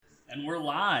And we're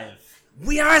live.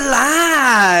 We are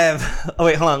live! Oh,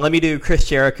 wait, hold on. Let me do Chris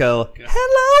Jericho. Okay.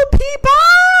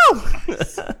 Hello,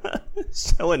 people!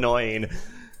 So annoying.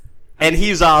 And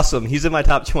he's awesome. He's in my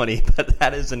top 20, but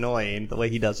that is annoying, the way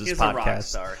he does his podcast. He's a rock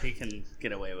star. He can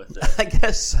get away with it. I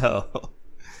guess so.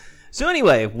 So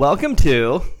anyway, welcome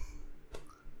to...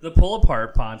 the Pull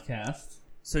Apart Podcast.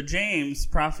 So James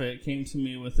Prophet came to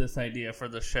me with this idea for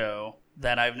the show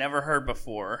that I've never heard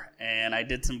before, and I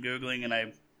did some Googling, and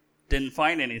I didn't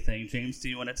find anything. James, do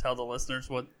you want to tell the listeners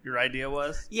what your idea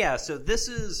was? Yeah, so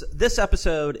this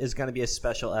episode is going to be a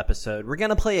special episode. We're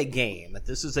going to play a game.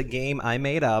 This is a game I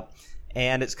made up,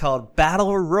 and it's called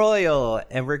Battle Royal,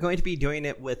 and we're going to be doing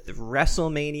it with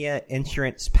WrestleMania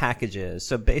insurance packages.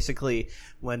 So basically,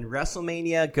 when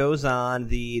WrestleMania goes on,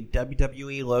 the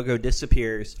WWE logo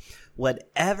disappears.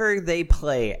 Whatever they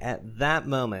play at that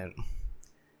moment,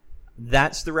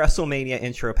 that's the WrestleMania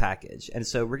intro package. And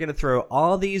so we're going to throw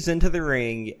all these into the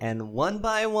ring, and one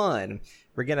by one,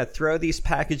 we're going to throw these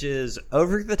packages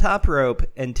over the top rope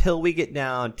until we get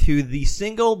down to the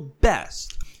single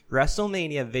best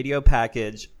WrestleMania video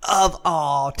package of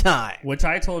all time. Which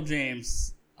I told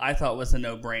James I thought was a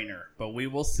no-brainer, but we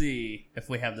will see if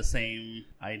we have the same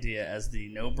idea as the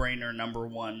no-brainer number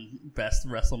one best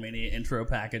WrestleMania intro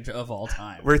package of all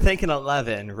time. We're thinking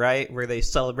 11, right? Where they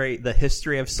celebrate the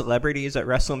history of celebrities at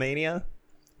WrestleMania?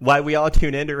 Why we all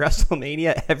tune into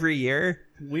WrestleMania every year?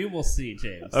 We will see,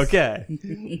 James. Okay.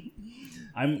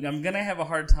 I'm going to have a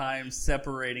hard time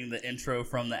separating the intro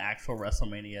from the actual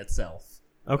WrestleMania itself.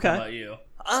 Okay. How about you?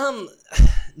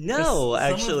 No,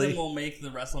 actually. Some of them will make the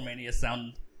WrestleMania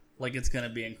sound like it's going to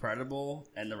be incredible,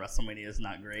 and the WrestleMania is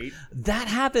not great. That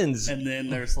happens. And then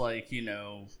there's like,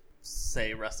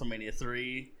 say WrestleMania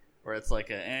 3, where it's like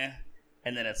and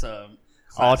then it's a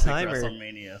all-timer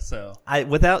WrestleMania. So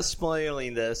without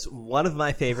spoiling this, one of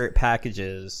my favorite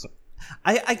packages...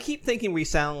 I keep thinking we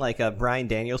sound like Bryan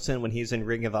Danielson when he's in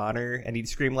Ring of Honor, and he'd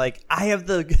scream like, "I have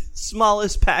the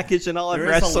smallest package in all of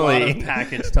wrestling." There's a lot of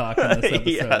package talk in this episode.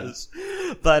 Yes.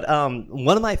 But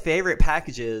one of my favorite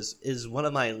packages is one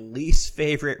of my least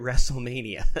favorite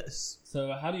WrestleManias.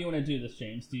 So how do you want to do this,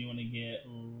 James? Do you want to get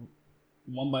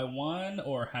one by one,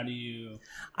 or how do you...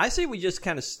 I say we just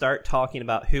kind of start talking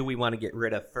about who we want to get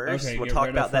rid of first. Okay, we'll talk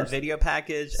about that video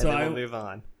package, and then we'll move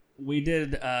on. We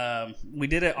did it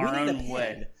our own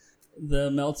way.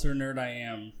 The Meltzer nerd I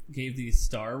am gave these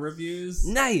star reviews.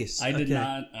 Nice. I did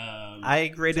not. I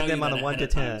graded them on a 1 to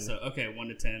 10. So 1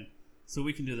 to 10. So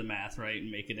we can do the math, right,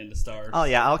 and make it into stars. Oh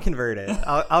yeah, I'll convert it.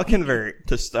 I'll convert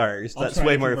to stars. That's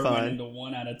way more fun. I'll try to into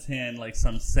 1 out of 10, like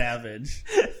some savage.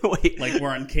 Wait, like we're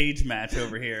on Cage Match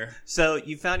over here. So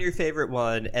you found your favorite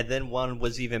one, and then one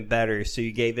was even better, so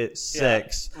you gave it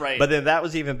 6. Yeah, right. But then that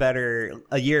was even better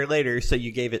a year later, so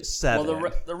you gave it 7.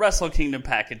 Well, the Wrestle Kingdom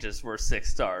packages were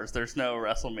 6 stars. There's no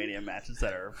WrestleMania matches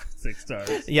that are 6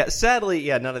 stars. Yeah, sadly,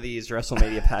 none of these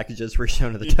WrestleMania packages were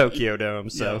shown at the Tokyo Dome.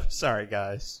 So sorry,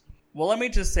 guys. Well, let me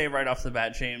just say right off the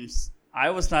bat, James, I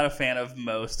was not a fan of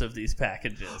most of these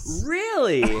packages.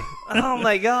 Really? Oh,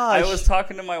 my gosh. I was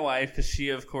talking to my wife because she,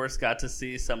 of course, got to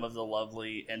see some of the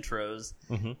lovely intros.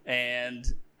 Mm-hmm. And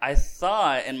I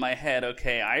thought in my head,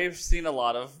 okay, I've seen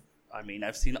all of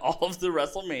the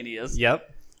WrestleManias.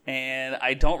 Yep. And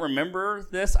I don't remember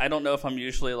this. I don't know if I'm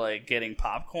usually, like, getting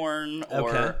popcorn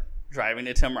or driving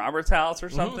to Tim Roberts' house or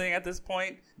something at this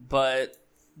point. But...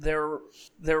 They're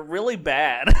really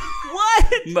bad.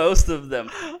 What? Most of them.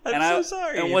 I'm so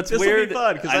sorry. And what's this weird? Will be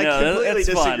fun because I completely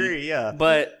disagree. Fun. Yeah.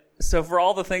 But so for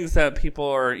all the things that people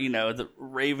are,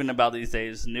 raving about these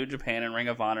days, New Japan and Ring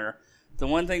of Honor, the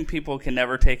one thing people can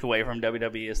never take away from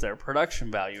WWE is their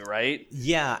production value, right?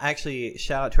 Yeah. Actually,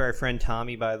 shout out to our friend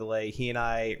Tommy. By the way, he and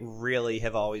I really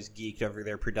have always geeked over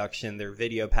their production, their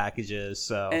video packages.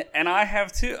 So and I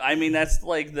have too. I mean, that's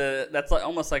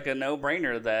almost like a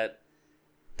no-brainer that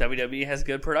WWE has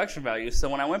good production value. So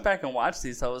when I went back and watched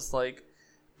these, I was like,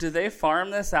 do they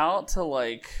farm this out to,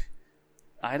 like,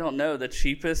 I don't know, the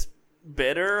cheapest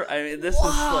bidder? I mean, this is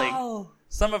like,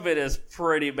 some of it is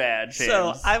pretty bad, James.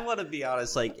 So I want to be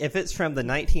honest, like, if it's from the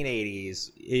 1980s,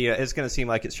 it's going to seem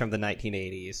like it's from the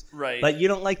 1980s. Right. But you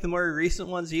don't like the more recent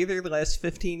ones either, the last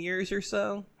 15 years or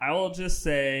so? I will just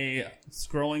say,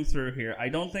 scrolling through here, I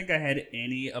don't think I had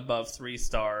any above 3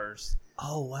 stars.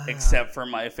 Oh, wow. Except for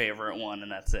my favorite one,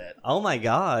 and that's it. Oh, my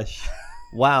gosh.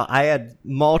 Wow, I had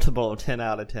multiple 10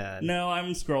 out of 10. No,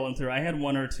 I'm scrolling through. I had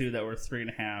 1 or 2 that were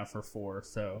 3.5 or 4,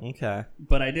 so. Okay.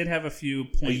 But I did have a few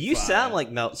 0.5. Well, you sound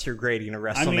like Meltzer grading a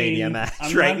WrestleMania match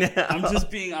now. I'm just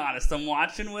being honest. I'm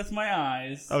watching with my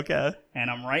eyes. Okay.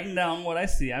 And I'm writing down what I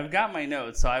see. I've got my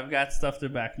notes, so I've got stuff to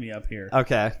back me up here.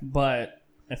 Okay. But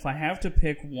if I have to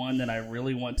pick one that I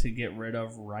really want to get rid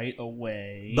of right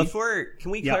away...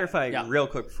 Can we clarify real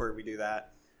quick before we do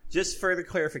that? Just further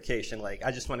clarification, like,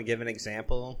 I just want to give an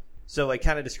example. So, like,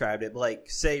 kind of described it. Like,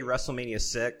 say WrestleMania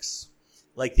 6,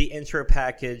 like, the intro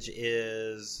package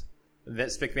is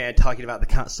Vince McMahon talking about the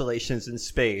constellations in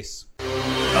space.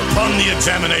 Upon the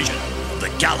examination of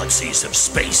the galaxies of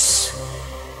space,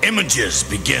 images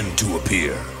begin to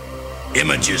appear.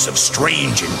 Images of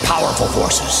strange and powerful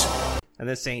forces. And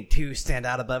then saying two stand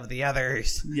out above the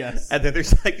others. Yes. And then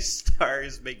there's like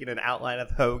stars making an outline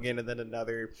of Hogan, and then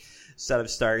another set of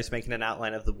stars making an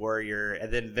outline of the Warrior.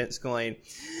 And then Vince going,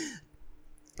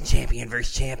 champion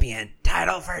versus champion,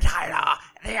 title for title,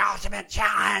 the ultimate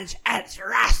challenge, it's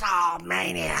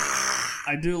WrestleMania.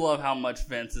 I do love how much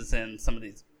Vince is in some of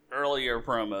these earlier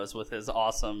promos with his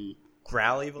awesome...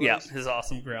 growly voice? Yeah, his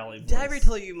awesome growly voice. Did I ever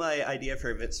tell you my idea for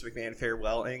a Vince McMahon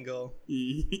farewell angle?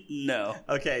 No.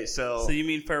 Okay, so... So you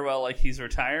mean farewell like he's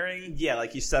retiring? Yeah,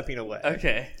 like he's stepping away.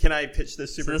 Okay. Can I pitch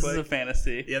this super quick? This is a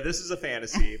fantasy. Yeah, this is a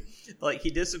fantasy. Like,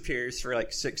 he disappears for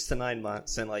like 6 to 9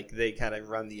 months, and like they kind of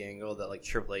run the angle that like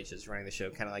Triple H is running the show,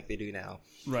 kind of like they do now.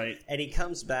 Right. And he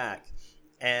comes back,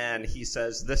 and he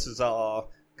says, "This is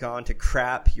all gone to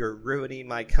crap. You're ruining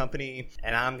my company,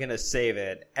 and I'm gonna save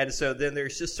it." And so then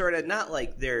there's just sort of not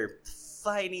like they're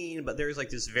fighting, but there's like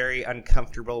this very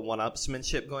uncomfortable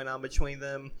one-upsmanship going on between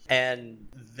them. And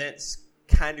Vince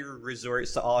kind of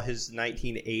resorts to all his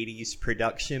 1980s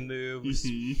production moves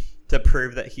to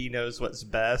prove that he knows what's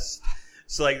best.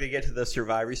 So like they get to the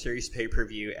Survivor Series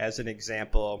pay-per-view as an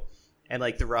example. And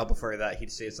like the Raw before that,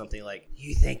 he'd say something like,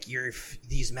 "You think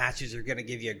these matches are going to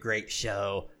give you a great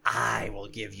show? I will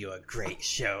give you a great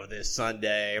show this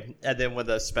Sunday." And then when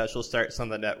the special starts on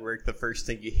the network, the first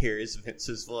thing you hear is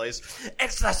Vince's voice.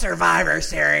 "It's the Survivor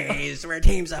Series where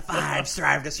teams of 5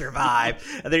 strive to survive."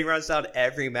 And then he runs down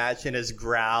every match in his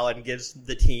growl and gives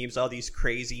the teams all these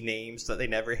crazy names that they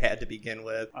never had to begin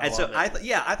with. I thought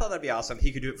that'd be awesome.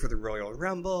 He could do it for the Royal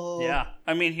Rumble. Yeah.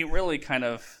 I mean, he really kind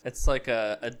of, it's like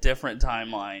a different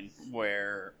timeline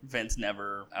where Vince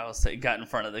never, I would say, got in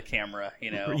front of the camera,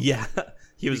 you know? Yeah.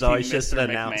 He was always just an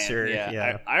announcer.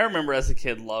 Yeah. I remember as a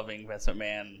kid loving Vince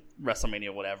McMahon,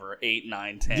 WrestleMania, whatever, 8,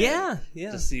 9, 10. Yeah.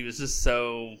 He was just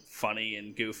so funny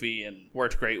and goofy and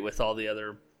worked great with all the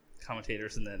other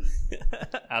commentators. And then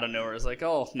out of nowhere, it's like,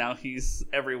 oh, now he's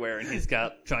everywhere and he's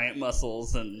got giant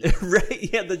muscles. And right.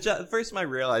 Yeah. The first time I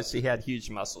realized he had huge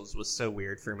muscles was so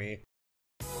weird for me.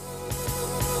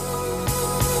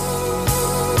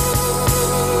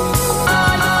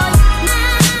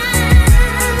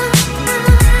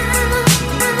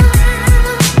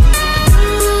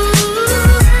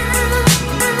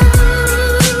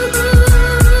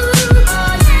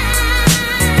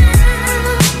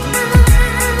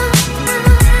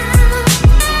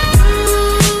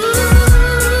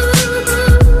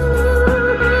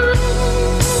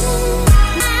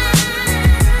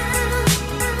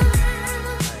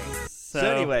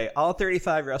 All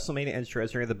 35 WrestleMania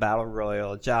intros are in the Battle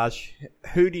Royal. Josh,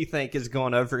 who do you think is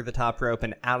going over the top rope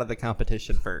and out of the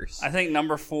competition first? I think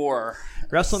number 4.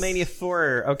 WrestleMania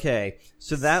 4. Okay.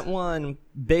 So that one,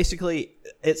 basically,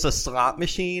 it's a slot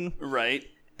machine. Right.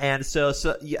 And so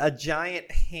a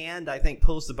giant hand, I think,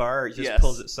 pulls the bar. It just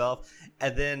pulls itself.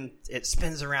 And then it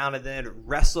spins around, and then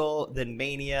Wrestle, then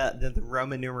Mania, then the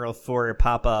Roman numeral 4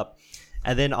 pop up.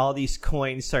 And then all these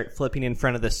coins start flipping in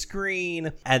front of the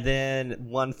screen. And then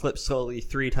one flips slowly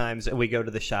 3 times, and we go to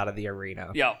the shot of the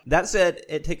arena. Yeah. That said,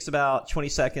 it takes about 20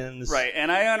 seconds. Right.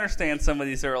 And I understand some of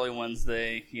these early ones,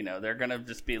 they're going to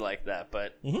just be like that.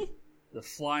 But the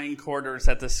flying quarters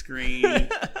at the screen,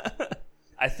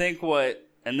 I think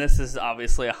and this is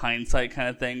obviously a hindsight kind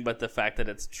of thing, but the fact that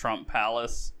it's Trump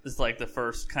Palace is like the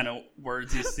first kind of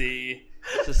words you see.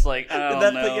 Just like, I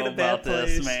don't know about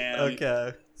this, man.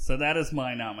 Okay. So that is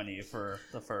my nominee for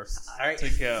the first to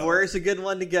go. 4 is a good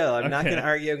one to go. I'm not going to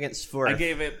argue against 4. I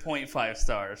gave it 0.5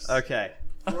 stars. Okay.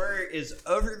 4 is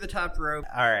over the top rope.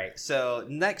 All right. So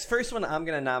first one I'm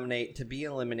going to nominate to be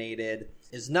eliminated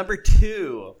is number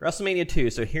 2, WrestleMania 2.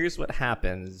 So here's what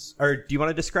happens. Or do you want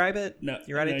to describe it? No,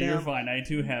 you write it down? You're fine. I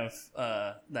do have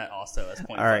that also as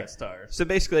 0.5 stars. So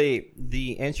basically,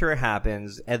 the intro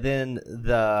happens, and then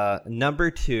the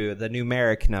number 2, the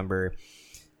numeric number,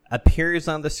 appears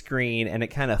on the screen, and it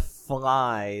kind of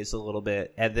flies a little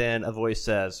bit, and then a voice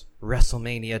says,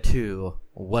 "WrestleMania 2,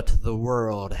 what the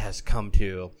world has come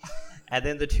to." And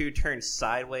then the 2 turns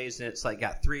sideways, and it's like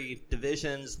got 3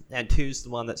 divisions, and 2's the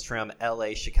one that's from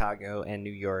LA, Chicago, and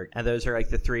New York. And those are like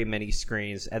the 3 mini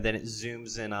screens, and then it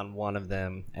zooms in on one of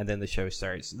them, and then the show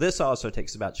starts. This also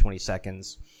takes about 20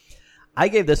 seconds. I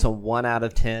gave this a 1 out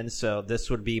of 10, so this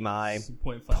would be my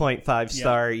 0.5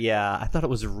 star. Yeah, I thought it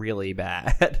was really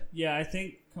bad. Yeah, I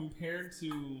think compared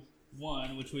to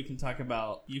 1, which we can talk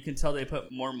about, you can tell they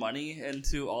put more money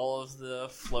into all of the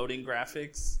floating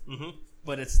graphics. Mm-hmm.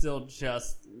 But it's still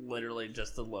just literally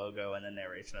just the logo and the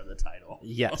narration of the title.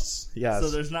 Yes.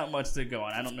 So there's not much to go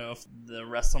on. I don't know if the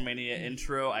WrestleMania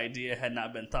intro idea had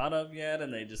not been thought of yet,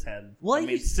 and they just had...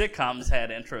 sitcoms had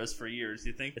intros for years.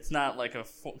 You think it's not like a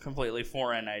completely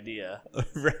foreign idea,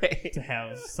 right? To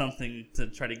have something to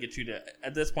try to get you to...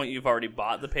 At this point, you've already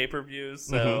bought the pay-per-views,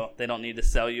 so they don't need to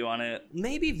sell you on it.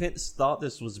 Maybe Vince thought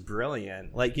this was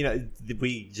brilliant. Like,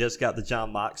 we just got the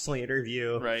Jon Moxley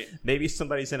interview. Right. Maybe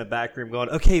somebody's in a back room going,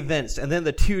 okay, Vince, and then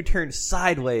the 2 turn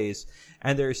sideways,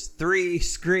 and there's 3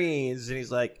 screens, and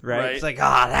he's like, right? It's like,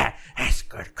 that's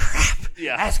good crap.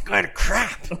 Yeah. That's good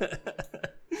crap.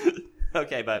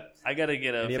 Okay, but... I gotta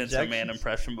get a Vince McMahon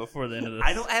impression before the end of this.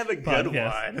 I don't have a good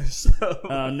podcast. one,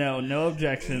 so... No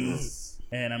objections.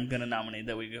 And I'm going to nominate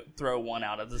that we throw 1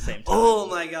 out at the same time. Oh,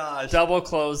 my gosh. Double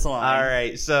clothesline. All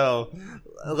right, so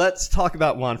let's talk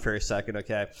about 1 for a second,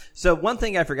 okay? So one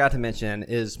thing I forgot to mention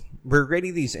is we're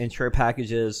rating these intro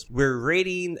packages. We're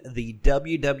rating the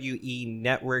WWE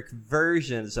Network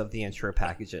versions of the intro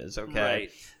packages, okay?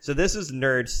 Right. So this is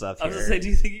nerd stuff here. I was going to say, do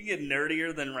you think you get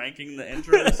nerdier than ranking the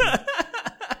intros?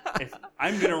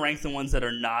 I'm going to rank the ones that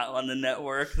are not on the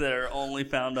network, that are only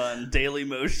found on Daily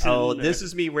Motion. Oh, this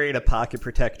is me wearing a pocket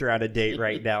protector on a date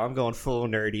right now. I'm going full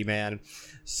nerdy, man.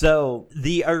 So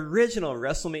the original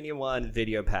WrestleMania 1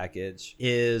 video package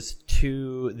is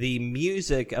to the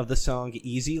music of the song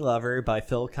Easy Lover by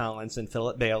Phil Collins and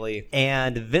Philip Bailey,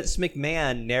 and Vince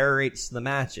McMahon narrates the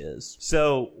matches.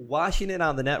 So watching it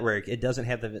on the network, it doesn't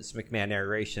have the Vince McMahon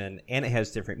narration, and it has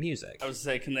different music. I was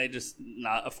going to say, can they just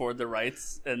not afford the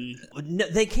rights? No,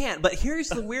 they can't, but here's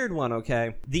the weird one,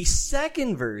 okay? The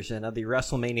second version of the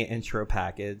WrestleMania intro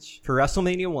package for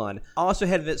WrestleMania 1 also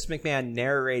had Vince McMahon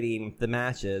narrating the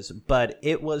matches, but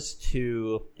it was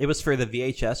for the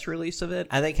VHS release of it,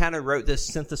 and they kind of wrote this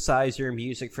synthesizer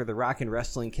music for the Rock and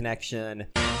Wrestling Connection.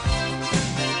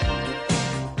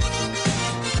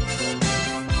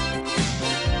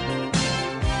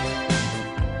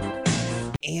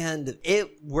 And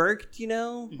it worked,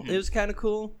 Mm-hmm. It was kind of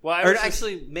cool. Well,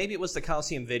 maybe it was the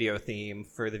Coliseum video theme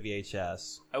for the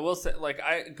VHS. I will say,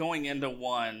 going into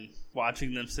 1,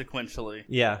 watching them sequentially,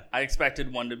 I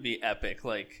expected 1 to be epic.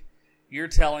 Like, you're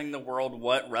telling the world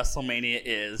what WrestleMania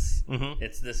is. Mm-hmm.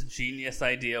 It's this genius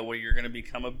idea where you're going to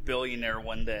become a billionaire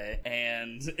one day,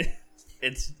 and...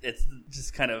 It's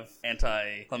just kind of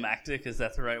anticlimactic. Is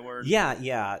that the right word?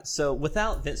 Yeah. So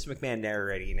without Vince McMahon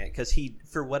narrating it, because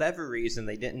for whatever reason,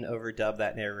 they didn't overdub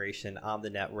that narration on the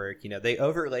network. They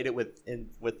overlaid it with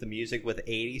the music with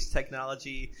 80s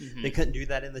technology. Mm-hmm. They couldn't do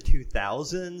that in the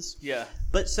 2000s. Yeah.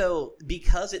 But so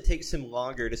because it takes him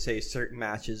longer to say certain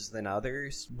matches than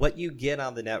others, what you get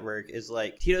on the network is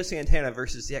like Tito Santana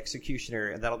versus the Executioner,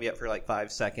 and that'll be up for like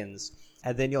 5 seconds.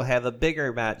 And then you'll have a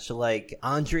bigger match like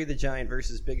Andre the Giant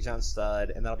versus Big John Studd,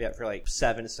 and that'll be out for like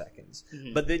 7 seconds.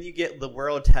 Mm-hmm. But then you get the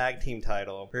World Tag Team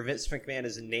title, where Vince McMahon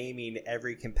is naming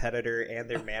every competitor and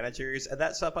their managers, and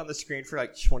that's up on the screen for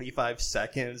like 25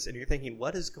 seconds, and you're thinking,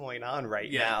 what is going on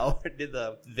right now? Did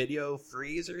the video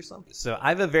freeze or something? So I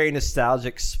have a very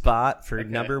nostalgic spot for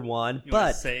number 1,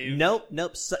 but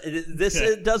nope. So,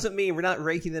 it doesn't mean we're not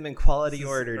ranking them in quality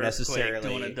order necessarily.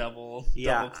 Doing a double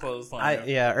clothesline.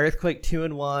 Earthquake 2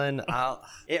 and 1.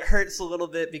 It hurts a little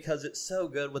bit because it's so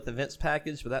good with the Vince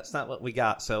package, but that's not what we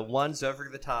got. So 1's over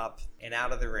the top and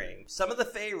out of the ring. Some of the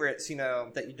favorites,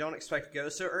 that you don't expect to go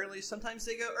so early, sometimes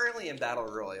they go early in battle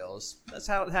royals. That's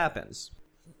how it happens.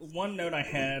 One note I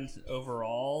had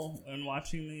overall in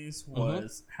watching these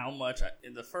was how much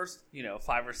in the first,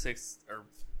 5 or 6 are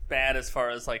bad as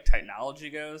far as like technology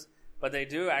goes. But they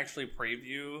do actually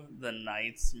preview the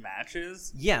night's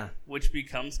matches. Yeah. Which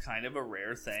becomes kind of a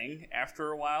rare thing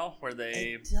after a while, where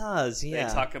they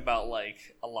talk about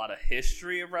like a lot of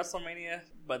history of WrestleMania,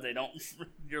 but they don't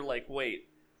you're like, wait,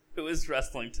 who is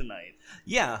wrestling tonight?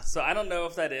 Yeah. So I don't know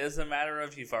if that is a matter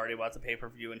of you've already bought the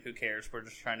pay-per-view and who cares, we're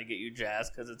just trying to get you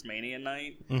jazzed because it's Mania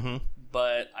night. Mm-hmm.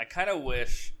 But I kind of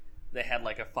wish they had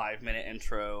like a 5-minute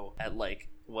intro at like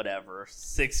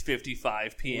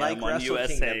 6:55 p.m. like on Wrestle USA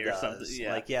Kingdom or does.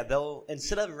 something. They'll,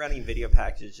 instead of running video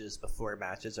packages before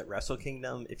matches at Wrestle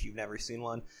Kingdom, if you've never seen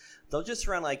one, they'll just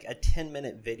run like a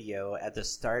 10-minute video at the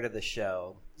start of the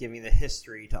show, giving the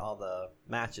history to all the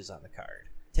matches on the card.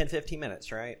 10-15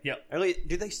 minutes, right? Yep.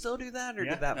 Do they still do that, or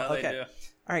did that? No, they do.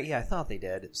 All right, I thought they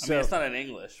did. I mean, it's not in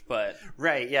English, but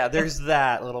right, there's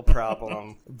that little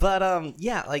problem. But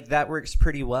that works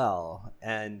pretty well,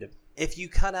 and if you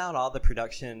cut out all the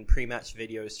production pre-match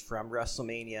videos from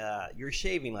WrestleMania, you're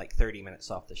shaving like 30 minutes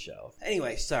off the show.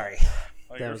 Anyway, sorry.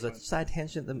 That was a side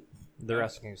tangent. The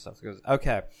wrestling stuff goes.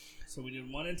 Okay. So we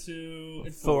did 1 and 2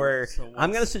 and 4. So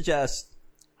I'm going to suggest,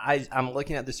 I'm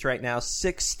looking at this right now,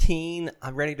 16.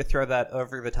 I'm ready to throw that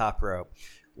over the top rope.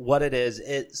 What it is,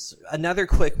 it's another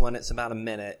quick one. It's about a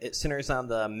minute. It centers on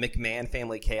the McMahon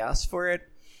family chaos for it.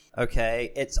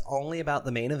 Okay. It's only about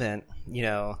the main event,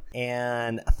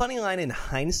 and a funny line in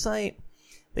hindsight,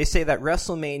 they say that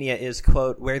WrestleMania is,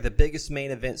 quote, where the biggest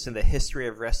main events in the history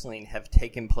of wrestling have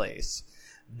taken place.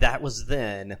 That was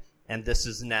then, and this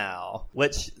is now.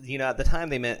 Which, at the time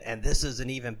they meant, and this is an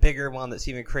even bigger one that's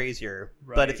even crazier.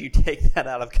 Right. But if you take that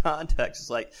out of context, it's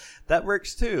like, that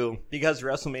works too, because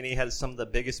WrestleMania has some of the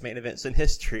biggest main events in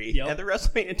history, and the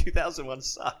WrestleMania 2001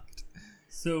 sucked.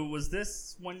 So was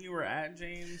this when you were at,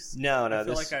 James? No. I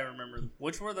feel like I remember.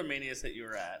 Which were the Manias that you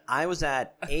were at? I was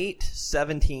at 8,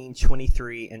 17,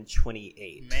 23, and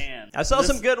 28. Man. I saw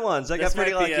some good ones. I got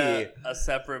pretty lucky. A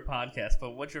separate podcast,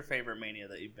 but what's your favorite Mania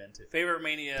that you've been to? Favorite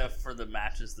Mania for the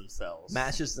matches themselves?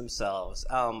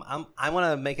 I want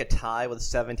to make a tie with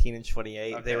 17 and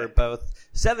 28. Okay. They were both...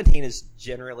 17 is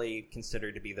generally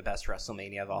considered to be the best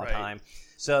WrestleMania of all time.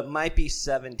 So it might be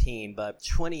 17, but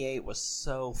 28 was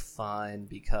so fun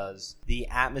because the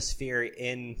atmosphere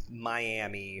in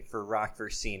Miami for Rock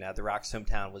vs. Cena, The Rock's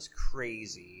hometown, was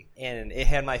crazy. And it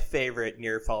had my favorite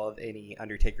near fall of any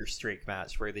Undertaker streak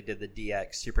match where they did the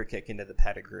DX super kick into the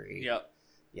pedigree. Yep.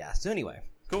 Yeah, so anyway.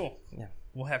 Cool. Yeah.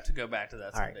 We'll have to go back to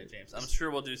that someday, James. I'm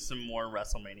sure we'll do some more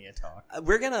WrestleMania talk.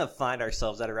 We're going to find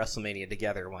ourselves at a WrestleMania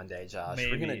together one day, Josh.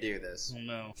 Maybe. We're going to do this. Oh,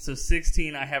 no. So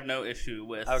 16, I have no issue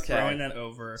with throwing that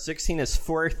over. 16 is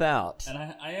fourth out. And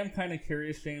I am kind of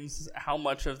curious, James, how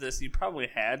much of this you probably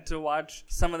had to watch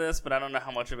some of this, but I don't know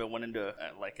how much of it went into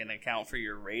an account for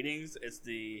your ratings. It's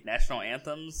the national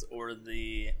anthems or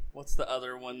what's the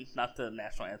other one? Not the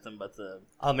national anthem, but the...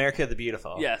 America the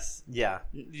Beautiful. Yes. Yeah.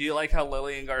 Do you like how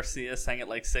Lillian Garcia sang it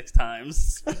like 6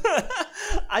 times?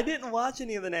 I didn't watch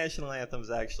any of the national anthems,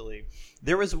 actually.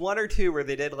 There was 1 or 2 where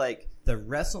they did like the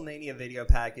WrestleMania video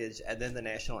package and then the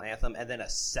national anthem and then a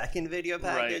second video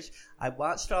package. Right. I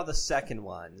watched all the second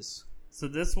ones. So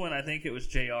this one, I think it was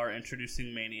JR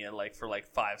introducing Mania for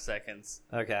 5 seconds.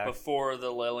 Okay. Before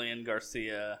the Lillian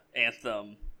Garcia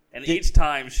anthem. And each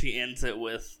time she ends it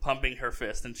with pumping her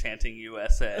fist and chanting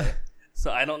USA. So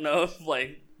I don't know if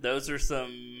those are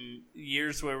some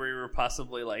years where we were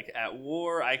possibly at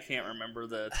war. I can't remember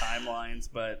the timelines,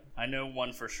 but I know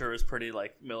one for sure is pretty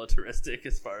militaristic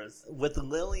as far as with the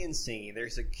Lillian scene.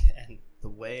 And the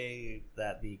way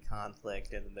that the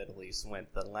conflict in the Middle East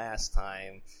went the last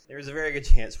time, there was a very good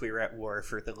chance we were at war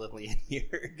for the Lillian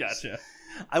years. Gotcha.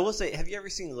 I will say, have you ever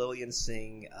seen Lillian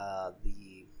sing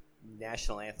the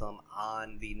national anthem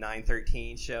on the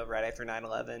 9/13 show right after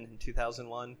 9/11 in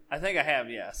 2001? I think I have,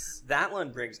 yes. That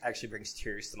one brings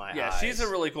tears to my eyes. Yeah, she's a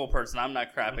really cool person. I'm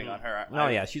not crapping on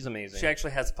her. She's amazing. She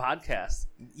actually has a podcast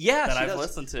that I've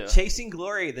listened to. Chasing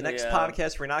Glory, the next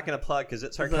podcast we're not going to plug because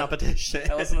it's our competition.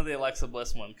 I listened to the Alexa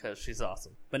Bliss one because she's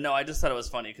awesome. But no, I just thought it was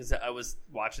funny because I was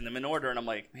watching them in order and I'm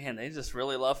like, man, they just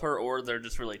really love her or they're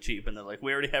just really cheap. And they're like,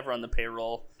 we already have her on the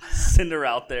payroll. Send her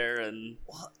out there. And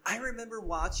well, I remember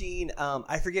watching,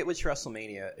 I forget which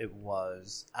WrestleMania it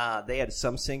was. They had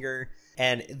some singer,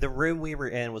 and the room we were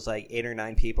in was 8 or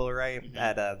 9 people, right? Mm-hmm.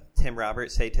 At Tim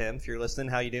Roberts. Hey, Tim, if you're listening,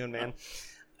 how you doing, man?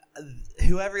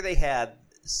 Whoever they had,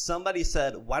 somebody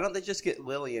said, why don't they just get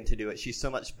Lillian to do it? She's so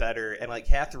much better. And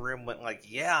half the room went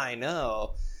yeah, I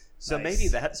know. So nice. Maybe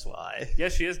that's why. Yeah,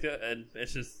 she is good. And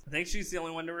it's just, I think she's the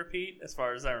only one to repeat, as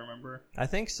far as I remember. I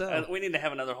think so. We need to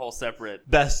have another whole separate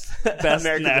best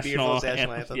American national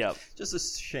anthem. Yep. Just a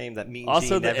shame that Mean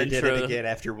also, Gene never did it again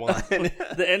after one.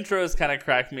 The intros kind of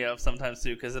crack me up sometimes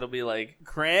too, because it'll be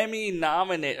Grammy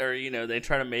nominate, or they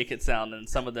try to make it sound, and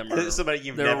some of them are somebody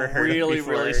you've never heard of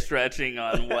before. Really stretching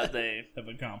on what they have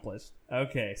accomplished.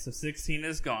 Okay, so 16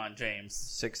 is gone, James.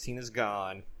 16 is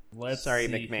gone. Sorry,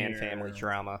 McMahon family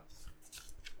drama.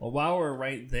 Well, while we're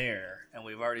right there, and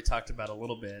we've already talked about a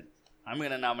little bit, I'm going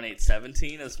to nominate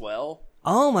 17 as well.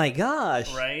 Oh my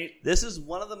gosh. Right? This is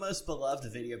one of the most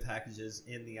beloved video packages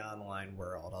in the online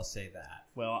world, I'll say that.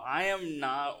 Well, I am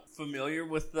not familiar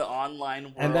with the online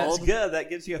world. And that's good. That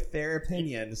gives you a fair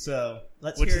opinion. So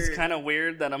Which is kind of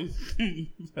weird that I'm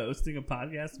hosting a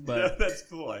podcast, but no, that's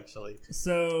cool actually.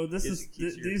 So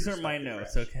these are my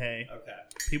notes, okay? Okay.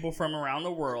 People from around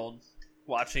the world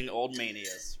watching old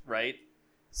Manias, right?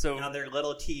 So on their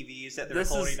little TVs that they're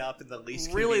holding up in the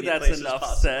least really convenient that's places enough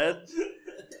possible. Said.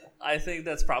 I think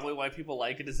that's probably why people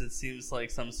like it, is it seems like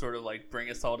some sort of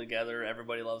bring us all together,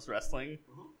 everybody loves wrestling.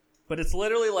 Mm-hmm. but it's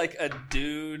literally like a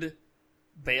dude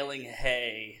baling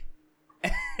hay,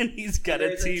 and he's got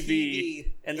There's a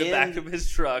TV in the back of his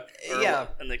truck, or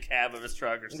in the cab of his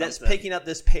truck or something. That's picking up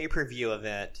this pay-per-view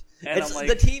event. And I'm like,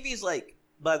 the TV's like,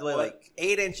 by the way, like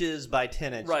 8 inches by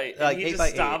 10 inches. Right. Like and he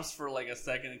just stops for like a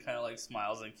second and kind of like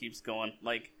smiles and keeps going.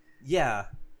 Like, yeah.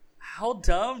 How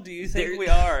dumb do you think we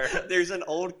are? There's an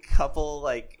old couple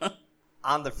like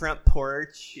on the front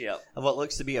porch of what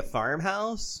looks to be a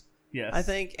farmhouse. Yes. I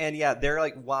think. And yeah, they're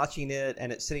like watching it,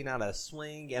 and it's sitting on a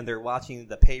swing, and they're watching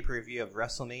the pay-per-view of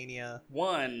WrestleMania.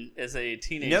 One is a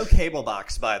teenage... No cable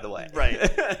box, by the way. Right.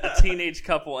 A teenage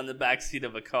couple in the backseat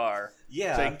of a car.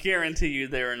 Yeah. So I guarantee you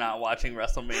they were not watching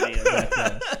WrestleMania back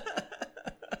then.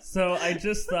 So I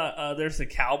just thought there's a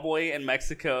cowboy in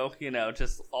Mexico, you know,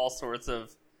 just all sorts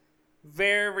of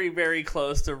very, very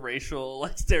close to racial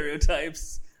like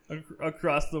stereotypes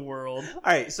across the world. All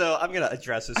right, so I'm going to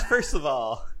address this. First of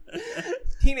all,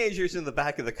 teenagers in the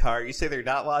back of the car, you say they're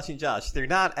not watching Josh. They're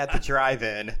not at the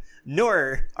drive-in,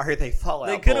 nor are they Fall Out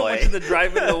Boy. They could have went to the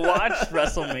drive-in to watch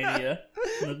WrestleMania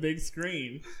on the big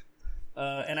screen.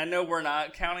 And I know we're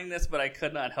not counting this, but I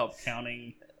could not help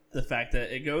counting the fact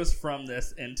that it goes from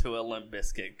this into a Limp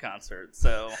Bizkit concert.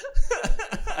 So,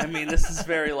 I mean, this is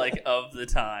very, like, of the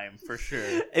time, for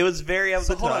sure. It was very of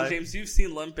the time. So, hold on, James. You've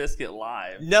seen Limp Bizkit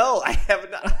live. No, I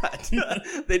have not.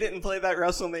 They didn't play that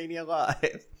WrestleMania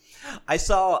live. I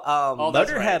saw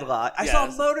Motorhead live. I saw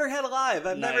Motorhead live.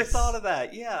 I've never thought of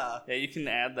that. Yeah. Yeah, you can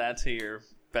add that to your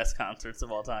best concerts of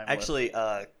all time. Actually,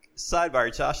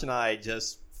 sidebar, Josh and I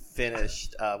just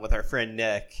finished with our friend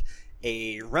Nick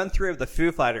a run-through of the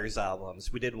Foo Fighters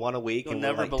albums. We did one a week. You'll and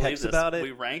never we'll believe text this. about it.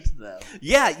 We ranked them.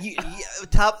 Yeah,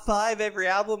 top 5 every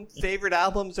album, favorite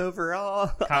albums overall.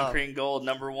 Concrete and Gold,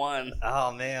 number 1.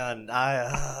 Oh, man.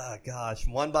 Gosh,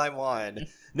 one by one.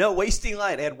 No, Wasting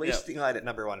Light. I had Wasting Light at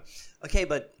number 1. Okay,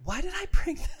 but why did I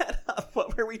bring that up?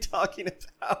 What were we talking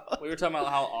about? We were talking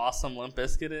about how awesome Limp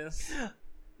Bizkit is.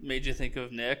 Made you think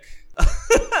of Nick.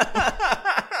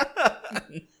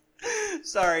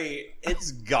 Sorry,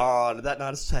 it's gone. That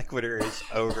non sequitur is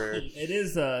over. It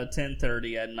is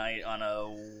 10:30 at night on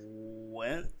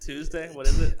a Tuesday. What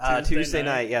is it? Tuesday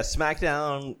night. Yeah,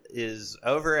 SmackDown is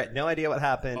over. I had no idea what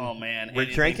happened. Oh man, we're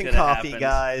drinking coffee,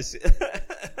 guys.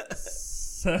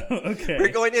 So okay, we're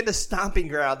going into Stomping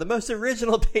Ground, the most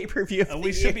original pay-per-view of the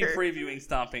we should be previewing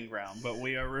Stomping Ground, but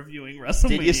we are reviewing WrestleMania.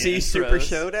 Did you see Super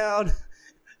Showdown?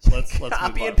 Let's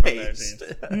copy and paste.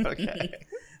 Okay.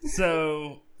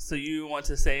 So you want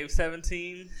to save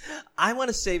 17? I want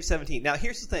to save 17. Now,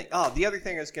 here's the thing. Oh, the other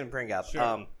thing I was going to bring up.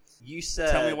 Sure. You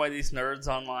said... Tell me why these nerds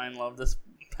online love this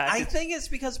package. I think it's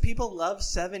because people love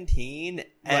 17,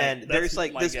 and there's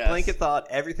like this blanket thought,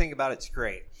 everything about it's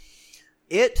great.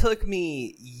 It took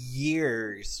me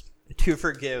years to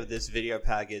forgive this video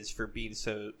package for being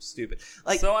so stupid.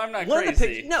 Like, so I'm not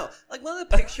crazy. One of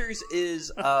the pictures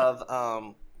is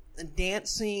of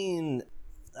dancing...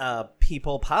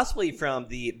 people possibly from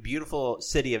the beautiful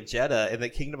city of Jeddah in the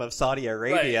Kingdom of Saudi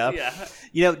Arabia,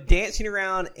 dancing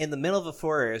around in the middle of a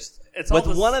forest with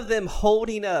one of them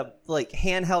holding a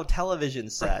handheld television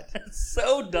set. It's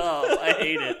so dumb. I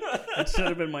hate it. It should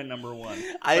have been my number 1.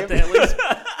 At least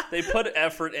they put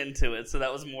effort into it, so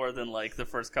that was more than like the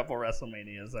first couple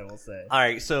WrestleManias, I will say. All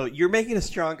right, so you're making a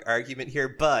strong argument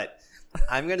here, but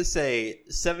I'm going to say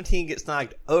 17 gets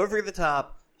knocked over the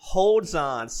top. Holds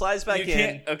on, slides back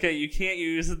in. Okay, you can't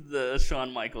use the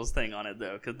Shawn Michaels thing on it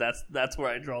though, because that's where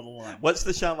I draw the line. What's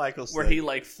the Shawn Michaels where thing? he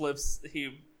like flips?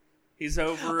 He's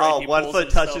over. Oh, and he one pulls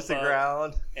foot touches the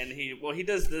ground, and he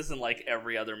does this in like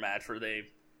every other match where they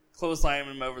clothesline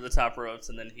him over the top ropes,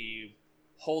 and then he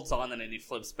holds on, and then he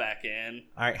flips back in.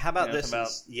 All right, how about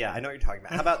this? Yeah, I know what you're talking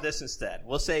about. How about this instead?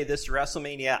 We'll say this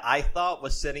WrestleMania I thought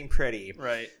was sitting pretty,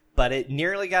 right? But it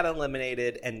nearly got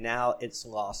eliminated, and now it's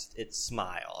lost its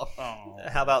smile. Oh,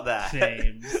 how about that?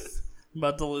 James. I'm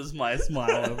about to lose my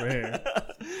smile over here.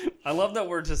 I love that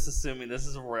we're just assuming this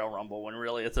is a Royal Rumble when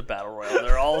really it's a Battle Royal.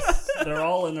 They're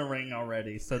all in the ring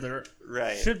already, so there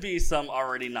should be some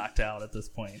already knocked out at this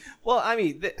point. Well, I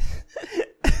mean,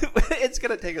 it's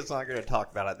going to take us longer to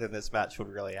talk about it than this match would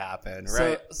really happen,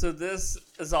 right? So this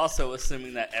is also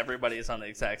assuming that everybody is on the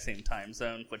exact same time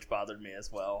zone, which bothered me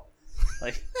as well.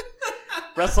 Like,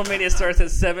 WrestleMania starts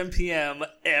at 7 p.m.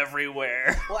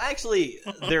 everywhere. Well, actually,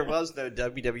 there was no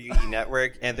WWE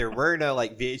Network, and there were no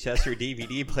VHS or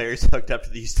DVD players hooked up to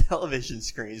these television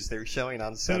screens they're showing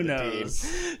on 17. Who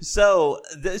knows? So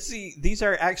these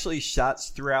are actually shots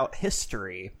throughout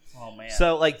history. Oh, man.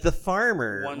 So, like, the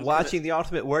farmer One watching the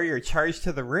Ultimate Warrior charge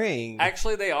to the ring.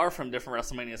 Actually, they are from different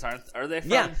WrestleManias, aren't they? Are they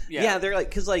from? Yeah, they're like,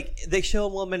 because, like, they show a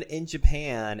woman in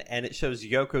Japan, and it shows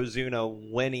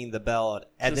Yokozuna winning the belt,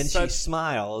 and then she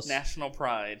smiles. National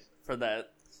pride for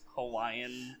that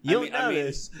Hawaiian,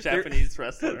 Japanese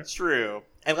wrestler. True.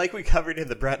 And like we covered in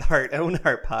the Bret Hart Owen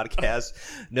Hart podcast,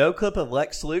 no clip of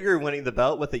Lex Luger winning the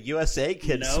belt with a USA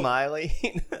kid smiling.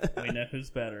 We know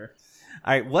who's better.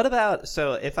 All right, what about,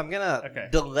 so if I'm going to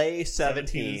delay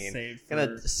 17, going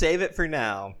to save it for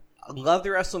now. I love the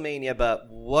WrestleMania, but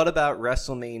what about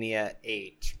WrestleMania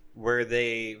 8? Where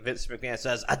Vince McMahon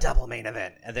says, a double main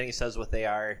event. And then he says what they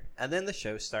are. And then the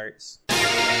show starts.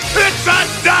 It's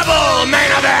a double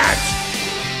main event!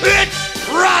 It's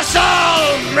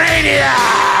WrestleMania!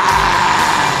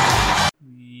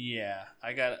 Yeah,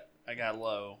 I got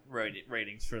low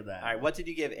ratings for that. All right, what did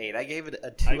you give 8? I gave it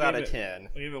a 2 out of 10.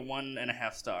 We gave it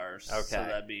 1.5 stars. Okay. So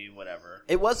that'd be whatever.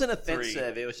 It wasn't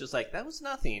offensive. 3. It was just like, that was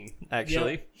nothing,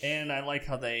 actually. Yep. And I like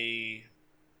how they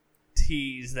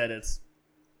tease that it's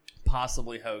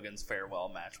possibly Hogan's farewell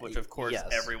match, which of course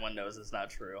everyone knows is not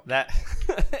true. That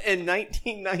in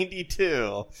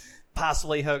 1992,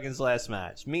 possibly Hogan's last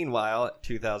match. Meanwhile,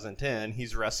 2010,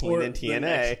 he's wrestling in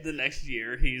TNA. The next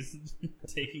year, he's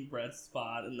taking Bret's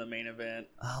spot in the main event.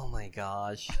 Oh my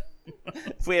gosh.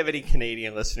 If we have any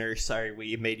Canadian listeners, sorry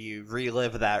we made you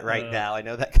relive that right now. I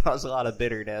know that caused a lot of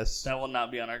bitterness. That will not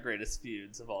be on our greatest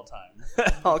feuds of all time.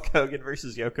 Hulk Hogan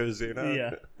versus Yokozuna.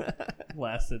 Yeah.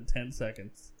 Lasted 10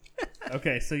 seconds.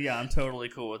 Okay, so yeah, I'm totally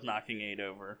cool with knocking 8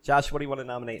 over. Josh, what do you want to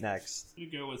nominate next? I'm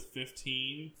going to go with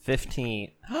 15.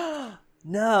 15.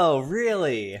 No,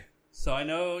 really? So I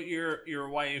know your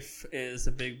wife is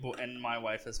a big boy, and my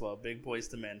wife as well, big Boys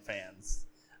to Men fans.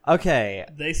 Okay.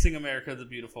 They sing America the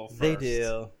Beautiful first. They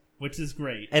do. Which is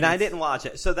great. And I didn't watch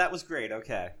it, so that was great,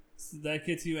 okay. So that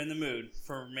gets you in the mood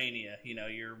for Mania. You know,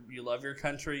 you love your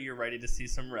country, you're ready to see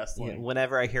some wrestling. Yeah,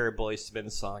 whenever I hear a Boyz II Men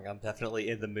song, I'm definitely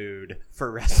in the mood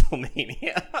for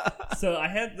WrestleMania. So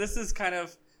this is kind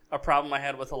of a problem I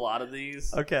had with a lot of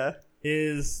these. Okay.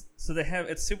 It's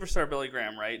Superstar Billy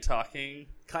Graham, right? Talking.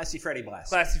 Classy Freddie Blassie.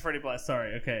 Classy Freddie Blassie,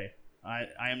 sorry, okay.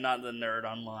 I am not the nerd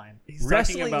online. He's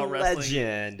wrestling talking about wrestling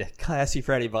legend, Classy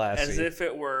Freddie Blassie. as if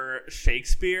it were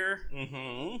Shakespeare.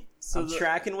 Mm-hmm. So I'm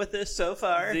tracking with this so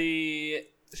far. The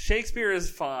Shakespeare is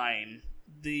fine.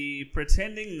 The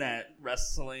pretending that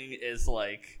wrestling is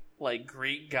like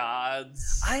Greek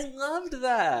gods. I loved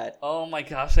that. Oh my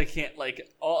gosh, I can't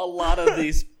a lot of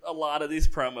these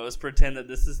promos pretend that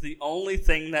this is the only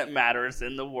thing that matters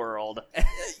in the world.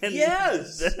 And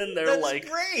yes, then they're that's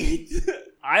great.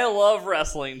 I love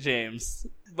wrestling, James,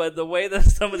 but the way that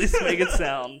some of these make it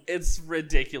sound, it's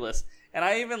ridiculous. And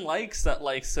I even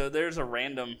so there's a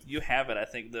random, you have it, I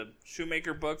think, the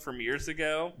Shoemaker book from years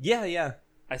ago. Yeah.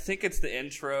 I think it's the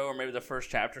intro or maybe the first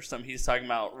chapter or something. He's talking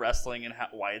about wrestling and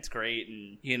why it's great.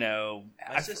 And,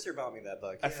 my sister bought me that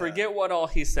book. I forget what all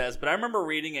he says, but I remember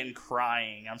reading and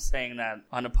crying. I'm saying that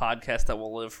on a podcast that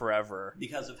will live forever.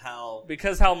 Because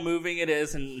how moving it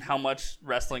is and how much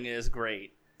wrestling is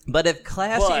great. But if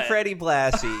Classy Freddie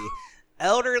Blassie,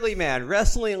 elderly man,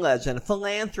 wrestling legend,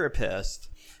 philanthropist,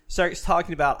 starts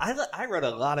talking about, I wrote a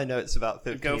lot of notes about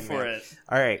 15. Go for it.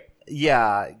 All right.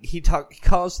 Yeah, he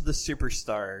calls the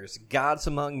superstars, gods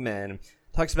among men,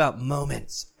 talks about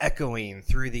moments echoing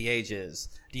through the ages,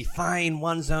 defying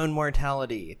one's own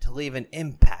mortality to leave an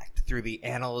impact through the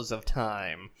annals of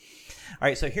time. All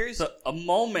right, so here's a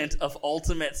moment of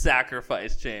ultimate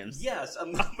sacrifice, James. Yes, a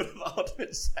moment of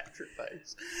ultimate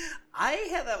sacrifice. I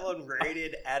had that one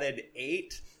rated at an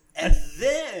 8, and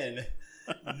then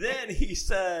he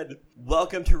said,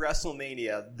 "Welcome to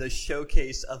WrestleMania, the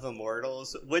showcase of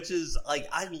immortals," which is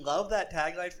I love that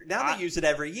tagline. Now they use it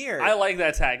every year. I like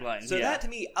that tagline. So that to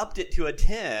me upped it to a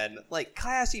 10.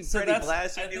 Classy Freddie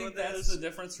Blassie doing this. I think that's the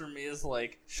difference for me is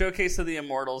showcase of the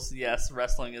immortals. Yes,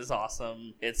 wrestling is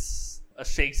awesome. It's a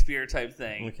Shakespeare type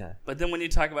thing. Okay. But then when you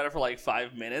talk about it for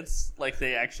 5 minutes,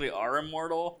 they actually are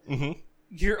immortal. Mm-hmm.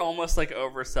 You're almost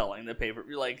overselling the paper.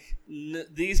 You're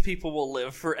these people will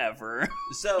live forever.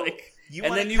 So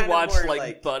and then you watch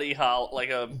Buddy Holly,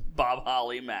 a Bob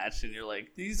Holly match, and you're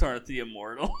these aren't the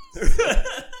immortals.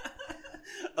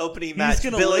 Opening match,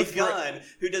 Billy Gunn,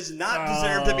 who does not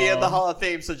deserve to be in the Hall of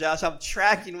Fame. So, Josh, I'm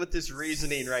tracking with this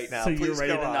reasoning right now. So please you're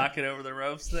ready to knock it over the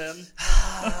ropes then?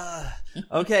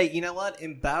 Okay, you know what?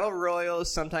 In Battle Royals,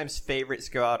 sometimes favorites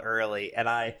go out early, and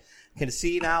I can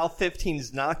see now 15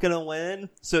 is not going to win.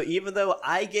 So even though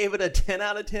I gave it a 10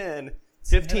 out of 10,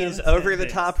 15 is over the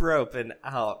top rope and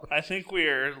out. I think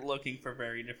we're looking for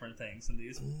very different things in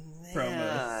these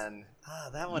promos.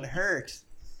 That one hurt.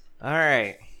 All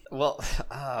right. Well,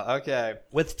 okay.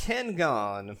 With 10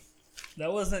 gone.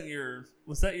 That wasn't your...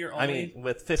 Was that your only... I mean,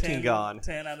 with 15 gone.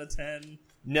 10 out of 10?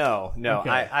 No. Okay.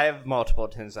 I have multiple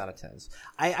 10s out of 10s.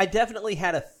 I definitely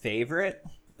had a favorite.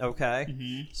 Okay.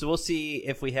 Mm-hmm. So we'll see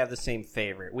if we have the same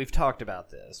favorite. We've talked about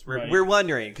this. We're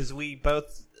wondering, because we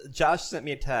both... Josh sent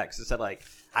me a text that said, like,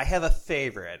 I have a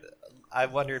favorite. I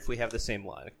wonder if we have the same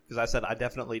one. Because I said I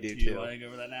definitely do, too. Do you want to go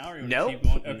over that now? Or you nope. Keep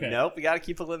going? Okay. Nope. We got to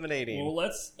keep eliminating. Well,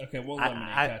 we'll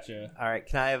eliminate. Gotcha. All right.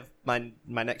 Can I have my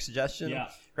next suggestion? Yeah.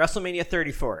 WrestleMania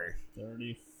 34.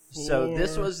 34. So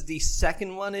this was the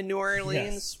second one in New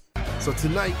Orleans. Yes. So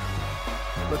tonight,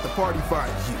 let the party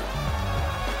find you.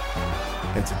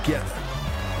 And together,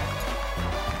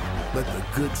 let the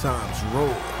good times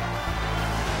roll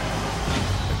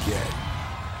again.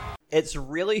 It's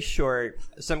really short.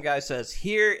 Some guy says,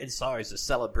 here it's always a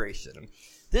celebration.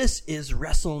 This is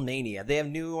WrestleMania. They have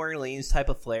New Orleans type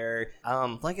of flair.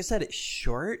 Like I said, it's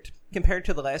short compared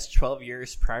to the last 12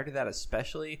 years prior to that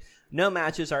especially. No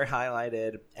matches are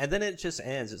highlighted. And then it just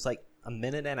ends. It's like a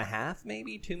minute and a half,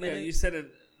 maybe 2 minutes. Yeah, you said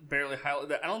it barely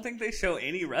highlighted. I don't think they show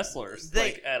any wrestlers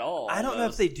at all. I don't know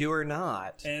if they do or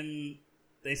not. And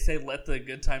they say let the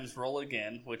good times roll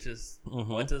again, which is,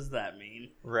 what does that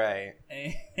mean? Right.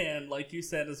 And like you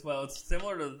said as well, it's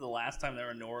similar to the last time they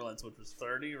were in New Orleans, which was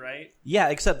 30, right? Yeah,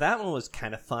 except that one was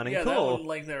kind of fun and cool. Yeah, that one,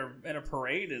 like, they're in a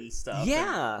parade and stuff.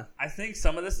 Yeah. And I think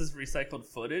some of this is recycled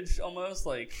footage almost,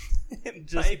 like,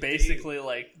 just basically,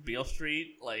 like, Beale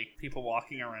Street, like, people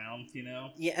walking around, you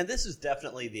know? Yeah, and this is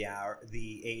definitely the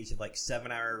age of, like,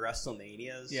 7-hour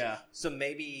WrestleManias. Yeah. So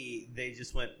maybe they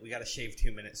just went, we got to shave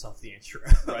 2 minutes off the intro.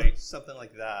 Right. Something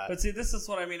like that. But see, this is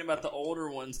what I mean about the older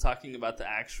ones talking about the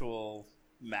actual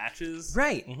matches.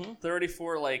 Right. Mm-hmm.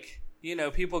 34, like, you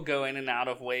know, people go in and out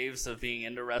of waves of being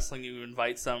into wrestling. You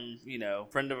invite some, you know,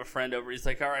 friend of a friend over. He's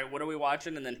like, all right, what are we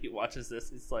watching? And then he watches this.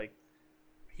 He's like,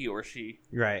 he or she.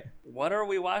 Right. What are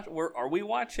we watching? Are we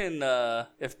watching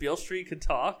If Beale Street Could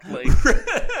Talk? Like,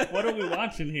 what are we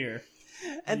watching here?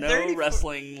 And no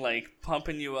wrestling, like,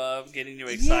 pumping you up, getting you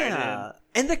excited. Yeah.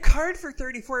 And the card for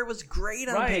 34 was great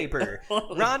on paper.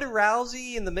 Ronda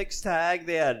Rousey in the mixed tag.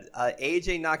 They had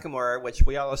AJ Nakamura, which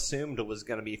we all assumed was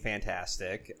going to be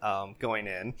fantastic going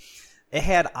in. It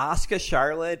had Asuka,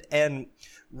 Charlotte, and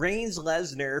Reigns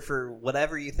Lesnar, for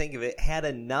whatever you think of it, had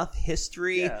enough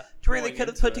history to where they could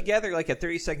have put together like a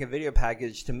 30-second video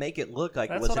package to make it look like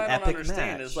it was an epic match. That's what I don't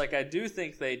understand is, like, I do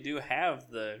think they do have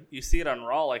you see it on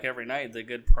Raw, like, every night, the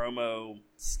good promo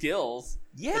skills.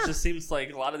 Yeah. It just seems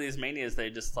like a lot of these Manias, they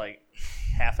just, like,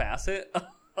 half-ass it.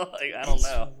 Like, I don't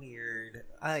know. It's weird.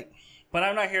 But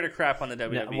I'm not here to crap on the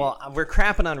WWE. No, well, we're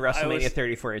crapping on WrestleMania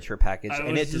 34 intro package,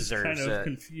 and it deserves it. I was kind of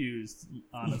confused,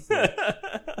 honestly.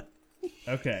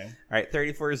 Okay. All right,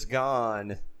 34 is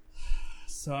gone.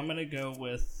 So I'm going to go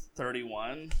with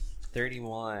 31.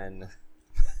 31.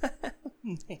 Do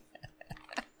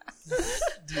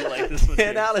you like this one?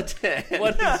 10 out of 10.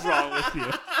 What is wrong with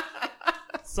you?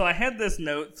 So I had this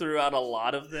note throughout a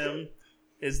lot of them,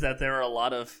 is that there are a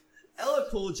lot of... LL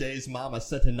Cool J's mama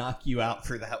said to knock you out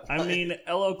for that one. I mean,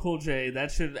 LL Cool J,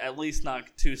 that should at least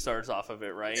knock 2 stars off of it,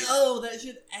 right? No, that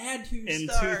should add 2 stars. In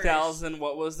 2000,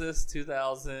 what was this?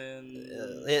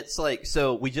 2000... it's like,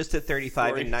 so we just did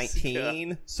 35 and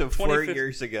 19, so 4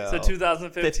 years ago. So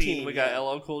 2015, we got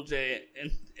LL Cool J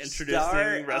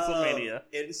introducing WrestleMania.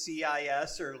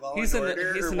 NCIS or Law and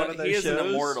Order or one of those shows. He is an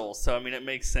immortal, so I mean, it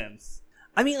makes sense.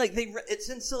 I mean, like, it's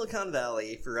in Silicon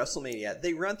Valley for WrestleMania.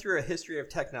 They run through a history of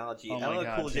technology. LL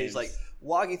Cool J's like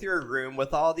walking through a room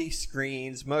with all these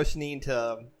screens, motioning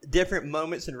to different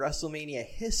moments in WrestleMania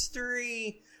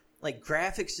history. Like,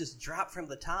 graphics just drop from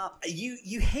the top. You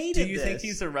hated this. Do you think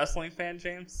he's a wrestling fan,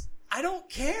 James? I don't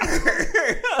care.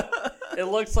 It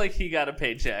looks like he got a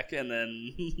paycheck and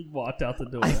then walked out the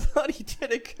door. I thought he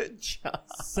did a good job.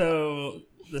 So,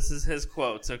 this is his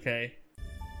quotes, okay?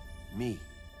 Me.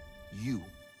 You.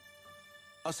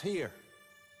 Us here.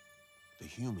 The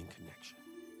human connection.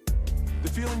 The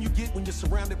feeling you get when you're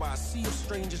surrounded by a sea of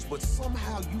strangers, but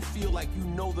somehow you feel like you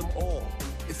know them all.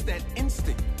 It's that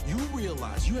instinct. You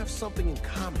realize you have something in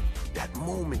common. That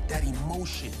moment, that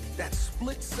emotion, that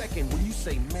split second when you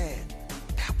say, man,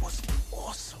 that was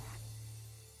awesome.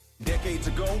 Decades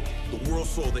ago, the world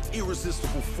saw the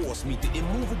irresistible force meet the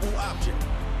immovable object,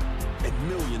 and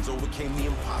millions overcame the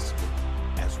impossible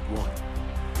as one.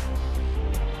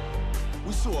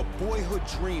 We saw a boyhood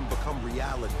dream become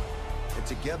reality, and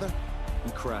together,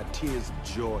 we cried tears of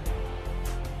joy.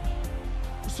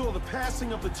 We saw the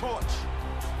passing of the torch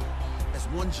as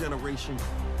one generation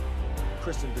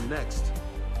christened the next.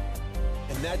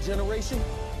 And that generation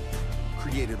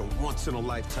created a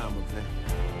once-in-a-lifetime event.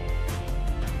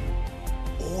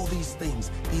 all these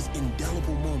things, these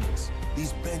indelible moments,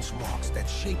 these benchmarks that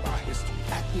shape our history,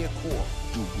 at their core,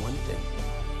 do one thing.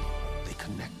 They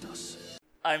connect us.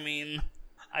 I mean,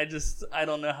 I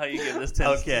don't know how you give this 10.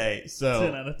 Okay, so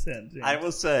 10 out of 10. James. I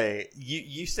will say,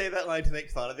 you say that line to make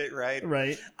fun of it, right?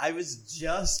 Right. I was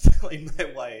just telling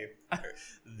my wife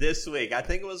this week, I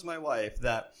think it was my wife,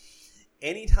 that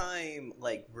anytime,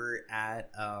 like, we're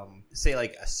at, say,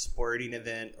 like, a sporting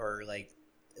event or, like,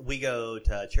 we go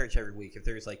to church every week, if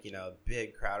there's, like, you know, a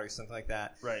big crowd or something like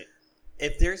that. Right.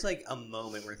 If there's, like, a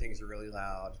moment where things are really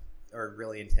loud or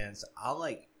really intense, I'll,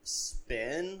 like,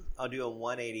 spin. I'll do a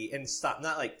 180 and stop,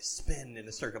 not like spin in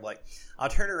a circle, like I'll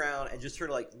turn around and just sort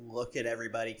of like look at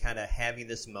everybody kind of having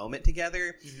this moment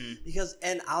together, because,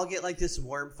 and I'll get like this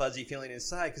warm fuzzy feeling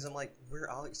inside because I'm like, we're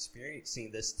all experiencing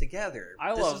this together.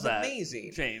 I this love is that,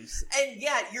 amazing, James. And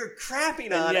yet you're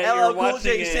crapping on LL Cool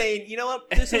J saying, you know what,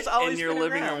 this has always in your been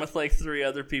living around. room with like 3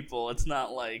 other people. It's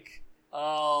not like,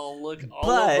 oh, look, all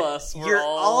but of us. You're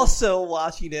also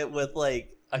watching it with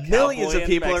like millions of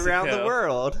people around the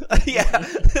world. Yeah.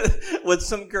 With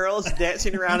some girls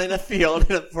dancing around in a field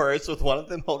in a forest with one of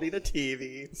them holding a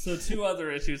TV. So 2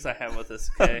 other issues I have with this,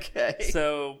 okay? Okay.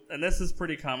 So, and this is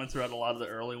pretty common throughout a lot of the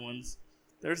early ones.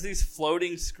 There's these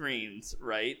floating screens,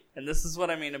 right? And this is what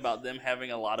I mean about them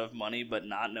having a lot of money but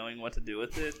not knowing what to do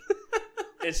with it.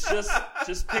 It's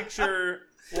just picture,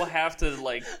 we'll have to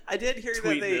like I did hear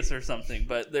tweet that this or something,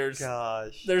 but there's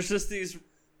just these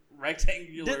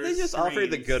rectangular Didn't they just screens. offer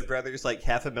the Good Brothers like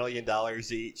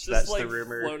 $500,000 each? Just That's like the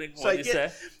rumor. Floating, So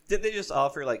say? Didn't they just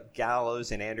offer like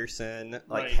Gallows and Anderson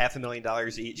like Right.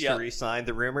 $500,000 each to re-sign?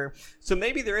 The rumor. So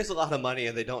maybe there is a lot of money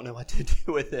and they don't know what to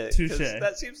do with it. 'Cause Touché.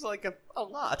 that seems like a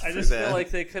lot. I for just them. feel like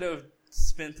they could have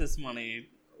spent this money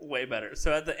way better.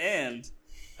 So at the end,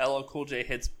 LL Cool J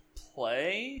hits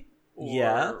play.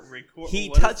 Or record. He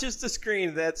touches the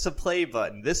screen. That's a play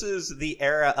button. This is the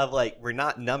era of like, we're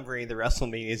not numbering the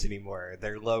WrestleManias anymore.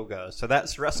 They're logos. So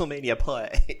that's WrestleMania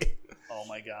play. Oh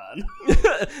my god.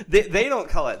 They don't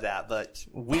call it that, but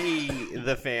we,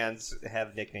 the fans,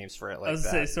 have nicknames for it like I was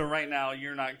that. say, so right now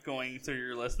you're not going through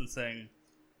your list and saying,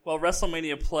 well,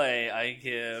 WrestleMania play, I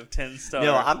give 10 stars.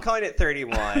 No, I'm calling it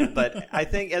 31, but I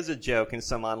think as a joke in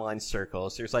some online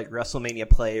circles, there's like WrestleMania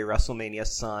play, WrestleMania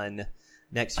Sun.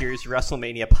 Next year's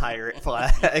WrestleMania pirate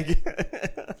flag.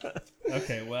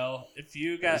 Okay, well, if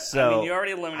you got, So, I mean, you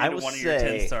already eliminated one of your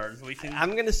 10 stars. We can.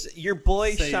 I'm gonna. Your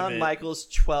boy save Shawn it. Michaels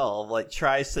 12 like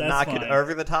tries to That's knock fine. it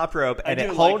over the top rope, and I it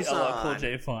do holds like LL on. Cool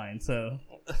J fine, so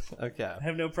Okay. I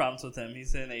have no problems with him.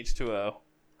 He's in H2O.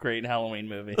 Great Halloween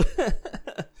movie.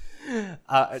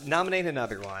 Nominate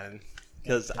another one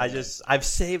because I've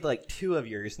saved like 2 of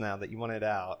yours now that you wanted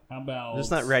out. How about I'm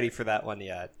just not ready for that one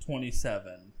yet.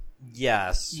 27?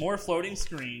 Yes. More floating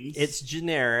screens. It's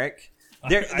generic. I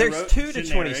There's wrote 2 to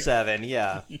generic. 27.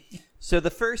 Yeah. So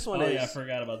the first one is yeah, I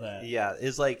forgot about that. Yeah,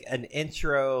 is like an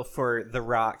intro for The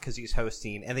Rock because he's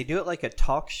hosting, and they do it like a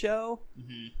talk show.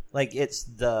 Like it's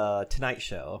the Tonight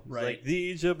Show. It's Right. like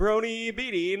the jabroni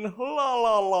beating la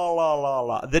la la la la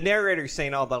la. The narrator's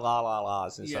saying all the la la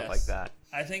la's and stuff like that.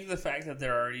 I think the fact that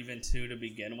there are even 2 to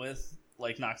begin with,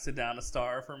 like, knocks it down a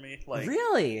star for me. Like,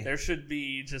 Really? there should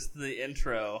be just the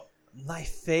intro. My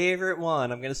favorite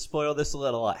one, I'm going to spoil this a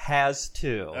little, has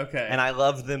 2. Okay. And I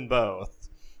love them both.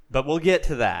 But we'll get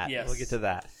to that. Yes. We'll get to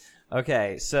that.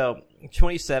 Okay, so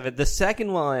 27. The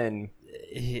second one,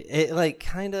 it like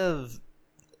kind of,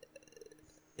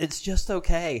 it's just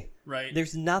okay. Right.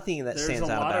 There's nothing that There's stands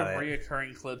a out lot about of it.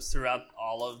 reoccurring clips throughout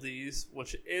all of these,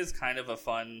 which is kind of a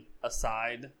fun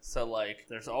aside. So, like,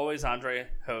 there's always Andre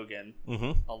Hogan.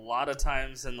 Mm-hmm. A lot of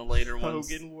times in the later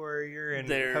ones. Hogan Warrior and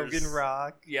there's- Hogan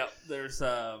Rock. Yep. There's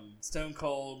Stone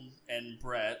Cold and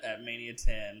Brett at Mania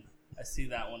 10. I saw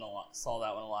that one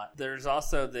a lot. There's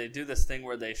also, they do this thing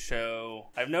where they show,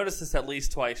 I've noticed this at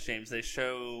least twice, James. They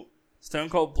show Stone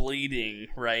Cold bleeding,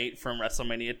 right, from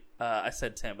WrestleMania. I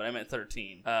said 10, but I meant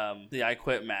 13. The I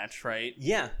Quit match, right?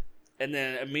 Yeah. And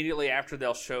then immediately after,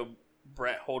 they'll show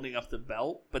Brett holding up the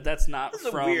belt, but that's not That's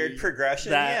from a weird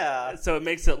progression, yeah. So it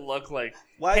makes it look like,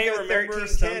 Why hey, go remember 13-10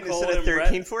 Stone Cold instead of and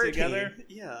Brett 13-14? together?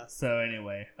 Yeah. So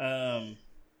anyway,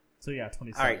 so yeah,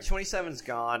 27. All right, 27's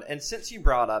gone. And since you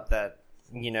brought up that,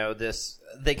 you know, this,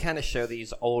 they kind of show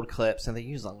these old clips and they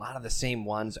use a lot of the same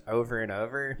ones over and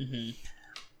over. Mm-hmm.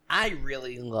 I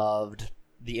really loved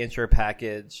the intro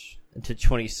package to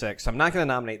 26. I'm not going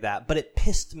to nominate that, but it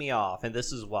pissed me off, and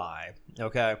this is why.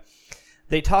 Okay?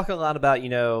 They talk a lot about, you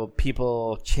know,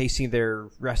 people chasing their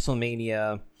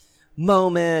WrestleMania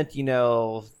moment, you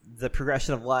know, the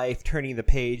progression of life, turning the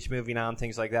page, moving on,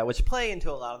 things like that, which play into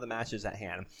a lot of the matches at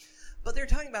hand. But they're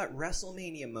talking about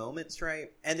WrestleMania moments,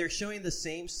 right? And they're showing the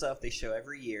same stuff they show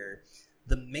every year.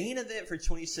 The main event for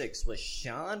 26 was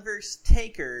Shawn versus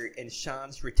Taker in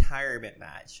Shawn's retirement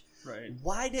match. Right.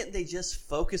 Why didn't they just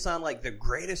focus on like the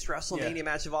greatest WrestleMania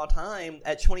match of all time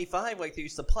at 25 like they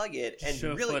used to plug it and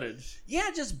show really footage?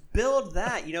 Yeah, just build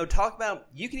that. Talk about,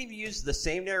 you can even use the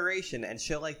same narration and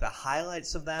show like the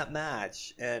highlights of that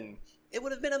match, and it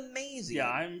would have been amazing.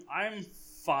 Yeah, I'm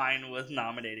fine with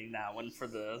nominating that one for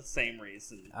the same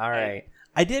reason. All right.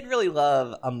 I did really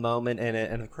love a moment in it,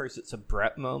 and of course it's a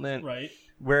Brett moment. Right.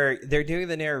 Where they're doing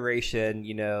the narration,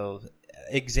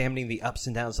 examining the ups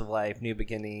and downs of life, new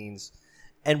beginnings.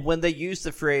 And when they use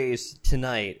the phrase,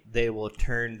 tonight, they will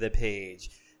turn the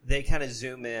page, they kind of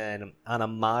zoom in on a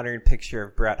modern picture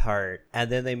of Bret Hart,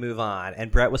 and then they move on.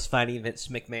 And Bret was fighting Vince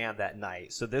McMahon that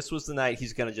night. So this was the night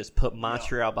he's going to just put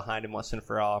Montreal behind him once and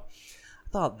for all. I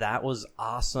thought that was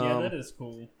awesome. Yeah, that is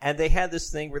cool. And they had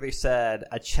this thing where they said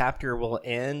a chapter will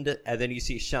end, and then you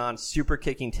see Shawn super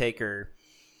kicking Taker,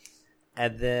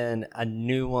 and then a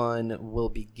new one will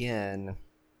begin.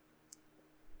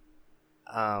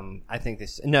 I think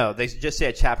they just say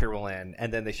a chapter will end,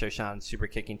 and then they show Shawn super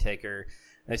kicking Taker.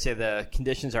 They say the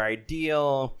conditions are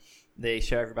ideal. They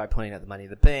show everybody pointing at the Money in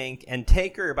the Bank. And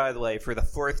Taker, by the way, for the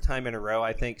fourth time in a row,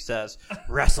 I think, says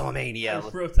WrestleMania. I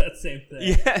wrote that same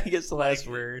thing. Yeah, he gets the last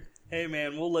word. Hey,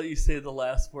 man, we'll let you say the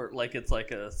last word like it's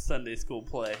like a Sunday school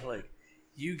play. Like,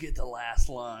 you get the last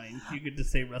line. You get to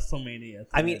say WrestleMania.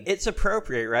 I mean, it's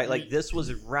appropriate, right? Like, this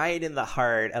was right in the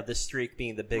heart of the streak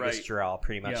being the biggest draw,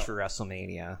 pretty much, for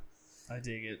WrestleMania. I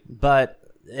dig it. But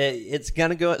it's going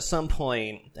to go at some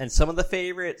point, and some of the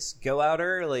favorites go out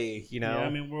early, Yeah, I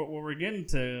mean, we're getting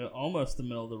to almost the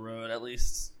middle of the road, at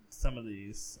least some of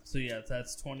these. So, yeah,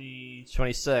 that's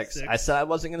 26. I said I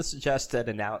wasn't going to suggest it,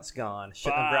 and now it's gone.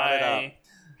 Shouldn't have brought it up.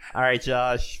 All right,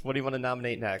 Josh, what do you want to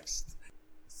nominate next?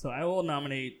 So I will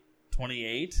nominate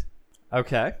 28.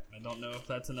 Okay. I don't know if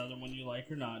that's another one you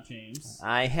like or not, James.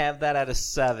 I have that at a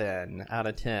 7 out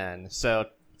of 10. So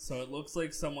it looks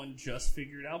like someone just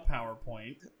figured out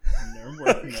PowerPoint, and they're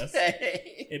working this.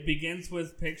 It begins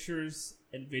with pictures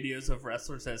and videos of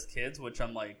wrestlers as kids, which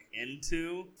I'm like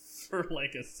into for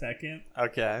like a second.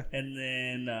 Okay. And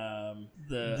then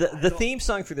the theme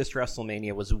song for this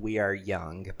WrestleMania was "We Are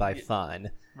Young" by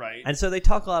Fun. Right. And so they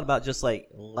talk a lot about just like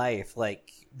life,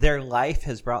 like their life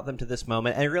has brought them to this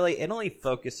moment, and really it only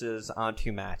focuses on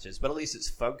 2 matches, but at least it's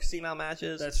focusing on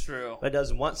matches. That's true. But it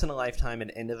does once in a lifetime,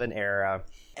 an end of an era.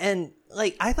 And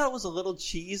like I thought it was a little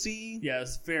cheesy. Yeah,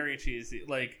 it's very cheesy.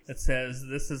 Like it says,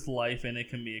 "This is life, and it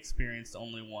can be experienced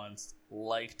only once,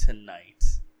 like tonight."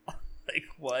 Like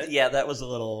what? Yeah, that was a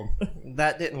little.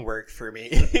 That didn't work for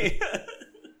me.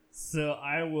 So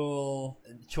I will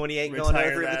 28 going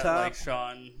over the top. Like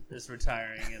Shawn is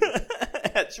retiring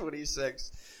at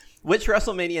 26. Which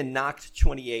WrestleMania knocked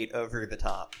 28 over the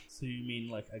top? So you mean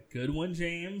like a good one,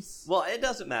 James? Well, it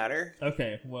doesn't matter.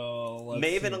 Okay, well, let's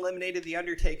Maven eliminated The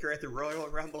Undertaker at the Royal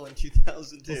Rumble in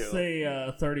 2002. Let's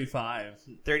say 35.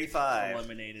 35.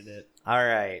 Eliminated it. All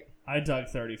right. I dug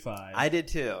 35. I did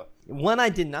too. One I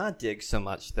did not dig so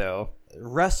much, though.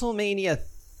 WrestleMania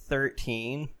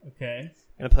 13. Okay.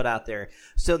 I'm going to put out there.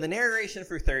 So the narration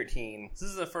for 13. This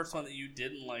is the first one that you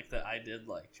didn't like that I did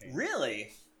like, James.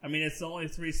 Really? I mean, it's only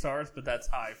 3 stars, but that's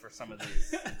high for some of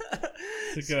these.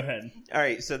 So go ahead. All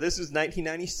right, so this is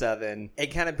 1997. It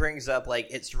kind of brings up, like,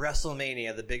 it's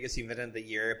WrestleMania, the biggest event of the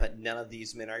year, but none of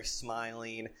these men are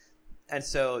smiling. And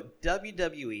so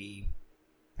WWE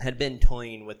had been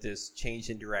toying with this change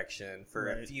in direction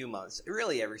for a few months,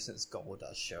 really ever since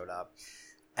Goldust showed up.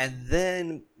 And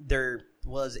then there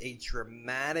was a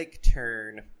dramatic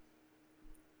turn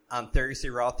on Thursday,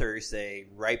 Raw Thursday,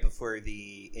 right before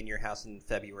the In Your House in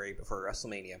February, before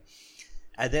WrestleMania.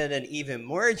 And then an even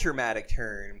more dramatic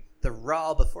turn, the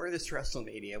Raw before this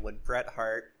WrestleMania, when Bret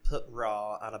Hart put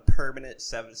Raw on a permanent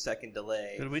 7-second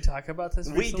delay. Did we talk about this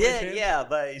recently, We did, James? Yeah,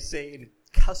 by saying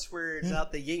cuss words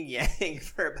out the yin-yang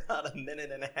for about a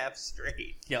minute and a half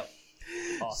straight. Yep.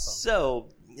 Awesome. So,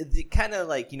 kind of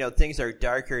like, things are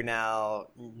darker now.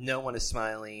 No one is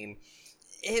smiling.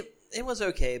 It was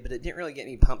okay, but it didn't really get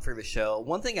me pumped for the show.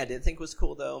 One thing I did think was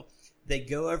cool, though, they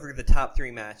go over the top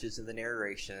 3 matches in the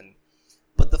narration,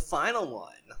 but the final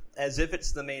one, as if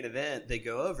it's the main event, they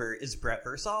go over is Bret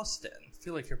vs. Austin. I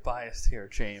feel like you're biased here,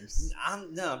 James.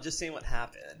 I'm just saying what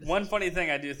happened. One funny thing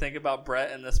I do think about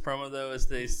Bret in this promo, though, is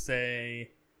they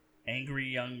say angry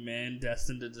young men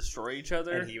destined to destroy each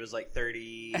other. And he was like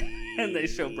 30. And they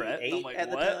show Bret. And I'm like, at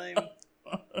what? the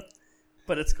time.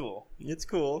 but it's cool. It's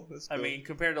cool. I mean,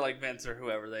 compared to like Vince or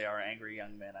whoever they are, angry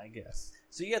young men, I guess.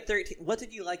 So you got 13. What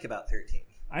did you like about 13?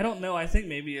 I don't know. I think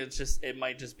maybe it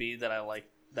might just be that I like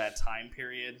that time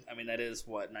period. I mean, that is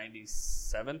what,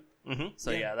 97? Mm-hmm.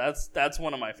 So yeah, that's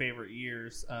one of my favorite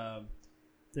years.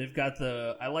 They've got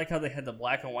I like how they had the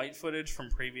black and white footage from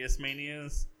previous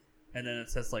Manias, and then it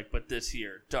says like, but this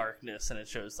year, darkness, and it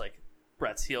shows like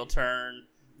Bret's heel turn.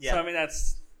 Yeah. So I mean,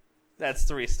 that's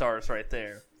 3 stars right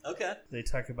there. Okay. They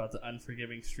talk about the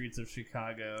unforgiving streets of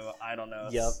Chicago. I don't know.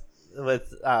 Yep.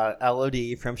 With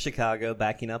LOD from Chicago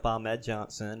backing up Ahmed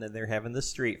Johnson, and they're having the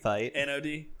street fight.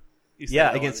 NOD?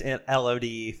 Yeah, against LOD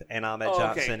and Ahmed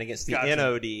Johnson against the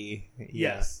NOD.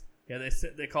 Yes. Yeah,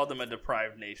 they called them a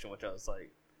deprived nation, which I was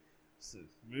like,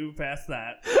 move past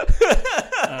that.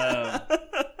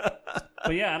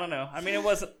 But yeah, I don't know. I mean, it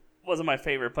wasn't my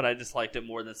favorite, but I just liked it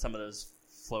more than some of those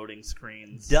floating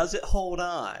screens. Does it hold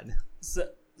on?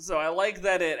 So I like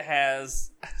that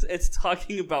it's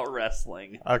talking about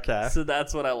wrestling. Okay. So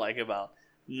that's what I like about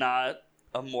not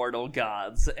immortal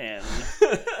gods and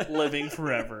living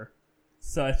forever.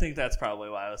 So I think that's probably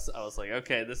why I was like,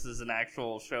 okay, this is an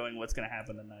actual showing what's going to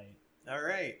happen tonight. All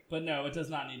right. But no, it does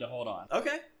not need to hold on.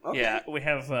 Okay. Yeah, we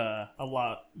have a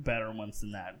lot better ones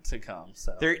than that to come.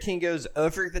 So 13 goes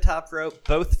over the top rope.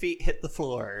 Both feet hit the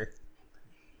floor.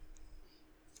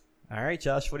 All right,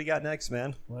 Josh, what do you got next,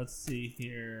 man? Let's see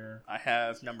here. I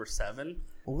have number 7.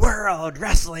 World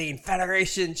Wrestling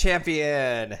Federation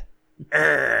Champion,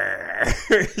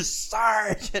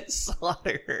 Sergeant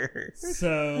Slaughter.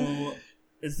 So,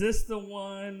 is this the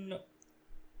one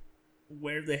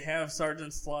where they have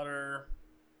Sergeant Slaughter?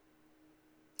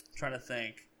 I'm trying to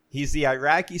think. He's the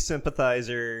Iraqi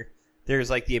sympathizer.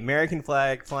 There's like the American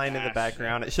flag flying in the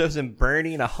background. It shows him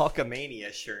burning a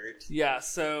Hulkamania shirt. Yeah,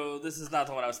 so this is not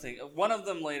the one I was thinking. One of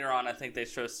them later on, I think they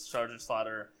show Sergeant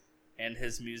Slaughter, and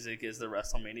his music is the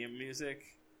WrestleMania music.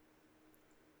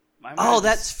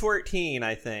 That's 14,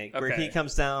 I think, where he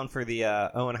comes down for the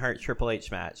Owen Hart Triple H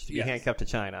match to be handcuffed to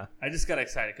China. I just got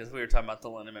excited because we were talking about the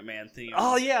Linda McMahon theme.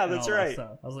 Oh, yeah, that's right.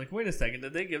 I was like, wait a second,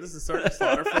 did they give this to Sergeant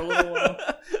Slaughter for a little while?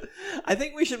 I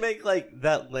think we should make like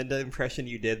that Linda impression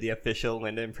you did, the official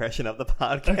Linda impression of the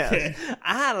podcast. Okay.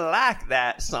 I like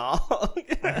that song.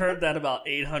 I heard that about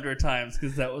 800 times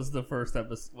because that was the first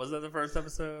episode. Was that the first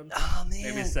episode? Oh,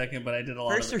 man. Maybe second, but I did a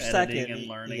lot of editing and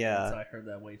learning, so I heard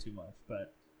that way too much.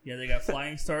 But yeah, they got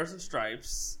Flying Stars and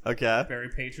Stripes. Okay. Very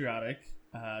patriotic.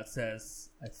 It says,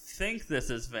 I think this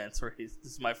is Vince, this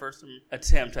is my first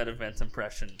attempt at a Vince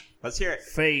impression. Let's hear it.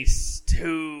 Face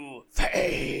to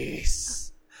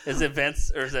face. Is it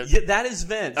Vince or is it? Yeah, that is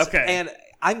Vince. Okay. And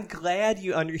I'm glad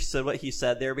you understood what he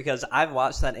said there because I've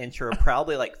watched that intro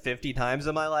probably like 50 times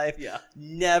in my life. Yeah.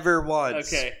 Never once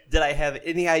did I have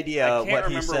any idea what he said. I can't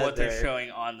remember what they're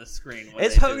showing on the screen.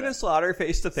 It's Hogan and Slaughter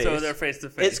face to face. So they're face to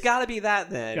face. It's got to be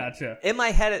that then. Gotcha. In my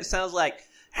head, it sounds like.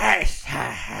 I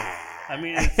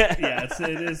mean,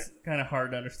 it is kind of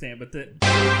hard to understand, but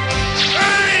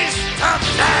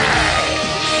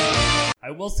I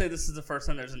will say this is the first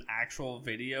time there's an actual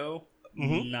video,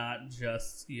 not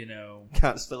just,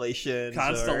 Constellations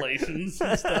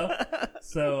and stuff.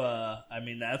 So, I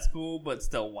mean, that's cool, but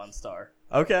still 1 star.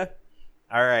 Okay.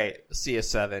 All right. See you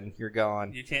 7. You're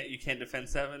gone. You can't defend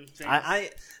 7, James?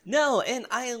 No, and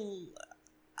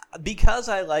because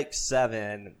I like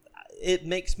 7, it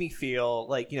makes me feel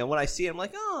like, when I see it, I'm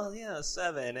like, oh, yeah,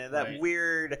 7. And that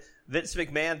weird Vince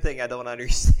McMahon thing I don't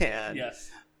understand. Yes.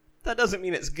 That doesn't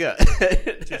mean it's good.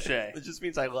 Touche. It just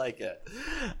means I like it.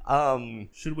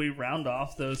 Should we round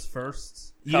off those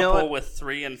first couple with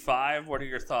 3 and 5? What are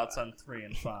your thoughts on 3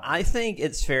 and 5? I think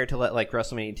it's fair to let like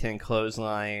WrestleMania 10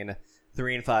 clothesline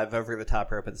 3 and 5 over the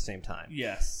top rope at the same time.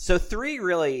 Yes. So 3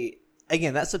 really,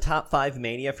 again, that's the top 5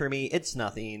 Mania for me. It's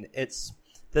nothing. It's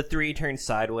the 3 turns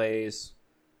sideways.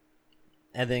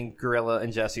 And then Gorilla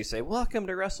and Jesse say, welcome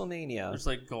to WrestleMania. There's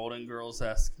like Golden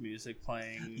Girls-esque music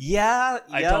playing. Yeah.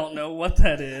 I don't know what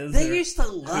that is. They used to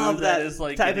love that is,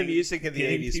 like, type of music in the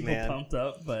 80s, people man. Pumped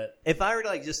up, but if I were to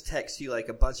like just text you like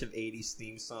a bunch of 80s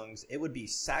theme songs, it would be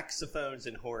saxophones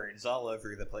and horns all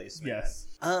over the place, man. Yes.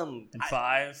 And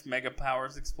 5, Mega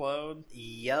Powers Explode.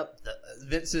 Yep.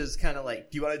 Vince is kind of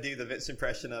like, do you want to do the Vince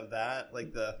impression of that?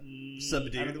 Like the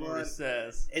subdued I don't know one? what it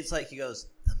says. It's like he goes,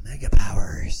 the Mega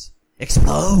Powers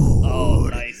explode. Oh,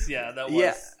 nice. Yeah, that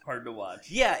was hard to watch.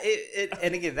 Yeah,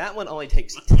 and again, that one only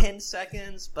takes 10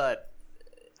 seconds, but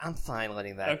I'm fine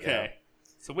letting that go. Okay.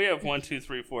 So we have 1, 2,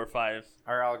 3, 4, 5.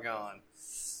 Are all gone.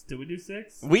 Did we do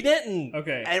 6? We didn't.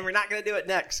 Okay. And we're not going to do it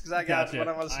next because I got what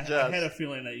I want to suggest. I had a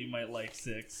feeling that you might like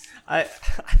 6. I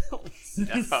don't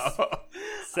know.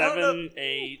 7,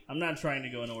 8. I'm not trying to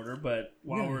go in order, but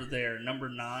while we're there, number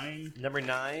 9. Number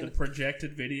 9. The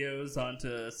projected videos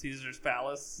onto Caesar's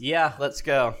Palace. Yeah, let's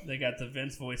go. They got the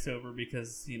Vince voiceover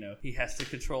because, he has to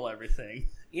control everything.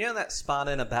 You know that spot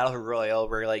in a battle royal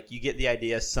where, like, you get the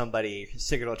idea somebody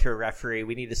signal to a referee,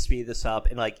 we need to speed this up,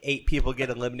 and, like, 8 people get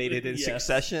eliminated in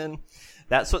succession?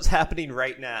 That's what's happening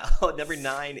right now. Number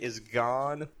 9 is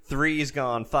gone. 3 is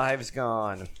gone. 5 is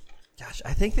gone. Gosh,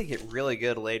 I think they get really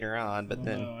good later on, but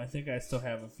then... No, I think I still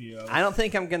have a few. I don't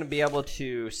think I'm going to be able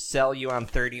to sell you on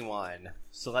 31,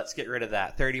 so let's get rid of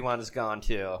that. 31 is gone,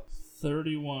 too.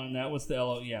 31, that was the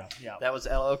LO, yeah. That was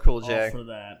LL Cool J. All for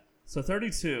that. So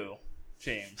 32,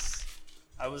 James.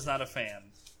 I was not a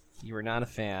fan. You were not a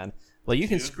fan. Well, you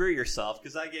can screw yourself,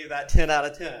 because I gave that 10 out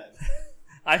of 10.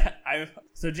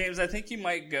 So James, I think you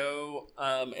might go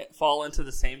fall into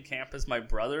the same camp as my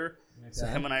brother. Okay. So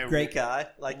him and I, great guy,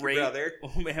 like your brother.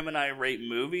 Him and I rate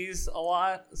movies a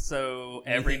lot. So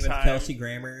every time with Kelsey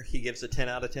Grammer, he gives a 10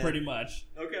 out of 10. Pretty much.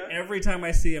 Okay. Every time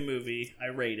I see a movie,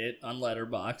 I rate it on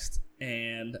Letterboxd,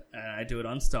 and I do it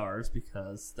on Stars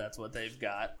because that's what they've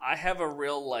got. I have a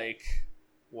real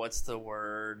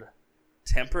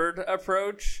tempered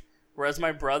approach. Whereas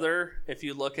my brother, if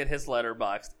you look at his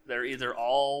Letterboxd, they're either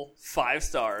all 5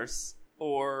 stars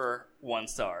or 1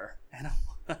 star. And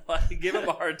I give him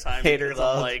a hard time. Hater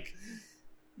love. I'm like,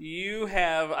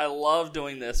 I love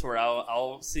doing this where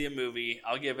I'll see a movie,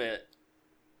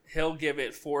 he'll give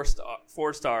it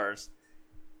 4 stars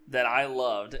that I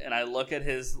loved, and I look at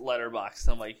his Letterboxd,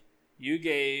 and I'm like, you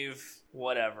gave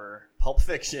whatever. Pulp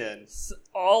Fiction.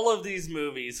 All of these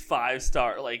movies 5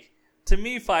 star, to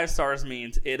me, 5 stars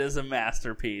means it is a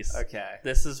masterpiece. Okay.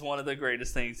 This is one of the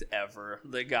greatest things ever.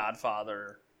 The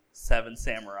Godfather, 7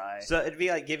 Samurai. So it'd be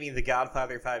like giving The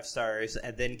Godfather 5 stars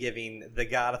and then giving The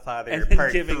Godfather and then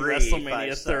Part giving 3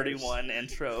 WrestleMania 31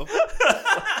 intro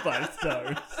 5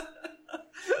 stars.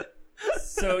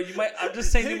 So I'm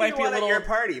just saying you might be a little... at your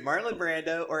party, Marlon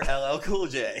Brando or LL Cool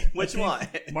J? Which one?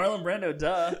 Marlon Brando,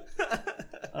 duh.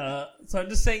 So I'm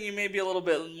just saying you may be a little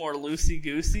bit more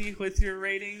loosey-goosey with your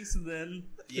ratings than...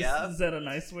 Yeah. Is that a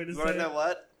nice way to say it?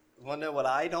 Want to know what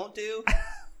I don't do?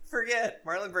 Forget.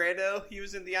 Marlon Brando, he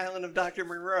was in The Island of Dr.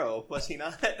 Moreau, was he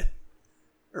not?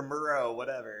 Or Moreau,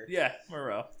 whatever. Yeah,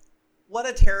 Moreau. What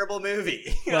a terrible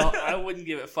movie. Well, I wouldn't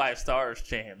give it 5 stars,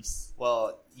 James.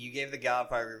 Well, you gave The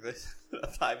Godfather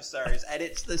 5 stars, and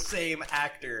it's the same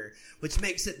actor, which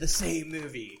makes it the same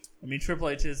movie. I mean, Triple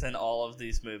H is in all of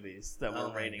these movies that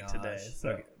we're rating today.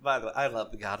 So. Okay. By the way, I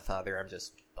love The Godfather. I'm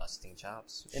just busting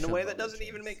chops in a way that doesn't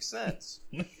even make sense.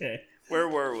 Okay. Where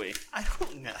were we? I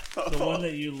don't know. The one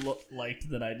that you liked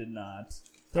that I did not.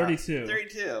 32.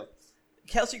 32.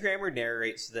 Kelsey Grammer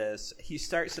narrates this. He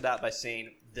starts it out by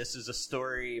saying, this is a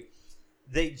story...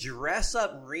 They dress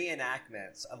up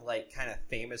reenactments of, kind of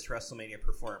famous WrestleMania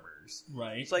performers.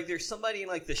 Right. It's there's somebody in,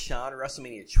 the Shawn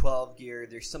WrestleMania 12 gear.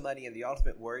 There's somebody in the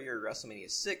Ultimate Warrior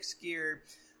WrestleMania 6 gear.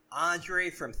 Andre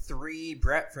from 3.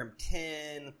 Brett from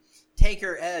 10.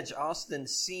 Taker, Edge, Austin,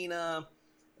 Cena.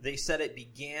 They said it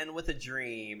began with a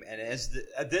dream. And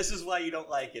this is why you don't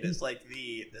like it. It's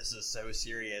this is so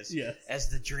serious. Yes. As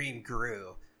the dream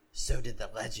grew, so did the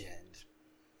legend.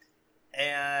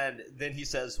 And then he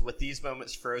says, with these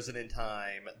moments frozen in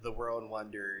time, the world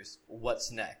wonders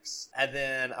what's next. And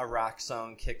then a rock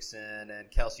song kicks in, and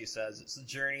Kelsey says, it's a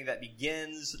journey that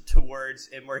begins towards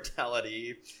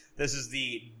immortality. This is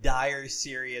the dire,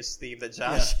 serious theme that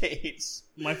Josh hates.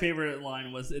 My favorite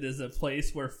line was, it is a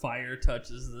place where fire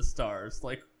touches the stars.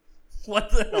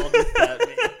 What the hell does that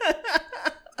mean?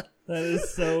 That is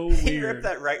so weird. He ripped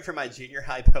that right from my junior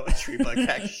high poetry book,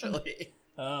 actually.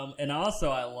 And also,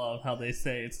 I love how they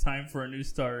say it's time for a new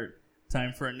start,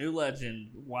 time for a new legend,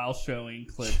 while showing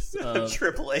clips of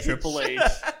Triple H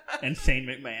and Shane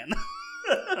McMahon.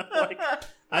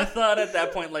 I thought at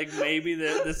that point, maybe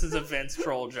this is a Vince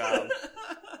troll job.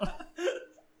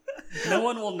 No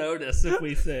one will notice if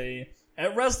we say,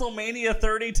 at WrestleMania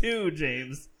 32,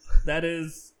 James, that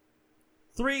is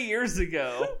 3 years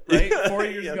ago, right? 4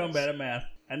 years ago, I'm bad at math.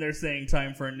 And they're saying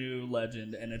time for a new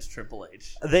legend, and it's Triple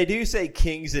H. They do say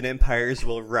kings and empires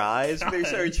will rise. They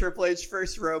say Triple H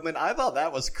first Roman. I thought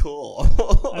that was cool.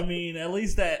 I mean, at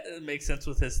least that makes sense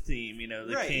with his theme,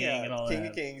 the king and all King that.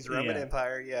 of Kings, Roman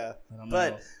Empire, yeah. I don't know.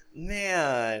 But,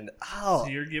 man, So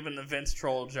you're giving the Vince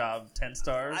troll job 10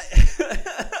 stars?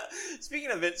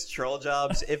 Speaking of Vince troll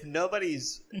jobs, if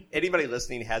anybody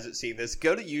listening hasn't seen this,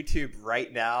 go to YouTube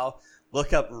right now.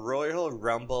 Look up Royal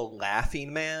Rumble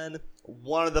Laughing Man.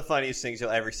 One of the funniest things you'll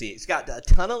ever see. It's got a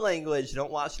ton of language.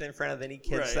 Don't watch it in front of any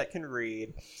kids that can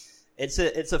read. It's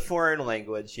a foreign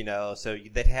language, so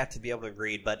they'd have to be able to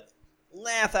read. But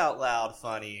laugh out loud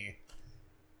funny.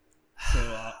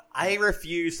 So, I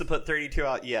refuse to put 32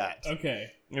 out yet.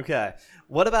 okay. Okay.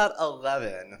 What about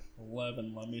 11?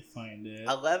 11, let me find it.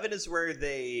 11 is where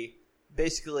they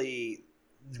basically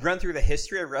run through the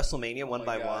history of WrestleMania one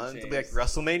by one. They'll be like,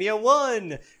 WrestleMania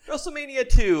 1, WrestleMania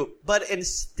 2. But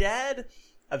instead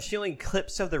of showing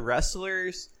clips of the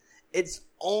wrestlers, it's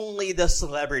only the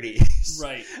celebrities.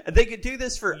 Right. And they could do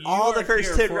this for all the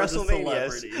first 10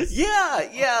 WrestleManias.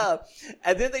 Yeah.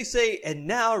 And then they say, and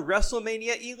now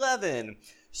WrestleMania 11,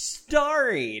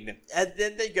 starring. And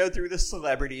then they go through the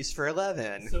celebrities for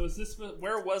 11. So is this,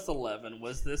 where was 11?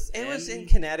 Was this It was in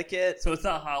Connecticut. So it's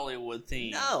not Hollywood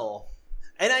themed. No.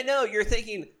 And I know you're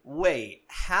thinking, wait,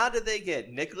 how did they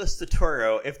get Nicholas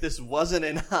Totoro if this wasn't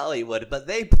in Hollywood? But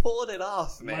they pulled it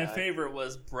off, man. My favorite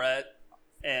was Brett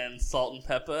and Salt and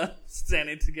Peppa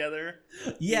standing together.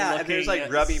 Yeah, and there's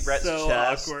like rubbing Brett's so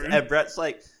chest. Awkward. And Brett's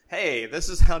like, hey, this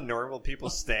is how normal people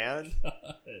stand.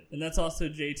 And that's also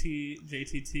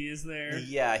JTT is there.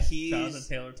 Yeah, Jonathan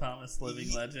Taylor Thomas,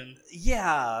 living legend.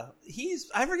 Yeah,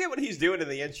 I forget what he's doing in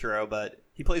the intro, but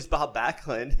he plays Bob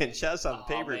Backlund in chess on the Oh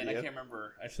pay-per-view. man, I can't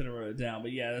remember. I should have wrote it down.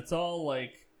 But yeah, it's all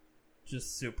like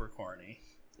just super corny.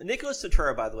 Nicholas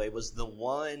Totoro, by the way, was the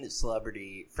one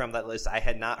celebrity from that list I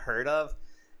had not heard of.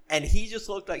 And he just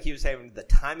looked like he was having the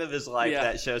time of his life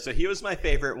that show. So he was my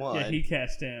favorite one. Yeah, he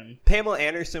cashed in. Pamela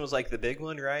Anderson was like the big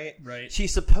one, right? Right.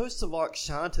 She's supposed to walk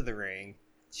Shawn to the ring.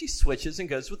 She switches and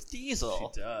goes with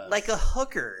Diesel. She does. Like a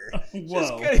hooker. Whoa.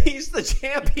 Just good. He's the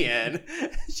champion.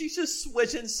 She's just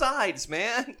switching sides,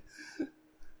 man.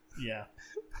 Yeah.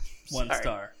 One Sorry.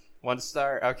 star. 1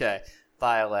 star? Okay.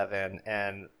 By 11.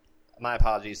 And my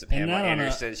apologies to Pamela that on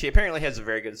Anderson. She apparently has a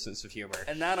very good sense of humor.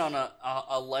 And that on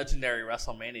a legendary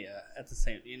WrestleMania at the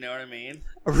same. You know what I mean?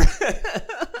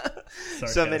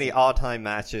 So many all-time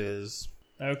matches.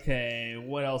 Okay,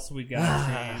 what else we got,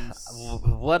 James?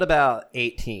 What about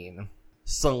 18?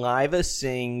 Saliva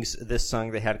sings this song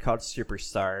they had called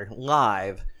Superstar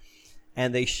live,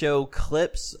 and they show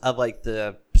clips of like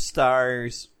the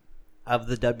stars of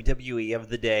the WWE of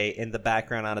the day in the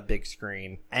background on a big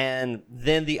screen. And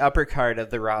then the upper card of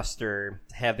the roster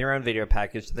have their own video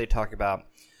package that they talk about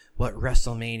what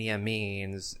WrestleMania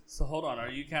means. So hold on, are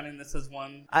you counting this as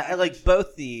one? I like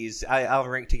both these. I'll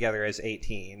rank together as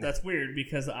 18. That's weird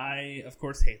because I, of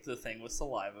course, hate the thing with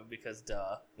Saliva because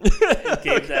duh. It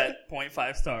gave that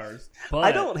 0.5 stars. But,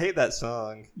 I don't hate that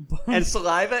song. And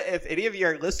Saliva, if any of you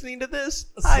are listening to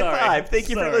this, high five. Thank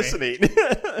you for listening.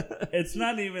 It's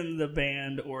not even the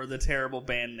band or the terrible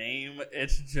band name.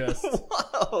 It's just...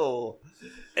 Whoa.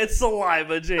 It's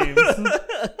Saliva, James.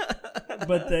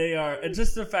 But they are...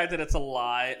 Just the fact that it's a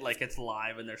lie, like it's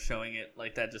live and they're showing it,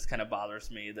 like that just kind of bothers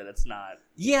me that it's not...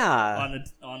 Yeah.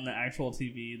 On the actual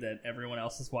TV that everyone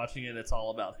else is watching it. It's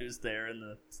all about who's there in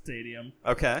the stadium.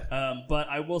 Okay. But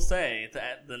I will say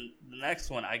that the next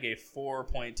one I gave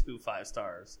 4.25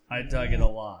 stars. I dug it a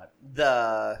lot.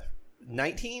 The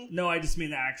 19? No, I just mean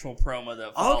the actual promo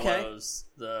that follows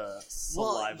the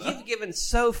Saliva. Well, you've given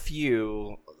so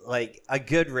few like a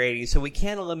good rating, so we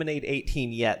can't eliminate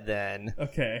 18 yet. Then.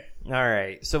 Okay. All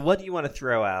right. So what do you want to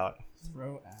throw out?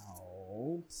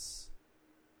 Can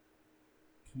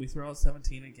we throw out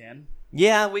 17 again?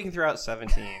 Yeah, we can throw out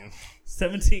 17.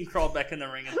 17 crawled back in the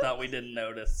ring and thought we didn't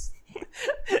notice.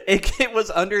 It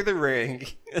was under the ring.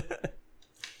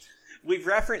 We've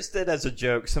referenced it as a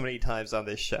joke so many times on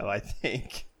this show, I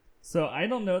think. So I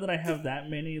don't know that I have that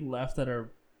many left that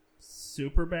are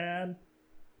super bad.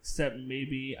 Except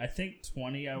maybe, I think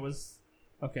 20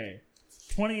 okay.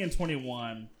 20 and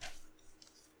 21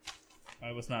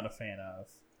 I was not a fan of.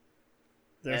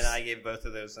 And I gave both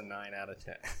of those a 9 out of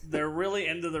 10. They're really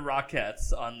into the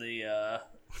Rockettes on the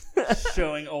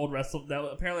showing old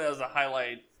apparently that was a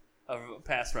highlight of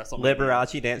past WrestleMania.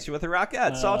 Liberace dancing with the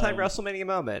Rockettes, all-time WrestleMania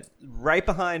moment, right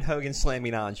behind Hogan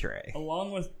slamming Andre.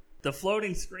 Along with the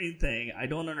floating screen thing, I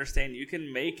don't understand. You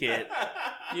can make it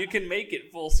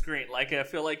full screen. Like I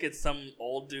feel like it's some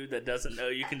old dude that doesn't know.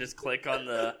 You can just click on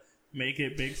the make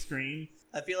it big screen.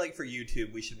 I feel like for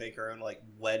YouTube, we should make our own like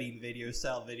wedding video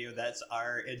style video. That's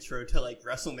our intro to like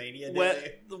WrestleMania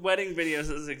Day. The wedding videos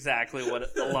is exactly what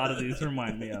a lot of these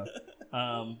remind me of.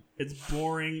 It's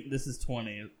boring. This is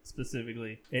 20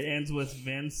 specifically. It ends with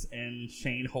Vince and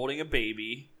Shane holding a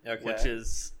baby, which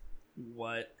is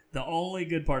what the only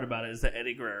good part about it is that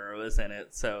Eddie Guerrero is in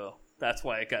it. So that's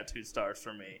why it got 2 stars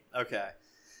for me. Okay.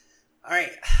 All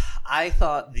right. I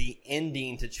thought the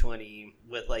ending to 20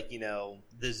 with like, you know,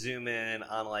 the zoom in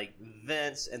on like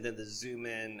Vince and then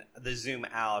the zoom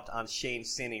out on Shane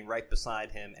standing right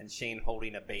beside him and Shane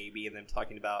holding a baby and then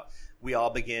talking about we all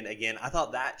begin again. I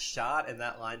thought that shot and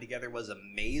that line together was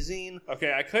amazing.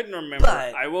 Okay, I couldn't remember.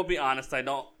 But I will be honest, I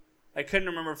couldn't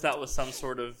remember if that was some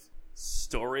sort of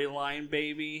storyline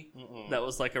baby that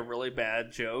was like a really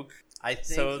bad joke. I think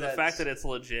so the fact that it's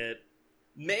legit,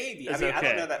 maybe. I mean, okay. I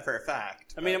don't know that for a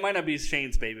fact. I mean, it might not be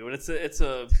Shane's baby, but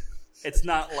it's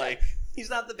not like he's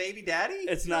not the baby daddy.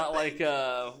 It's not like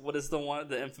what is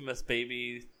the infamous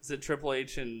baby? Is it Triple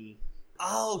H and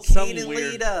Kane and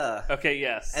Lita? Okay,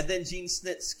 yes. And then Gene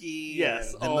Snitsky.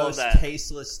 Yes, the all most of that.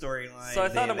 tasteless storyline so I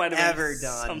thought it might have ever been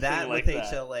done. Something That like with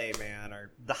that. HLA, man,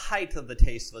 or the height of the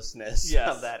tastelessness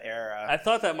of that era. I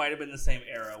thought that might have been the same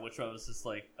era, which I was just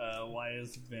like, why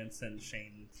is Vince and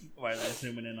Shane, why are they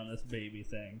zooming in on this baby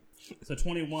thing? So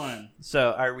 21.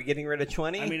 So are we getting rid of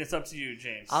 20? I mean, it's up to you,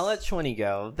 James. I'll let 20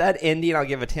 go. That ending, I'll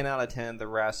give a 10 out of 10. The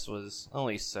rest was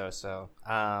only so-so.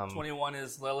 21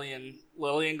 is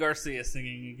Lillian Garcia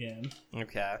singing again.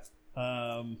 Okay.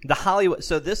 The Hollywood.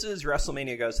 So this is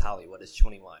WrestleMania Goes Hollywood. It's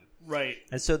 21. Right.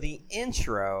 And so the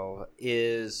intro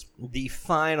is the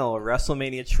final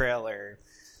WrestleMania trailer,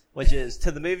 which is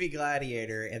to the movie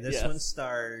Gladiator, and this one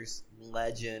stars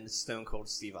legend Stone Cold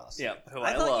Steve Austin. Yeah, who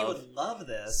I thought love. you would love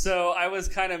this. So I was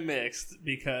kind of mixed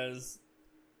because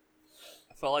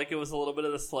I felt like it was a little bit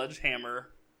of the sledgehammer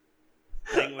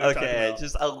thing we okay,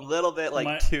 just a little bit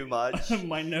too much.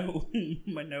 My note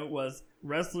was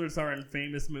wrestlers are in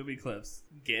famous movie clips.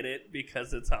 Get it?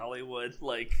 Because it's Hollywood.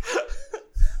 Like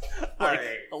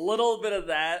right. A little bit of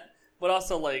that, but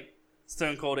also like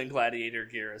Stone Cold and Gladiator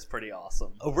gear is pretty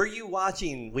awesome. Were you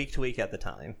watching week to week at the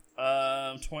time?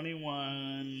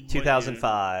 21...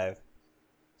 2005.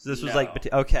 So this was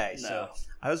so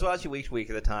I was watching week to week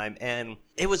at the time, and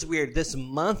it was weird. This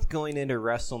month going into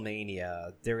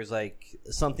WrestleMania, there was like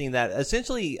something that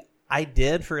essentially I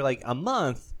did for like a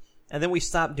month, and then we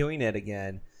stopped doing it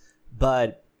again.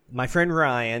 But my friend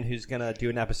Ryan, who's going to do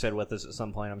an episode with us at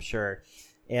some point, I'm sure,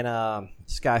 and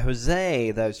this guy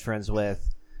Jose that I was friends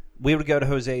with, we would go to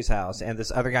Jose's house, and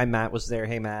this other guy, Matt, was there.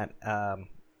 Hey, Matt.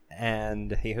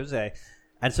 And hey, Jose.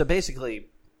 And so basically,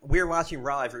 we were watching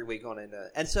Raw every week going into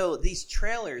it. And so these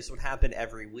trailers would happen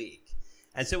every week.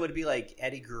 And so it would be like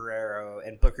Eddie Guerrero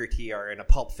and Booker T are in a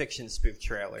Pulp Fiction spoof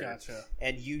trailer. Gotcha.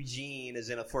 And Eugene is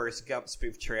in a Forrest Gump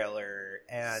spoof trailer.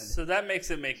 And so that makes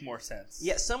it make more sense.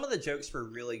 Yeah, some of the jokes were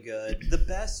really good. The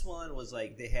best one was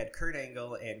like they had Kurt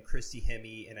Angle and Christy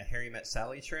Hemme in a Harry Met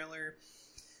Sally trailer.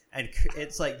 And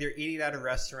it's like they're eating at a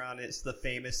restaurant. It's the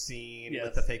famous scene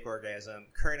with the fake orgasm.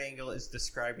 Kurt Angle is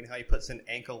describing how he puts an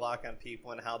ankle lock on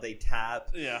people and how they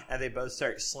tap. Yeah. And they both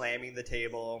start slamming the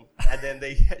table. And then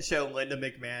they show Linda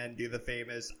McMahon do the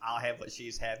famous "I'll have what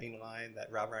she's having" line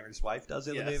that Rob Reiner's wife does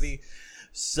in the movie.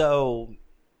 So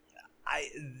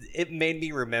it made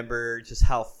me remember just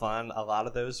how fun a lot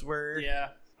of those were. Yeah.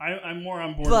 I'm more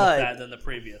on board with that than the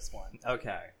previous one.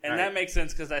 Okay. And that makes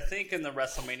sense because I think in the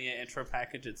WrestleMania intro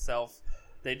package itself,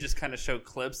 they just kind of show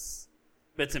clips,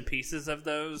 bits and pieces of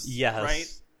those. Yes. Right?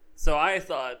 So I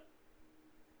thought,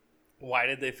 why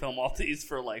did they film all these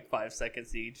for like 5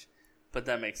 seconds each? But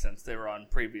that makes sense. They were on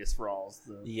previous Raws.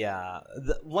 Yeah.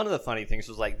 One of the funny things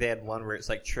was like they had one where it's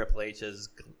like Triple H's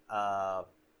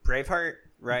Braveheart,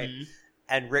 right? Mm-hmm.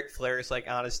 And Ric Flair's like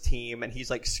on his team, and he's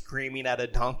like screaming at a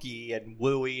donkey and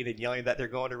wooing and yelling that they're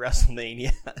going to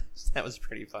WrestleMania. That was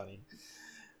pretty funny.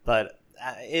 But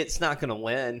it's not going to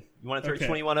win. You want to throw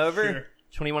 21 over? Sure.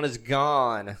 21 is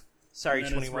gone. Sorry,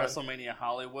 21. It's WrestleMania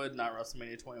Hollywood, not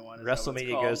WrestleMania 21.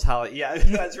 WrestleMania Goes Hollywood. Yeah,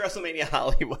 that's WrestleMania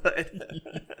Hollywood.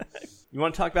 You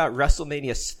want to talk about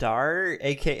WrestleMania Star,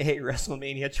 a.k.a.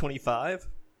 WrestleMania 25?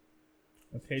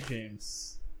 Okay,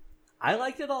 James. I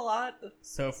liked it a lot.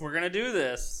 So if we're going to do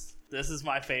this is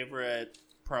my favorite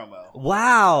promo.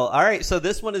 Wow. All right, so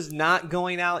this one is not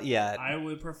going out yet. I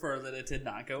would prefer that it did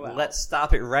not go out. Let's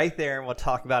stop it right there, and we'll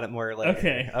talk about it more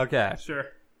later. Okay. Sure.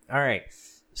 All right.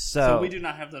 So we do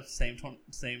not have the same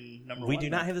number one. We do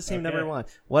not have the same number one.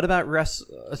 What about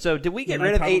So did we get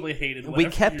rid of 8? We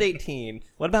kept 18.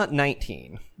 What about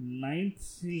 19?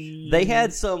 19. They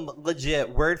had some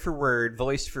legit word for word,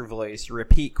 voice for voice,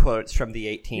 repeat quotes from the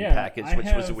 18 package, which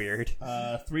was weird.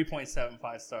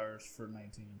 3.75 stars for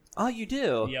 19. Oh, you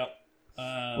do? Yep.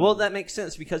 Well, that makes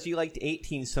sense because you liked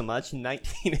 18 so much, and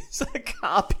 19 is a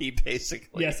copy,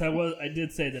 basically. Yes, I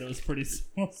did say that it was pretty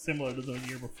similar to the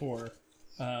year before.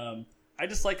 I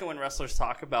just like it when wrestlers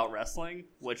talk about wrestling,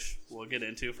 which we'll get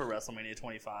into for WrestleMania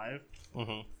 25.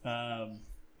 Mm-hmm.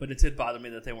 But it did bother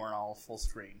me that they weren't all full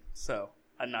screen, so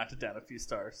I knocked it down a few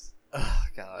stars. Oh,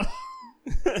 God.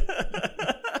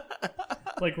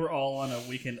 Like we're all on a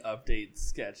Weekend Update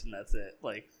sketch, and that's it.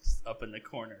 Like, just up in the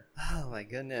corner. Oh, my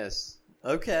goodness.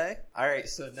 Okay. All right,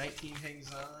 so 19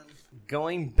 hangs on.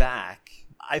 Going back,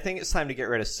 I think it's time to get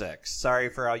rid of 6. Sorry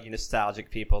for all you nostalgic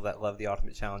people that love the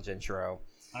Ultimate Challenge intro.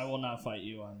 I will not fight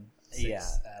you on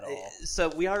 6 at all. So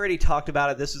we already talked about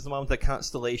it. This is the one with the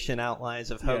constellation outlines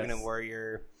of Hogan and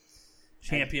Warrior.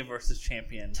 Champion versus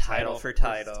champion. Title for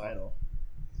title.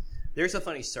 There's a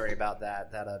funny story about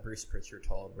that Bruce Pritchard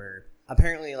told, where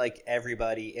apparently like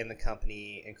everybody in the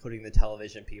company, including the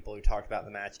television people who talked about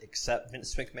the match, except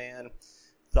Vince McMahon,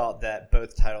 thought that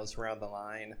both titles were on the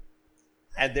line.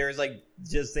 And there's like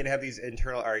they'd have these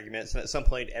internal arguments, and at some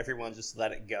point everyone just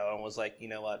let it go and was like, you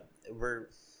know what, we're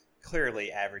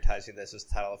clearly advertising this as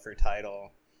title for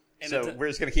title. And so we're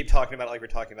just going to keep talking about it like we're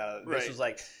talking about it. Right. This was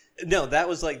like, no, that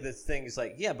was like the thing is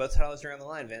like, yeah, both titles are on the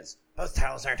line, Vince. Both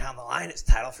titles aren't on the line. It's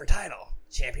title for title.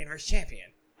 Champion versus champion.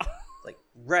 Like,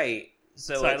 right.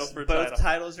 So title it's for both title.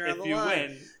 Titles are on the If you line.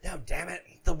 win. No, damn it.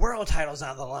 The world title's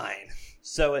on the line.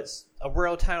 So it's a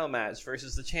world title match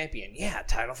versus the champion. Yeah,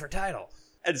 title for title.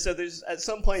 And so there's at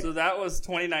some point. So that was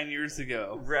 29 years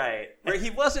ago. Right. Where he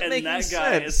wasn't making that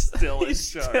sense. guy is still in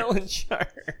He's charge. still in charge.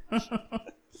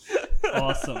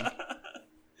 Awesome.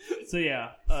 So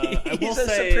yeah, I will he's a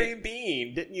say, supreme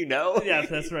being. Didn't you know? Yeah,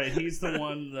 that's right. He's the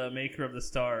one, the maker of the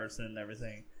stars and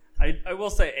everything. I will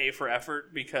say A for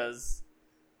effort because,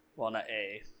 well, not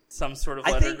A, some sort of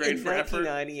letter grade for effort. In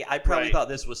 1990, I probably thought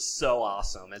this was so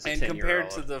awesome as a 10-year-old. And compared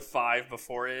to the 5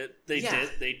 before it, they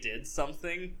did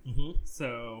something. Mm-hmm.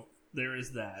 So there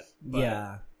is that. But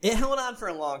yeah, it held on for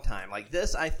a long time. Like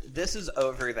this is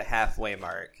over the halfway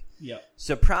mark. Yep.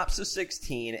 So props to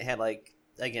 16. It had like,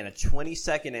 again, a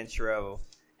 20-second intro,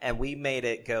 and we made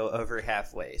it go over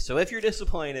halfway. So if you're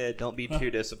disappointed, don't be too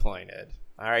disappointed.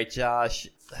 All right, Josh.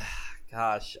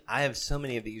 Gosh, I have so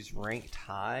many of these ranked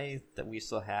high that we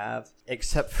still have,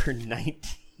 except for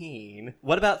 19.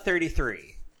 What about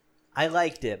 33? I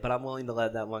liked it, but I'm willing to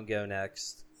let that one go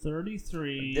next.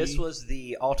 33. This was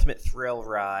the Ultimate Thrill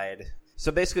Ride.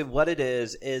 So basically what it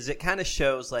is it kind of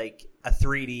shows like a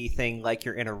 3D thing, like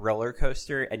you're in a roller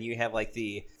coaster and you have like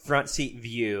the front seat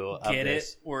view of Get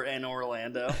this. it? We're in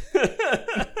Orlando.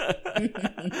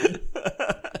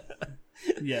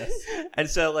 Yes. And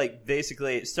so like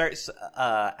basically it starts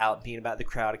out being about the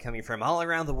crowd coming from all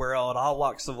around the world, all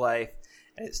walks of life.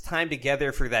 And it's time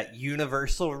together for that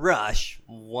universal rush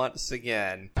once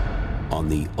again. On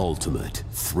the Ultimate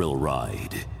Thrill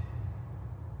Ride.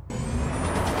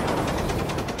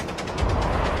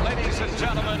 Ladies and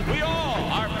gentlemen, we all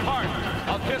are part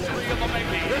of history in the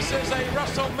making. This is a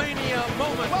WrestleMania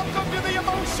moment. Welcome to the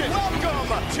emotion.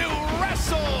 Welcome to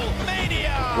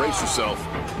WrestleMania. Brace yourself.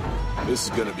 This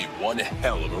is going to be one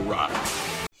hell of a ride.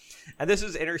 And this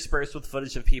is interspersed with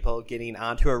footage of people getting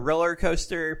onto a roller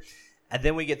coaster. And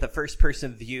then we get the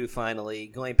first-person view, finally,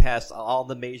 going past all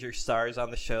the major stars on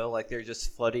the show, like they're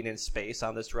just floating in space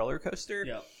on this roller coaster.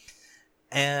 Yep.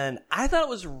 And I thought it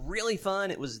was really fun.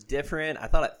 It was different. I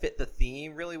thought it fit the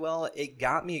theme really well. It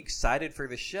got me excited for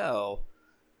the show.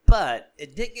 But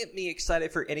it didn't get me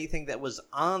excited for anything that was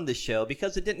on the show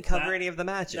because it didn't cover any of the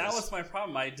matches. That was my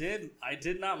problem. I did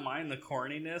not mind the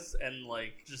corniness and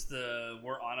like just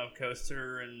we're on a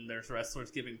coaster and there's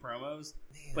wrestlers giving promos.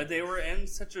 Man. But they were in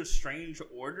such a strange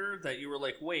order that you were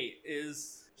like, wait,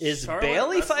 is Charlotte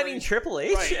Bayley wrestling? fighting Triple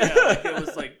H? Right,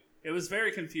 yeah, it was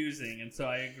very confusing, and so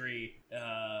I agree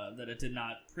that it did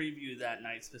not preview that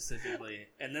night specifically.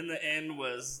 And then the end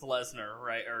was Lesnar,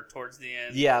 right, or towards the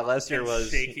end. Yeah, Lesnar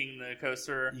was shaking the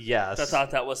coaster. Yes, I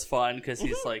thought that was fun because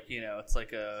he's like, it's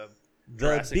like a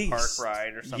Jurassic Park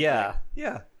ride or something. Yeah.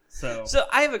 So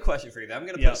I have a question for you. I'm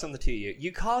going to put something to you.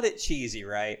 You called it cheesy,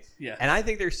 right? Yeah. And I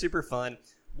think they're super fun.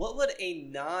 What would a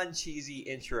non-cheesy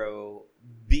intro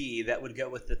be that would go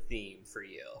with the theme for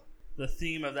you? The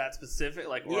theme of that specific,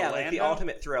 like Orlando? Yeah, like the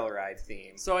Ultimate Thrill Ride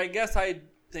theme. So I guess I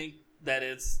think that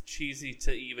it's cheesy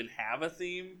to even have a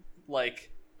theme,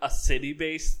 like a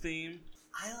city-based theme.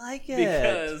 I like it.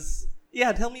 Because...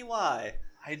 Yeah, tell me why.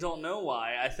 I don't know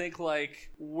why. I think, like,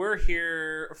 we're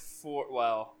here for,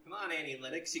 well... Come on, Annie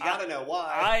Lennox, you gotta know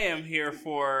why. I am here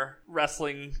for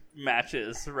wrestling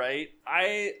matches, right?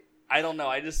 I don't know.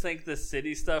 I just think the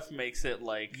city stuff makes it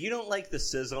like... You don't like the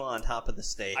sizzle on top of the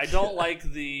steak. I don't like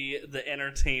the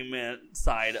entertainment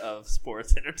side of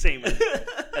sports entertainment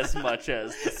as much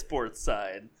as the sports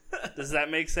side. Does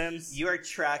that make sense? You are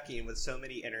tracking with so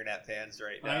many internet fans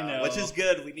right now. I know. Which is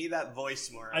good. We need that voice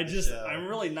more on the show. I'm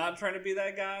really not trying to be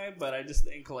that guy, but I just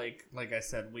think, like I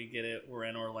said, we get it. We're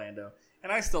in Orlando.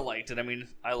 And I still liked it. I mean,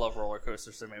 I love roller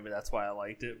coasters, so maybe that's why I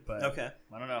liked it. But Okay.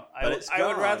 I don't know. But I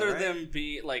would rather right? them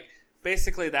be like,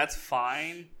 basically that's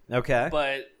fine. Okay.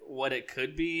 But what it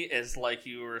could be is like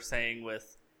you were saying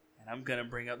with, and I'm going to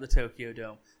bring up the Tokyo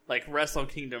Dome, like Wrestle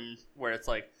Kingdom, where it's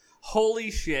like,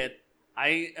 holy shit,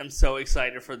 I am so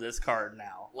excited for this card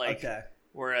now. Like, okay.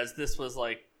 Whereas this was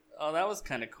like, oh, that was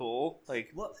kind of cool.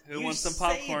 Like, Well, who you wants some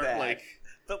say popcorn? that, Like,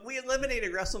 but we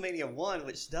eliminated WrestleMania 1,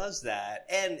 which does that.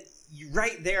 And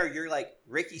right there, you're like,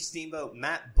 Ricky Steamboat,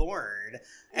 Matt Bourne.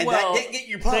 And that didn't get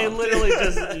you pumped. They literally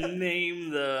just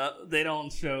name they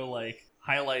don't show, like,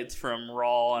 highlights from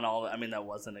Raw and all that. I mean, that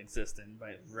wasn't existing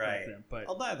back then. But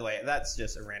oh, by the way, that's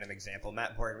just a random example.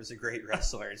 Matt Bourne was a great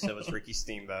wrestler, and so was Ricky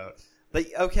Steamboat. But,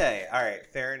 okay, all right,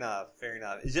 fair enough.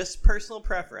 It's just personal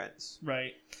preference.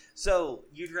 Right. So,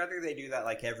 you'd rather they do that,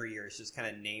 like, every year, is just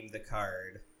kind of name the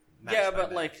card. Yeah,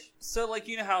 but, like, so, like,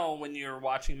 you know how when you're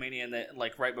watching Mania and,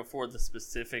 like, right before the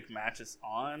specific match is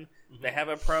on, they have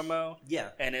a promo? Yeah.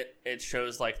 And it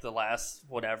shows, like, the last,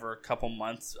 whatever, couple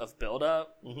months of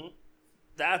build-up. Mm-hmm.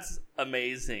 That's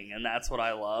amazing, and that's what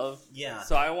I love. Yeah.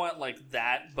 So I want, like,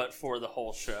 that, but for the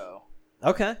whole show.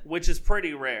 Okay. Which is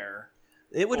pretty rare.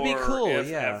 It would be cool, if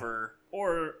yeah. ever,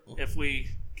 or if we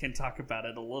can talk about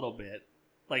it a little bit,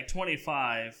 like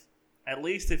 25, at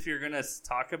least if you're going to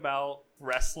talk about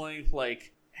wrestling,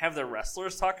 like have the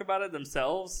wrestlers talk about it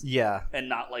themselves. Yeah. And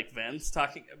not like Vince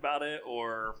talking about it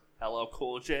or LL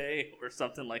Cool J or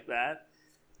something like that.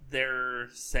 They're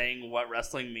saying what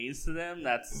wrestling means to them.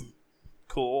 That's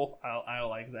cool. I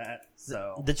like that.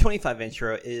 So the 25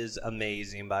 intro is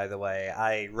amazing, by the way.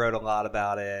 I wrote a lot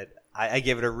about it. I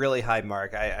gave it a really high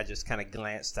mark. I just kind of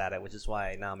glanced at it, which is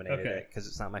why I nominated it, because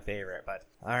it's not my favorite. But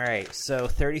all right, so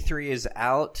 33 is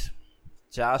out.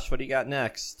 Josh, what do you got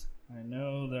next? I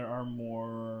know there are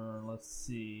more. Let's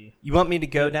see. You want me to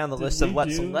go down the list of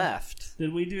what's left?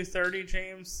 Did we do 30,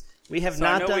 James? We have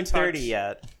not done 30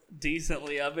 yet.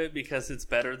 Decently of it because it's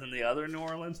better than the other New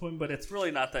Orleans one, but it's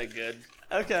really not that good.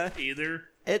 Okay. Either.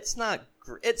 It's not.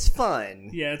 It's fun.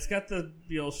 Yeah, it's got the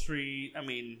Beale Street. I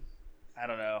mean, I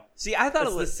don't know. See, I thought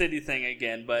it's it was the city thing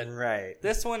again, but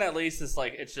this one at least is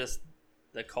like it's just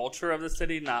the culture of the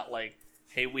city, not like,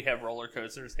 hey, we have roller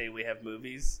coasters, hey, we have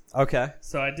movies. Okay.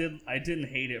 So I didn't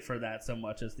hate it for that so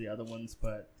much as the other ones,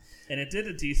 and it did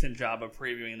a decent job of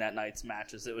previewing that night's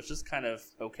matches. It was just kind of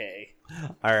okay.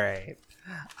 All right.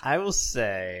 I will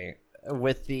say,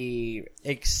 with the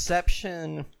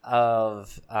exception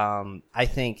of, I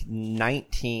think,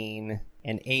 19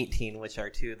 and 18, which are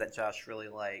two that Josh really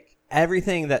liked,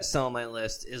 everything that's still on my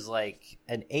list is like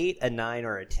an 8, a 9,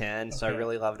 or a 10. Okay. So I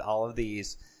really loved all of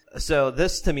these. So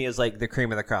this to me is like the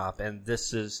cream of the crop, and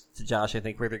this is to Josh, I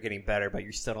think, where they're getting better, but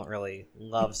you still don't really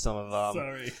love some of them.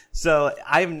 Sorry. So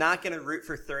I'm not going to root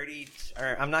for 30,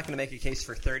 or I'm not going to make a case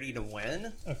for 30 to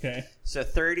win. Okay. So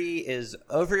 30 is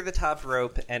over the top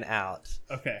rope and out.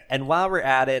 Okay. And while we're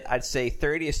at it, I'd say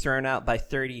 30 is thrown out by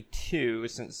 32,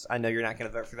 since I know you're not going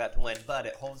to vote for that to win, but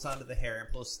it holds on to the hair and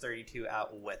pulls 32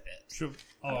 out with it. Sure.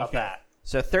 How about that?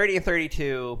 So 30 and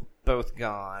 32, both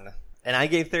gone. And I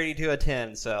gave 32 a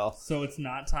 10, so... So it's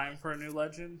not time for a new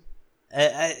legend?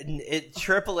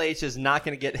 Triple H is not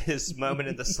going to get his moment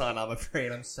in the sun, I'm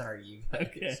afraid. I'm sorry, you guys.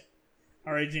 Okay.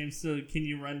 All right, James, so can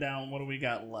you run down what do we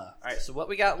got left? All right, so what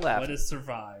we got left... What has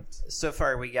survived? So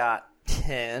far, we got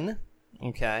 10,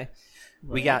 okay?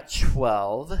 Right. We got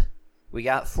 12. We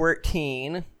got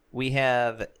 14. We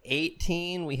have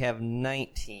 18. We have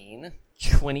 19.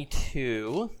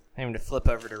 22... I'm going to flip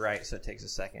over to right, so it takes a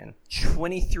second.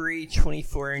 23,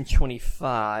 24, and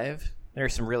 25. There are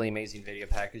some really amazing video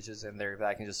packages in there that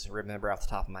I can just remember off the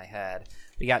top of my head.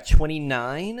 We got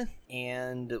 29,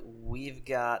 and we've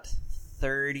got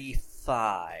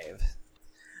 35.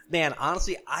 Man,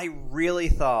 honestly, I really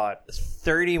thought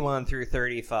 31 through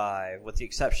 35, with the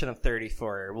exception of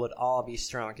 34, would all be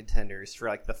strong contenders for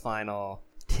like the final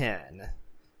 10.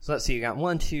 So let's see, you got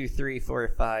 1, 2, 3,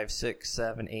 4, 5, 6,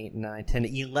 7, 8, 9, 10,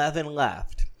 11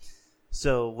 left.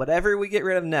 So whatever we get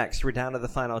rid of next, we're down to the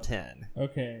final 10.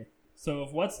 Okay. So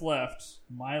of what's left,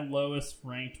 my lowest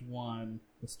ranked one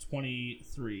was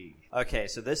 23. Okay,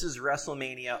 so this is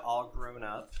WrestleMania all grown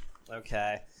up.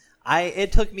 Okay.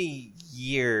 It took me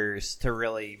years to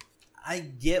really... I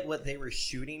get what they were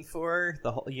shooting for.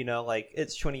 The whole, like,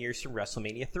 it's 20 years from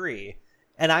WrestleMania 3.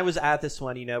 And I was at this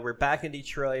one, we're back in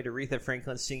Detroit, Aretha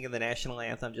Franklin singing the national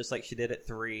anthem just like she did at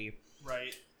 3.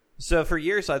 Right. So for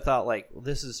years I thought, like, well,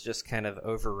 this is just kind of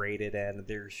overrated and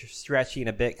they're stretching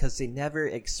a bit because they never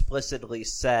explicitly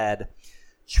said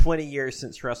 20 years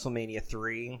since WrestleMania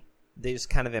 3. They just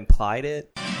kind of implied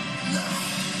it. Now,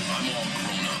 I'm all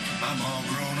grown up. I'm all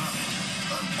grown up.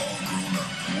 I'm all grown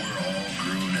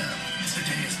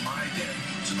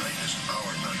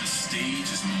stage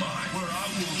is mine, where I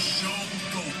will show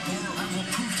the world. I will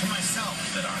prove to myself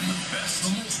that I'm the best,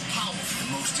 the most powerful,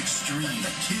 the most extreme.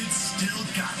 The kids still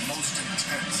got most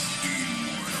intense.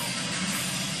 Immortal.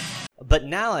 But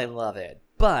now I love it.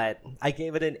 But I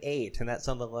gave it an 8, and that's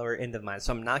on the lower end of mine.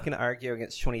 So I'm not going to argue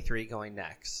against 23 going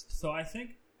next. So I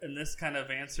think, and this kind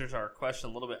of answers our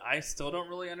question a little bit, I still don't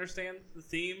really understand the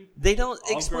theme. They don't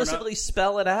All explicitly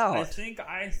spell it out. I think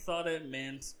I thought it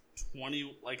meant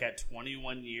 20, like at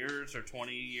 21 years or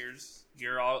 20 years,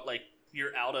 you're all like,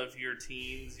 you're out of your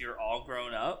teens, you're all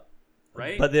grown up,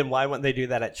 right? But then why wouldn't they do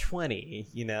that at 20,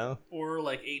 you know? Or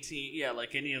like 18, yeah,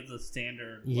 like any of the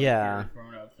standard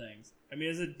grown up things. I mean,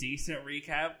 it's a decent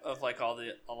recap of like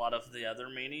a lot of the other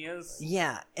Manias.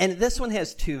 Yeah, and this one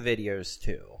has 2 videos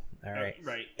too. All right.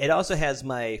 Right. It also has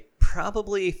my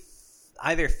probably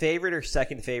either favorite or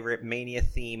second favorite Mania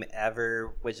theme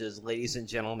ever, which is Ladies and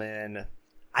Gentlemen.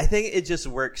 I think it just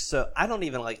works so... I don't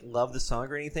even like love the song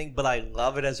or anything, but I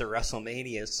love it as a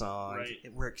WrestleMania song. Right.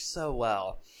 It works so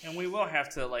well. And we will have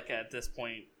to, like, at this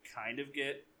point, kind of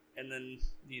get, and then,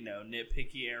 you know,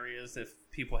 nitpicky areas if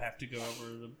people have to go over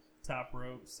the top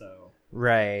rope, so...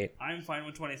 Right. I'm fine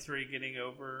with 23 getting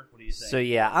over. What do you think? So,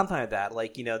 yeah, I'm fine with that.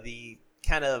 Like, you know, the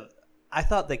kind of... I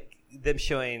thought them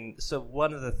showing... So,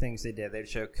 one of the things they did, they'd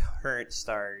show current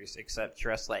stars, except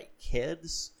dressed like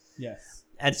kids. Yes.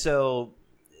 And so...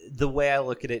 The way I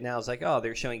look at it now is like, oh,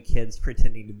 they're showing kids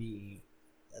pretending to be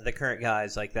the current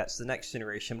guys. Like, that's the next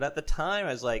generation. But at the time,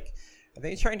 I was like, are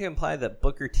they trying to imply that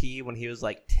Booker T, when he was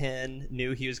like 10,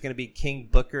 knew he was going to be King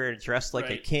Booker and dressed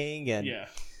like a king? And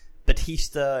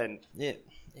Batista, and it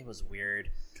was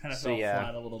weird. Kind of fell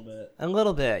flat a little bit. A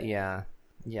little bit, yeah.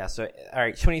 Yeah, so, all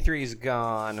right, 23 is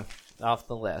gone off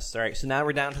the list. All right, so now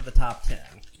we're down to the top 10.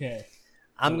 Okay.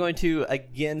 I'm going to,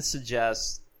 again,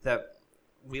 suggest that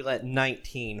we let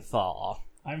 19 fall.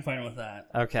 I'm fine with that.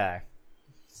 Okay.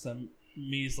 Some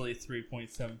measly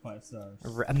 3.75 stars.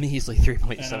 A measly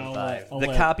 3.75.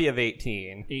 The copy of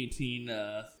 18.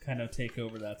 18 kind of take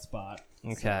over that spot.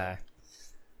 Okay.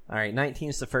 All right, 19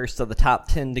 is the first of the top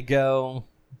 10 to go.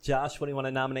 Josh, what do you want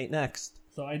to nominate next?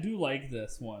 So I do like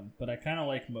this one, but I kind of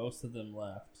like most of them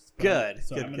left. Good.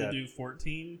 So I'm going to do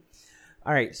 14.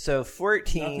 All right, so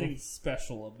 14. Nothing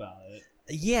special about it.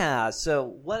 Yeah, so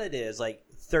what it is, like,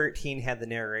 13 had the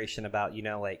narration about, you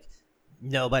know, like,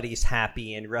 nobody's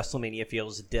happy and WrestleMania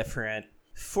feels different.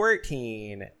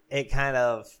 14, it kind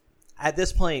of, at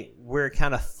this point, we're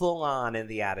kind of full on in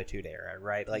the Attitude Era,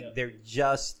 right? Like, they're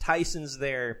just, Tyson's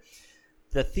there.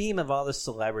 The theme of all the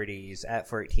celebrities at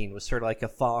 14 was sort of like a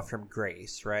fall from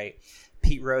grace, right?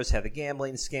 Pete Rose had the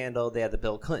gambling scandal. They had the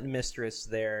Bill Clinton mistress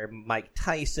there. Mike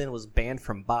Tyson was banned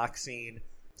from boxing.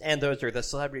 And those are the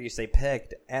celebrities they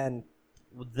picked. And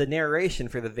the narration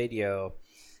for the video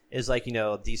is like, you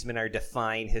know, these men are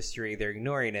defying history. They're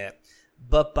ignoring it.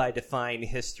 But by defying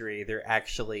history, they're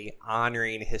actually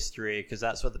honoring history because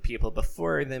that's what the people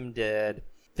before them did.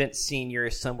 Vince Sr.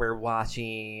 is somewhere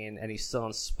watching, and he's still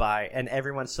inspired. And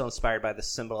everyone's still inspired by the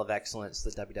symbol of excellence,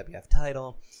 the WWF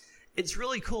title. It's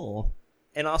really cool.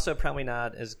 And also probably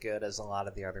not as good as a lot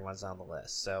of the other ones on the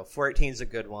list. So 14 is a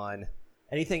good one.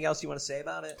 Anything else you want to say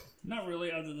about it? Not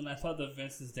really, other than I thought that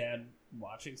Vince's dad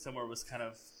watching somewhere was kind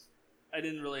of... I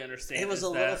didn't really understand. It was a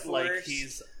little forced. Like,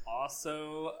 he's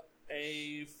also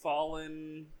a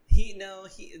fallen...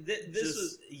 This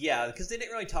was... Yeah, because they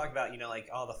didn't really talk about, you know, like,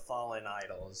 all the fallen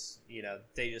idols. You know,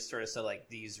 they just sort of said, like,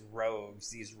 these rogues,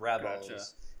 these rebels. Gotcha.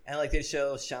 And, like, they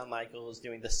show Shawn Michaels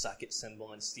doing the suck it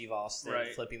symbol and Steve Austin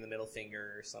flipping the middle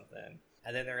finger or something.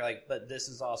 And then they're like, but this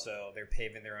is also, they're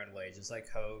paving their own way, just like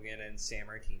Hogan and San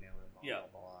Martino and blah,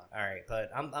 blah, blah. All right, but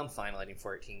I'm fine letting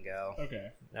 14 go. Okay.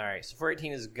 All right, so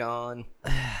 14 is gone.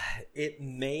 It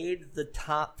made the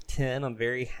top 10. I'm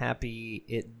very happy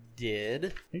it did.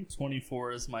 I think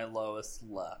 24 is my lowest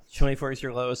left. 24 is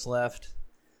your lowest left.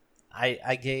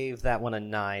 I gave that one a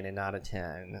 9 and not a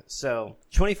 10. So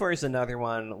 24 is another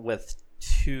one with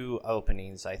 2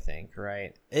 openings, I think,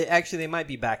 right? Actually, they might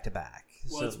be back-to-back.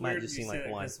 Well, so it's it might weird just you seem say like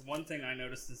that, one. because one thing I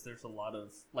noticed is there's a lot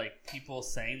of like people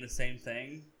saying the same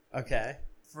thing. Okay.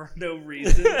 For no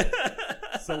reason.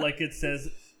 So like it says,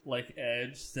 like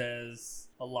Edge says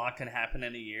a lot can happen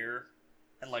in a year,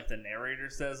 and like the narrator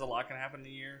says a lot can happen in a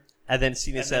year, and then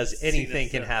Cena says anything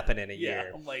can happen in a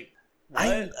year. I'm like,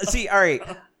 what? See, all right,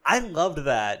 I loved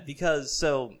that because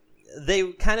so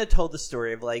they kind of told the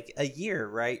story of like a year,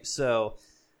 right? So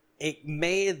it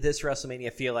made this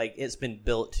WrestleMania feel like it's been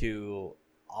built to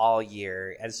all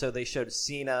year. And so they showed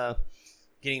Cena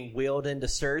getting wheeled into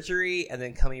surgery and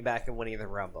then coming back and winning the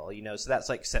Rumble, you know, so that's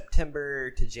like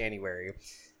September to January.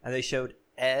 And they showed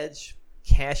Edge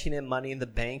cashing in Money in the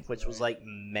Bank, which was like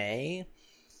May.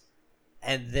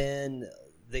 And then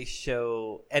they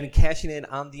show, and cashing in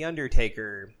on The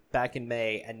Undertaker back in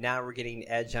May. And now we're getting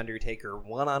Edge Undertaker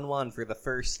one-on-one for the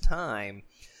first time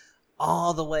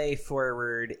all the way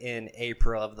forward in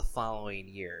April of the following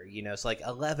year. You know, it's like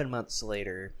 11 months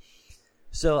later.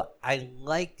 So I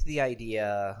like the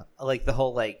idea, like the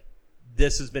whole, like,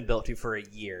 this has been built to for a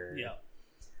year. Yeah.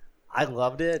 I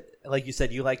loved it. Like you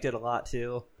said, you liked it a lot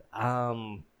too.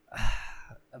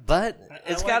 But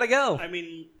it's got to go. I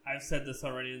mean, I've said this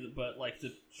already, but like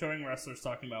showing wrestlers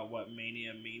talking about what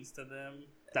Mania means to them,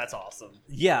 that's awesome.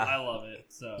 Yeah. I love it.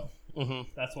 So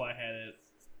that's why I had it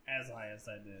as high as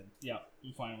I did. Yeah,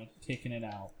 I'm fine with kicking it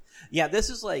out. Yeah, this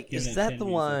is like, Giving is it that 10 the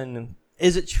music. one?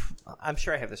 Is it? I'm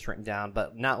sure I have this written down,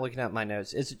 but not looking at my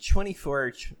notes. Is it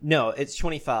 24? No, it's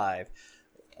 25,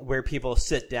 where people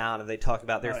sit down and they talk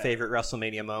about their favorite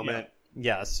WrestleMania moment.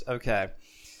 Yeah. Yes. Okay.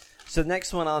 So the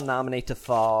next one I'll nominate to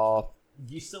fall.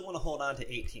 You still want to hold on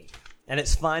to 18, and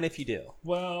it's fine if you do.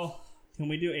 Well, can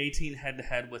we do 18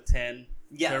 head-to-head with 10?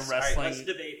 Yes. They're wrestling all right, let's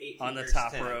debate 18 on the versus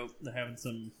top 10. rope. They're having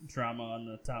some drama on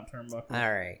the top turnbuckle.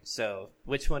 All right. So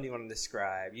which one do you want to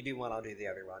describe? You do one, I'll do the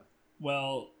other one.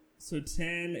 Well, so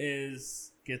 10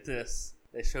 is, get this,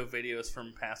 they show videos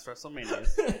from past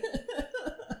WrestleManias.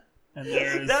 And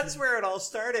there's, That's where it all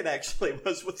started, actually,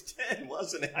 was with 10,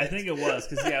 wasn't it? I think it was,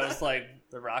 because, yeah, it was like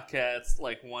the Rockettes,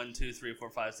 like 1, 2, 3, 4,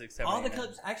 5, 6, 7, all 8, the 9.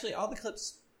 clips, actually, all the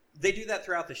clips, they do that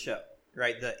throughout the show,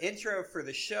 right? The intro for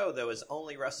the show, though, is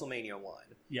only WrestleMania 1.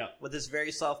 Yeah. With this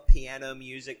very soft piano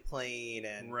music playing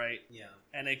and... Right. Yeah.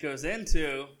 And it goes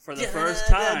into, for the first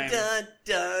time,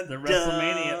 the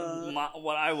WrestleMania,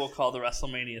 what I will call the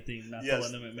WrestleMania theme, not the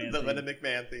Linda McMahon theme. The Linda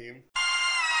McMahon theme.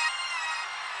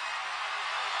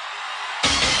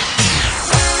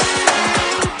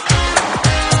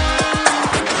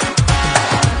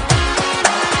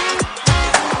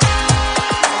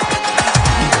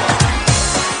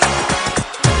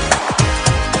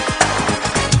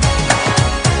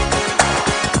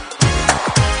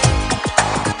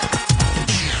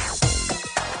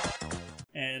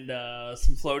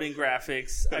 Some floating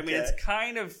graphics. I mean,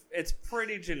 Okay. it's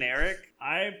pretty generic.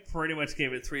 I pretty much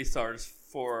gave it 3 stars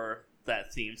for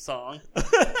that theme song.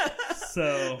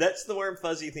 So That's the warm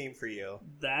fuzzy theme for you.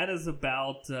 that is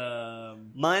about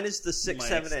Mine is the 6, my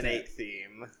 7, and extent. 8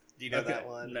 theme. Do you know that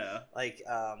one? No. Like,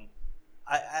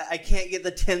 I can't get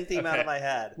the 10 theme out Okay. of my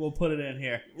head. We'll put it in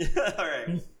here. All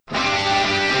right.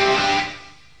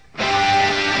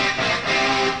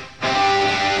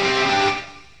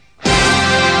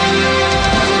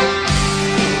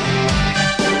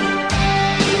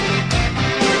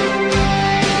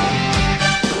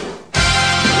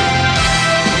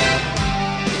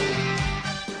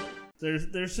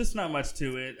 There's just not much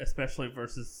to it, especially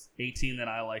versus 18 that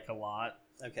I like a lot,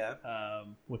 Okay.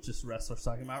 which is wrestlers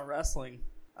talking about wrestling.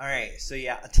 All right. So,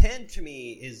 yeah, a 10 to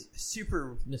me is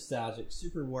super nostalgic,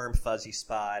 super warm, fuzzy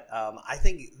spot. I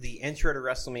think the intro to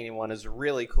WrestleMania 1 is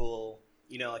really cool.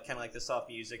 You know, kind of like the soft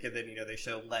music, and then, you know, they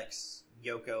show Lex,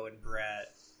 Yoko, and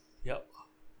Brett. Yep.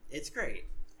 It's great.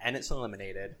 And it's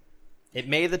eliminated. It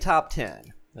made the top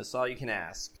 10. That's all you can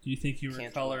ask. Do you think you were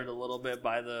Can't colored a little bit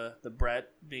by the Brett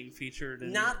being featured?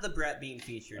 Not the Brett being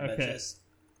featured, but Okay. just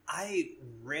I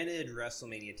rented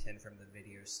WrestleMania 10 from the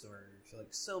video store for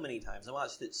like so many times. I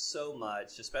watched it so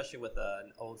much, especially with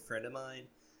an old friend of mine.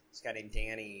 This guy named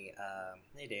Danny.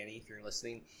 Hey, Danny, if you're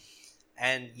listening.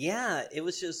 And yeah, it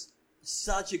was just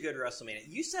such a good WrestleMania.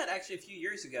 You said actually a few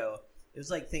years ago, it was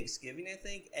like Thanksgiving, I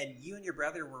think, and you and your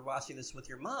brother were watching this with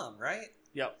your mom, right?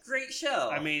 Yep. Great show.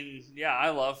 I mean, yeah, I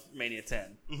love Mania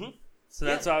 10. Mm-hmm. So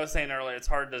that's what I was saying earlier. It's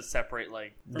hard to separate,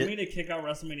 like, for The- me to kick out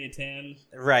WrestleMania 10.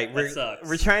 Right, That sucks.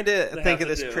 we're trying to To think have of to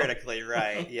this do. critically,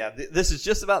 right? Yeah, this is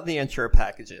just about the intro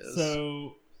packages.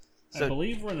 So So- I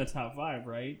believe we're in the top 5,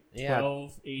 right? Yeah.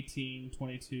 12, 18,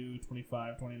 22,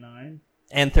 25, 29.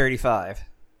 And 35.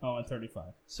 Oh, and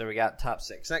 35. So we got top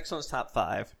 6. Next one's top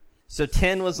 5. So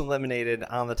 10 was eliminated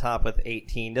on the top with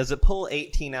 18. Does it pull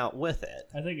 18 out with it?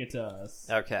 I think it does.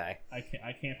 Okay. I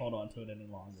can't hold on to it any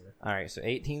longer. All right, so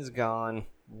 18's gone.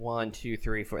 1, 2,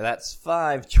 3, 4. That's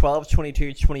 5. 12,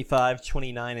 22, 25,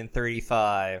 29, and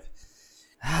 35.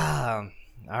 All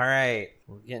right.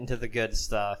 We're getting to the good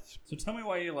stuff. So tell me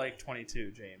why you like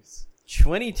 22, James.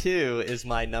 22 is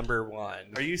my number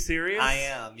 1. Are you serious? I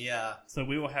am, yeah. So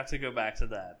we will have to go back to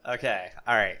that. Okay,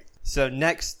 all right. So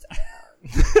next...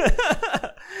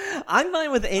 I'm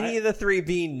fine with any of the 3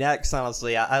 being next,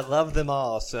 honestly. I love them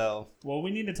all, so... Well, we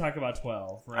need to talk about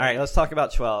 12, right? All right, let's talk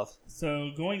about 12.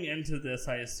 So going into this,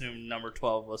 I assumed number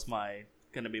 12 was my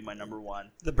going to be my number one.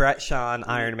 The Bret Shawn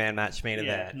Iron Man match main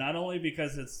Yeah, event. not only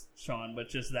because it's Shawn, but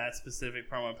just that specific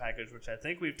promo package, which I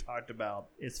think we've talked about,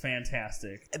 is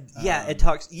fantastic. Yeah, it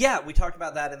talks. Yeah, we talked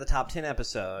about that in the top 10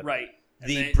 episode. Right.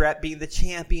 Bret being the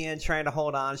champion, trying to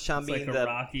hold on. Shawn being like the a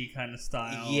Rocky kind of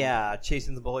style. Yeah,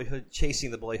 chasing the boyhood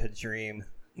dream.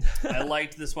 I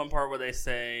liked this one part where they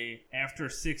say after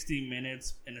 60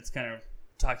 minutes, and it's kind of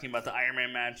talking about the Iron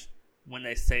Man match. When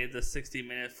they say the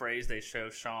 60-minute phrase, they show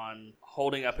Shawn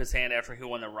holding up his hand after he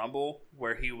won the Rumble,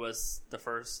 where he was the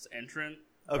first entrant.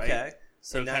 Okay. Right?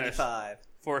 So in 95.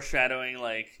 Foreshadowing,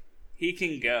 like, he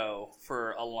can go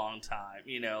for a long time.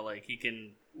 You know, like, he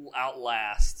can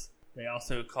outlast. They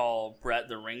also call Bret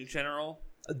the Ring General.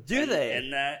 Do they? In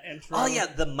that intro. Oh, yeah,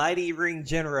 the Mighty Ring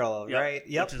General, right?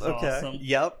 Yep. Which is okay. awesome.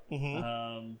 Yep.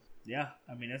 Mm-hmm. Yeah,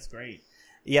 I mean, it's great.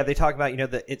 Yeah, they talk about,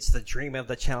 it's the dream of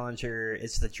the challenger,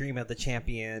 it's the dream of the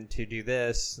champion to do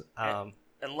this.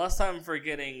 Unless I'm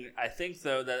forgetting, I think,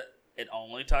 though, that it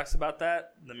only talks about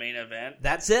that, the main event.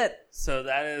 That's it. So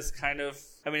that is kind of,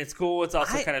 I mean, it's cool. It's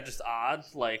also kind of just odd,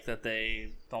 like, that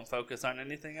they don't focus on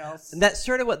anything else. And that's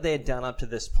sort of what they had done up to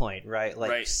this point, right?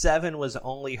 Like, right. 7 was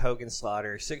only Hogan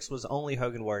Slaughter, 6 was only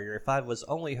Hogan Warrior, 5 was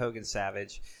only Hogan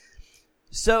Savage.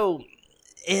 So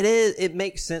it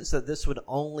makes sense that this would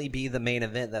only be the main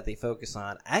event that they focus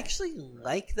on. I actually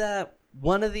like that.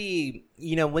 One of the,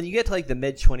 when you get to like the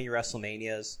mid-20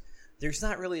 WrestleManias, there's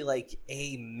not really like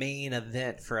a main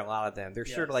event for a lot of them. They're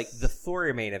sort of like the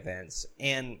 4 main events,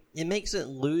 and it makes it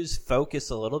lose focus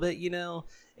a little bit,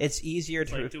 It's easier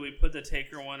to... Like, do we put the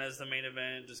Taker one as the main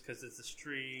event just because it's a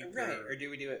streak? Right, or do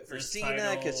we do it for this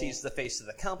Cena because title? he's the face of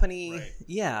the company? Right.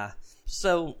 Yeah.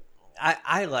 So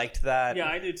I liked that. Yeah,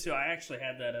 I do too. I actually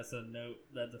had that as a note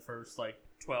that the first,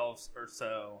 12 or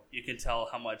so, you can tell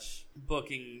how much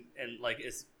booking and,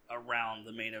 is around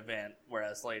the main event,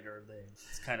 whereas later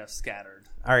it's kind of scattered.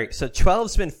 All right, so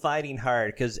 12's been fighting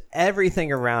hard because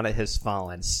everything around it has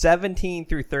fallen. 17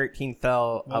 through 13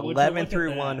 fell, Well, 11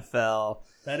 through 1 fell.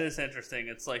 That is interesting.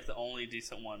 It's like the only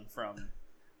decent one from...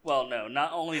 Well, no,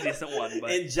 not only decent one,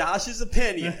 but... In Josh's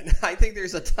opinion, I think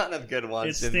there's a ton of good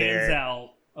ones in there. It stands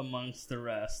out amongst the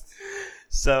rest.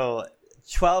 So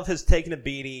 12 has taken a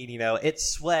beating. It's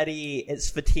sweaty, it's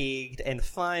fatigued, and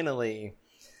finally...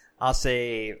 I'll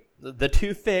say the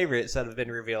 2 favorites that have been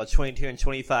revealed, 22 and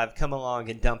 25, come along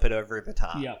and dump it over the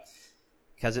top. Yeah.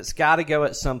 Because it's got to go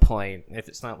at some point, if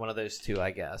it's not one of those 2,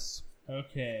 I guess.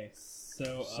 Okay,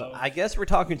 so I guess we're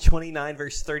talking 29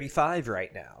 versus 35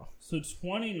 right now. So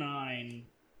 29...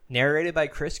 Narrated by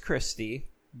Chris Christie.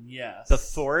 Yes.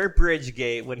 Before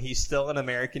Bridgegate, when he's still an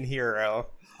American hero.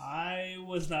 I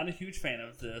was not a huge fan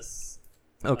of this.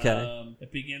 Okay.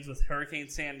 It begins with Hurricane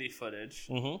Sandy footage,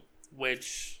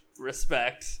 which...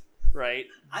 Respect, right?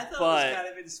 I thought it was kind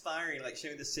of inspiring,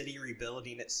 showing the city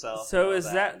rebuilding itself. So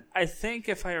is that? I think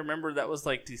if I remember, that was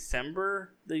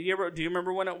December the year. Do you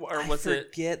remember when it? Or was it? I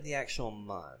forget the actual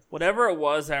month. Whatever it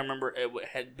was, I remember it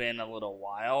had been a little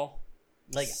while.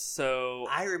 So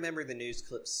I remember the news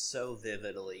clips so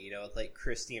vividly. With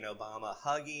Christie and Obama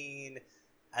hugging.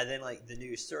 And then, the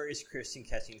news stories, Christian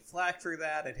catching flack for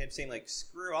that, and him saying,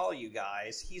 screw all you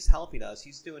guys. He's helping us.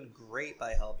 He's doing great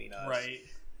by helping us. Right.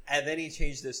 And then he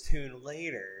changed his tune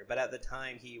later. But at the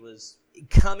time, he was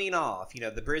coming off.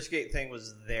 The Bridgegate thing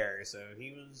was there, so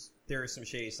there was some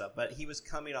shady stuff. But he was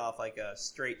coming off like a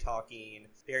straight-talking,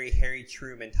 very Harry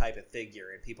Truman type of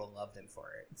figure, and people loved him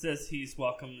for it. It says he's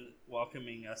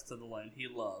welcoming us to the land he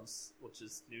loves, which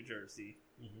is New Jersey.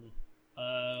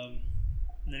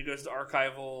 And then it goes to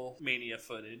archival Mania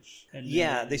footage. And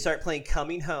they start playing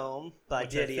Coming Home by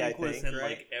Diddy, I think, was in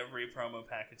right? every promo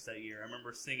package that year. I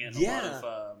remember singing a lot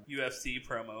of UFC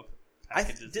promo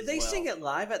packages. Did they sing it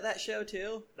live at that show,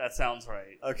 too? That sounds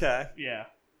right. Okay. Yeah.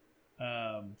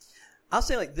 I'll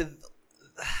say,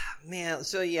 man,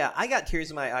 so yeah, I got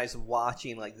tears in my eyes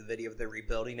watching, the video of the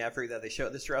rebuilding effort that they show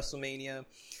at this WrestleMania.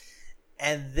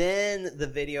 And then the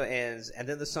video ends, and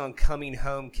then the song Coming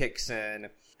Home kicks in.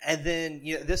 And then,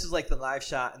 this is the live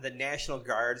shot, and the National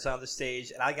Guard's on the stage,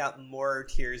 and I got more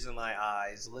tears in my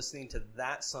eyes listening to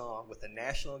that song with the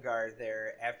National Guard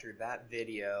there after that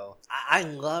video. I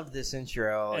loved this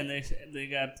intro. And they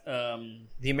got...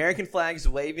 the American flags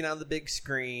waving on the big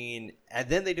screen, and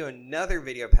then they do another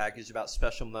video package about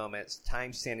special moments,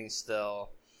 time standing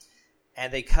still,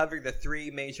 and they cover the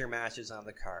 3 major matches on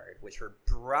the card, which were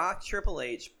Brock, Triple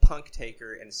H, Punk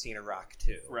Taker, and Cena Rock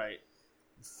 2. Right.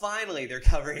 Finally, they're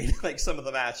covering some of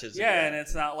the matches. Yeah, again. and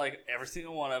it's not every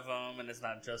single one of them, and it's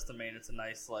not just the main. It's a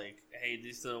nice hey,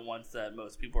 these are the ones that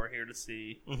most people are here to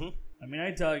see. I mean,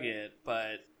 I dug it,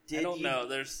 but I don't know.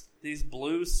 There's these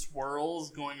blue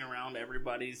swirls going around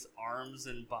everybody's arms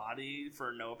and body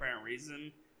for no apparent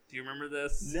reason. Do you remember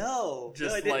this? No.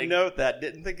 Just I didn't note that.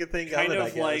 Didn't think a thing of it, kind I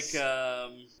of guess.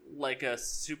 like a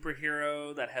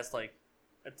superhero that has like,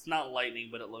 it's not lightning,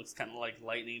 but it looks kind of like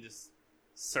lightning just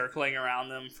circling around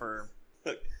them for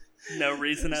no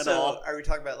reason at all. Are we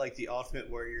talking about like the Ultimate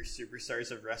Warrior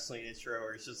Superstars of Wrestling intro,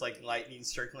 or it's just like lightning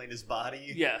circling his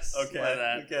body? Yes. Okay.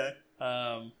 Like that.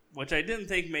 Okay. Which I didn't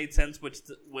think made sense,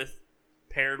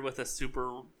 paired with a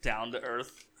super down to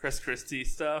earth Chris Christie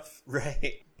stuff.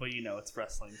 Right. But it's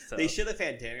wrestling. So They should have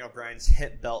had Daniel Bryan's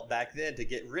hip belt back then to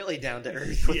get really down to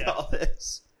earth with all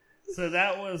this. So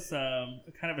that was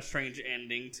kind of a strange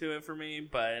ending to it for me,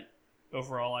 but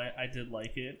overall I did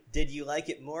like it. Did you like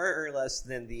it more or less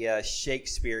than the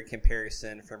Shakespeare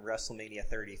comparison from WrestleMania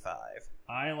 35?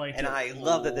 I liked and it I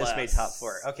love that this made top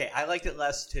 4. Okay, I liked it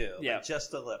less too. Yeah. But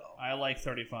just a little. I like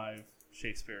 35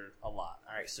 Shakespeare a lot.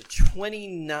 All right, so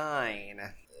 29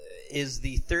 is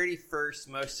the 31st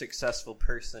most successful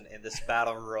person in this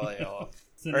battle royal.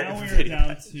 So now we're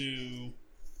down to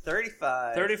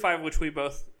 35. 35, which we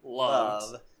both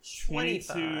loved.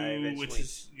 25, which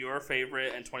is your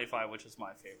favorite, and 25, which is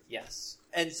my favorite. Yes.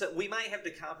 And so we might have to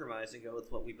compromise and go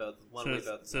with what we both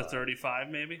So love. 35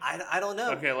 maybe? I don't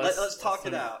know. Okay, let's talk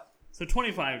it out. So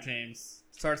 25, James,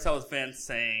 starts out with Vince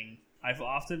saying, I've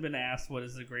often been asked what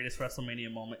is the greatest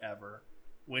WrestleMania moment ever,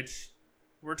 which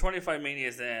we're 25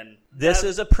 Manias in. This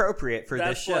is appropriate for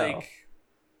this show. Like,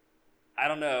 I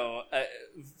don't know.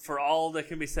 For all that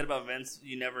can be said about Vince,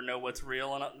 you never know what's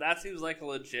real. And that seems like a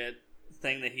legit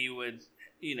thing that he would,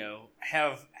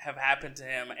 have happen to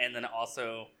him and then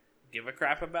also give a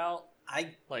crap about.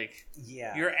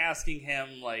 You're asking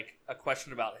him, like, a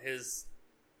question about his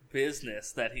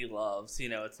business that he loves.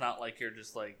 It's not like you're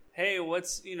just like, hey,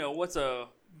 what's a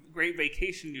great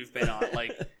vacation you've been on?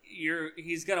 Like,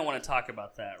 he's going to want to talk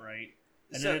about that, right?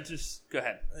 And then go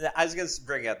ahead. I was going to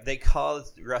bring up, they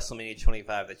called WrestleMania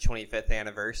 25 the 25th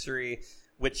anniversary,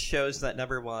 which shows that,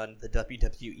 number one, the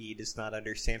WWE does not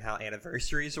understand how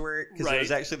anniversaries work, because it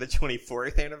was actually the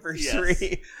 24th anniversary.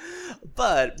 Yes.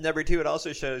 But, number two, it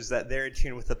also shows that they're in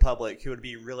tune with the public, who would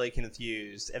be really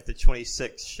confused if the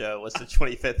 26th show was the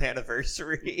 25th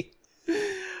anniversary.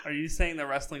 Are you saying the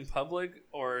wrestling public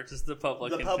or just the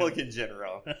public? The public in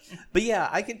general. But yeah,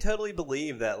 I can totally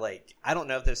believe that, like, I don't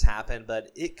know if this happened,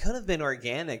 but it could have been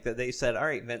organic that they said, all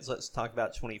right, Vince, let's talk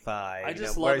about 25. I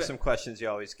just love what are some questions you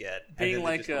always get? Being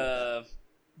like a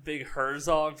big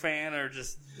Herzog fan or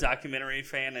just documentary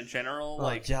fan in general. Oh,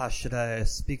 like, Josh, should I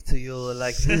speak to you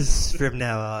like this from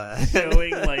now on?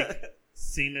 Showing, like,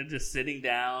 Cena just sitting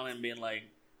down and being like,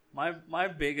 my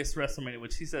biggest WrestleMania,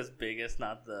 which he says biggest,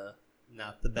 not the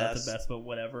best, but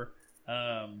whatever.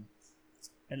 And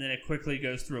then it quickly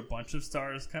goes through a bunch of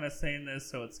stars kind of saying this.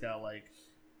 So it's got like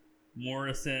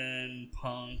Morrison,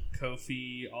 Punk,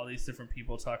 Kofi, all these different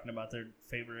people talking about their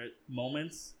favorite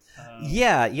moments.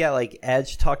 Yeah, like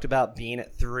Edge talked about being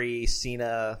at 3,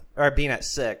 being at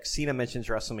 6. Cena mentions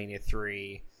WrestleMania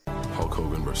 3. Hulk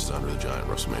Hogan versus Andre the Giant,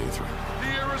 WrestleMania 3.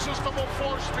 The irresistible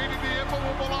force meeting the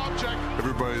immovable object.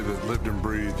 Everybody that lived and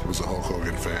breathed was a Hulk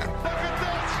Hogan fan. Look at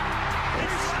this!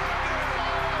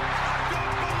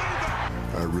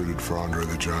 I rooted for Andre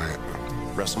the Giant.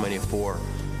 WrestleMania 4,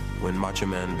 when Macho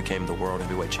Man became the World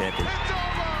Heavyweight Champion.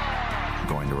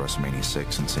 Going to WrestleMania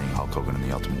 6 and seeing Hulk Hogan and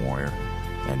the Ultimate Warrior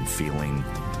and feeling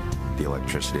the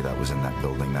electricity that was in that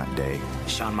building that day.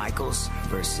 Shawn Michaels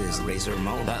versus Razor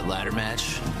Ramon. That ladder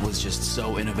match was just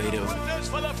so innovative. This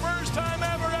for the first time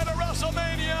ever at a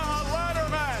WrestleMania, a ladder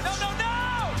match.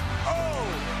 No!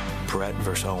 Oh! Bret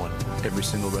versus Owen. Every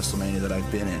single WrestleMania that I've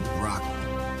been in. Rock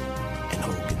and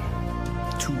Hogan.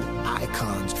 2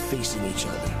 icons facing each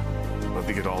other. I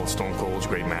think it all Stone Cold's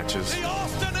great matches. The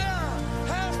Austin era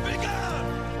has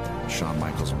begun. Shawn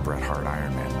Michaels and Bret Hart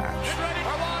Iron Man match. Get ready for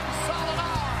one solid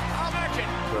hour. I'll make it.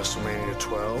 WrestleMania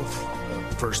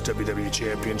 12, first WWE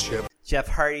Championship. Jeff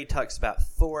Hardy talks about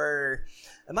 4.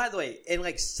 And by the way, in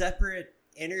like separate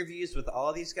interviews with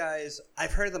all these guys,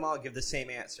 I've heard them all give the same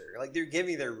answer. Like they're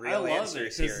giving their real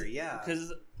answers here. Yeah,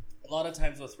 because a lot of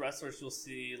times with wrestlers, you'll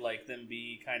see like them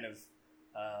be kind of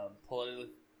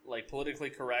politically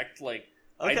correct. Like,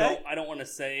 okay. I don't want to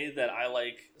say that I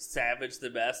like Savage the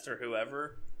best or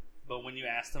whoever, but when you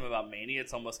ask them about Mania,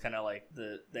 it's almost kind of like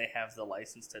they have the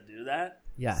license to do that.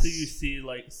 Yes. So you see,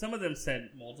 like, some of them said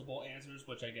multiple answers,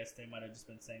 which I guess they might have just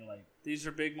been saying, like, these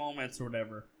are big moments or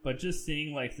whatever. But just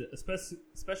seeing, like,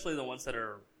 especially the ones that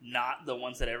are not the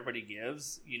ones that everybody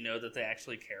gives, you know that they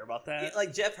actually care about that. Yeah,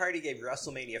 like, Jeff Hardy gave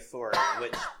WrestleMania 4,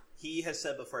 which he has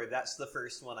said before, that's the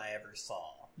first one I ever saw.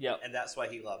 Yep. And that's why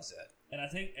he loves it. And I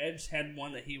think Edge had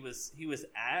one that he was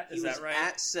at. Is that right?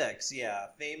 At 6, yeah.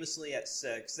 Famously at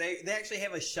 6. They actually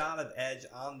have a shot of Edge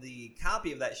on the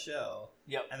copy of that show.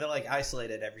 Yep. And they're like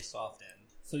isolated every soft end.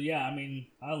 So yeah, I mean,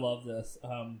 I love this.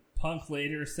 Punk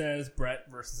later says Brett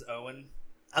versus Owen.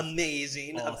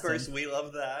 Amazing. Awesome. Of course, we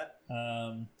love that.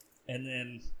 And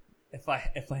then if I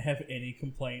have any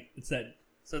complaint, it's that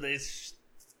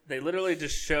they literally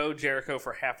just show Jericho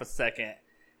for half a second,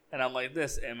 and I'm like,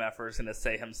 this MFer is gonna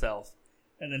say himself.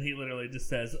 And then he literally just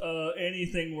says,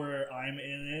 anything where I'm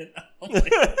in it. I'm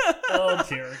like, oh,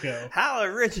 Jericho. How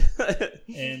original.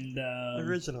 And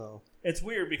original. It's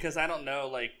weird because I don't know,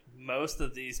 like, most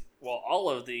of these, well, all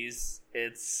of these,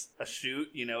 it's a shoot.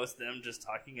 You know, it's them just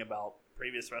talking about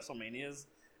previous WrestleManias.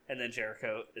 And then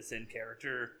Jericho is in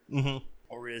character. Mm-hmm.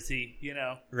 Or is he, you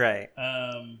know? Right.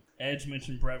 Edge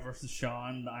mentioned Brett versus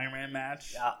Shawn, the Iron Man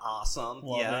match. Awesome.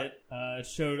 Love yeah. it. It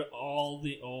showed all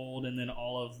the old and then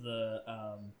all of the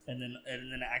and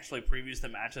then actually previews the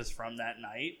matches from that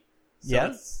night. So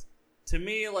yes. To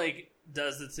me, like,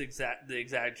 does the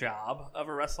exact job of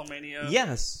a WrestleMania.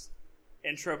 Yes.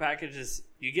 Intro package is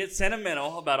you get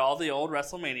sentimental about all the old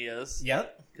WrestleManias.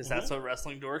 Yep. Because that's what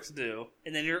wrestling dorks do.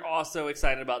 And then you're also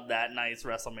excited about that night's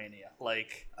WrestleMania.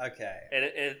 Like, okay.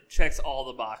 It checks all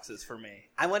the boxes for me.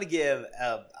 I want to give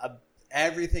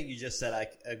everything you just said I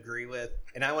agree with,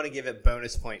 and I want to give it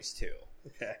bonus points too.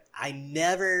 Okay. I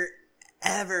never,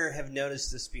 ever have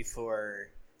noticed this before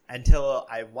until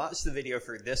I watched the video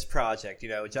for this project. You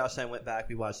know, Josh and I went back,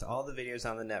 we watched all the videos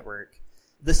on the network.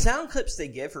 The sound clips they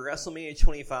give for WrestleMania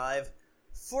 25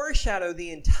 foreshadow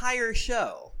the entire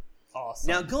show. Awesome.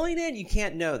 Now, going in, you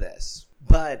can't know this,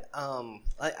 but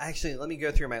actually, let me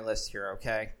go through my list here,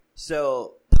 okay?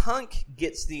 So, Punk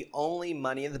gets the only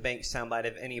Money in the Bank soundbite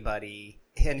of anybody,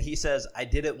 and he says, I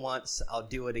did it once, I'll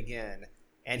do it again.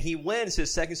 And he wins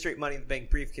his second straight Money in the Bank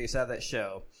briefcase out of that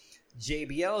show.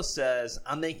 JBL says,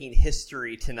 I'm making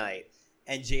history tonight.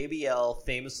 And JBL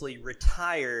famously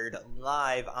retired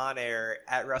live on air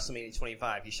at WrestleMania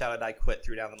 25. He shouted, I quit,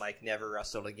 threw down the mic, never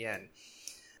wrestled again.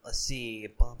 Let's see,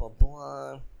 blah, blah,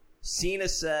 blah. Cena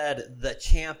said, the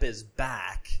champ is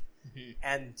back. Mm-hmm.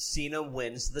 And Cena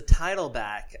wins the title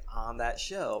back on that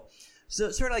show. So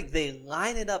it's sort of like they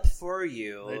line it up for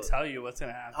you. They tell you what's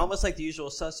going to happen. Almost like The Usual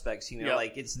Suspects, you know,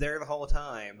 like it's there the whole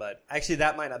time. But actually,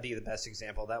 that might not be the best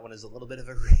example. That one is a little bit of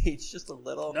a reach, just a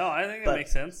little. No, I think it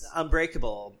makes sense.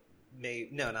 Unbreakable.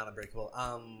 No, not Unbreakable.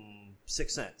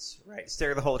 Sixth Sense, right? It's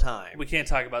there the whole time. We can't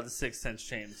talk about the Sixth Sense,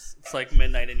 James. It's like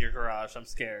midnight in your garage. I'm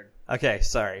scared. Okay,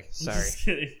 sorry. Just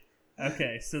kidding.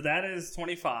 Okay, so that is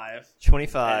 25.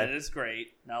 25. And it is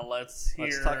great. Now let's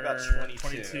talk about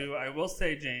 22. I will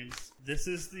say, James, this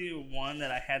is the one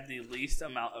that I had the least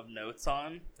amount of notes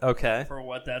on. Okay. For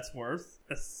what that's worth.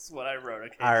 That's what I wrote.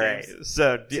 Okay, all right.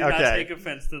 So, do not take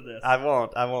offense to this. I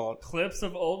won't. Clips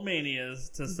of old Manias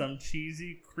to some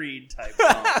cheesy Creed type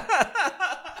song.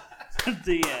 At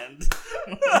the end.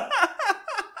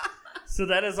 So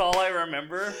that is all I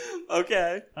remember.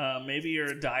 Okay. Maybe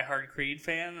you're a diehard Creed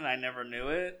fan and I never knew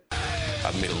it.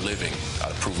 I've made a living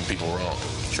out of proving people wrong.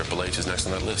 Triple H is next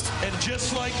on that list. And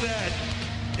just like that,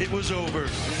 it was over.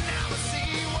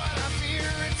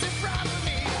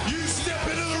 You step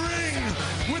into the ring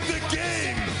with the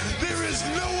game. There is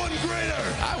no one greater.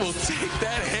 I will take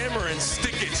that hammer and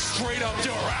stick it straight up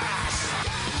your ass.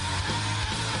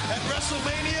 At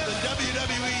WrestleMania, the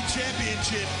WWE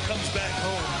Championship comes back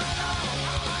home.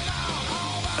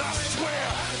 I swear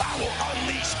I will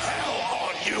unleash hell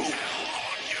on you.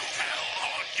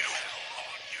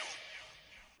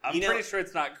 I'm pretty sure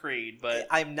it's not Creed, but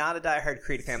I'm not a diehard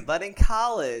Creed fan. But in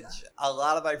college, a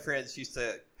lot of my friends used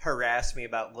to harass me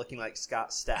about looking like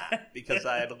Scott Stapp because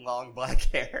I had long black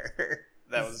hair.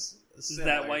 That was similar.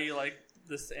 Is that why you like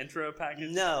this intro package?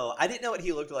 No, I didn't know what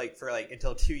he looked like for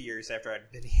until 2 years after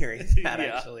I'd been hearing that.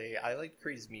 Yeah. Actually, I like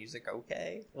Creed's music.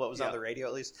 Okay, what was on the radio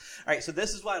at least. All right, so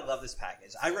this is why I love this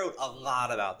package. I wrote a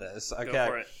lot about this. Okay, go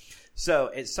for it. So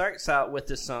it starts out with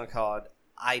this song called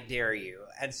 "I Dare You,"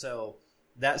 and so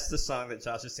that's the song that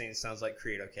Josh is saying sounds like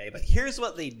Creed. Okay, but here's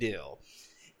what they do: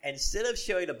 instead of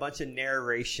showing a bunch of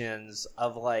narrations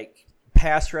of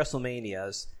past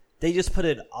WrestleManias, they just put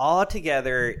it all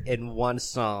together in one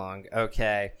song,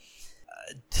 okay?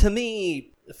 To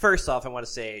me, first off, I want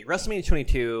to say WrestleMania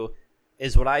 22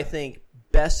 is what I think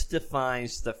best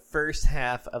defines the first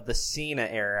half of the Cena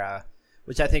era,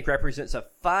 which I think represents a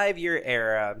 5-year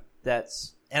era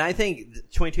and I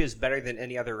think 22 is better than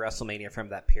any other WrestleMania from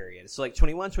that period. So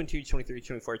 21, 22, 23,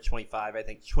 24, 25, I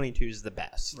think 22 is the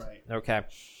best. Right. Okay.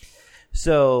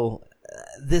 So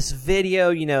this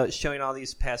video, it's showing all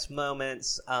these past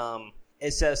moments.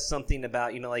 it says something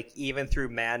about, like, even through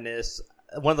madness.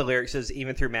 One of the lyrics is,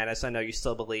 even through madness, I know you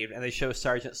still believe. And they show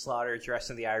Sergeant Slaughter dressed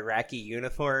in the Iraqi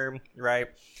uniform, right?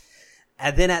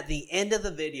 And then at the end of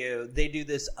the video, they do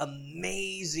this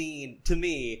amazing,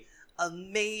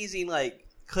 like,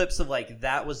 clips of, like,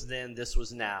 that was then, this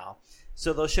was now.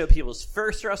 So they'll show people's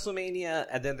first WrestleMania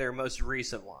and then their most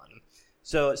recent one.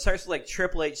 So it starts with, like,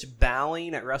 Triple H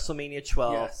bowing at WrestleMania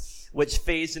 12, which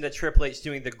fades into Triple H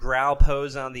doing the growl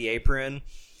pose on the apron.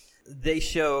 They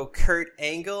show Kurt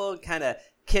Angle kind of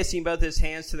kissing both his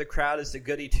hands to the crowd as the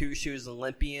Goody Two-Shoes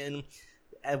Olympian,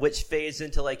 which fades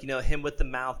into, like, him with the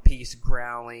mouthpiece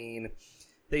growling.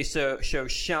 They show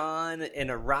Shawn in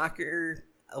a rocker.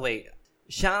 Oh, wait.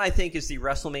 Shawn, I think, is the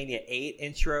WrestleMania 8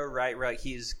 intro, right? Where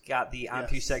he's got the I'm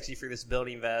too sexy for this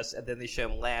building vest. And then they show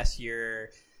him last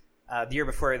year, the year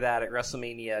before that at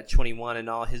WrestleMania 21 in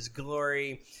all his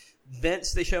glory.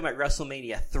 Vince, they show him at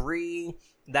WrestleMania 3.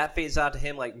 That fades out to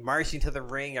him, like, marching to the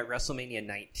ring at WrestleMania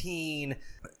 19.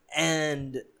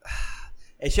 And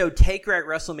it showed Taker at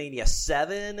WrestleMania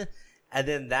 7. And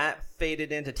then that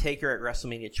faded into Taker at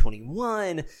WrestleMania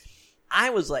 21. I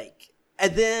was like...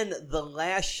 And then the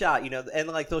last shot, and,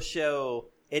 like, they'll show...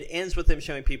 It ends with them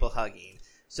showing people hugging.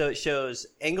 So it shows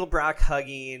Angle Brock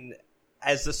hugging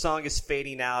as the song is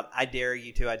fading out. I dare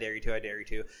you to, I dare you to, I dare you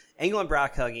to. Angle and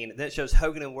Brock hugging. Then it shows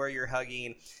Hogan and Warrior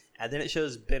hugging. And then it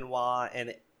shows Benoit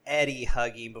and Eddie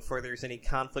hugging before there's any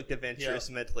conflict of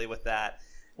interest mentally with that,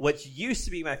 which used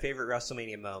to be my favorite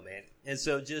WrestleMania moment. And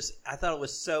so I thought it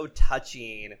was so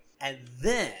touching. And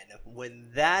then when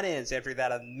that ends, after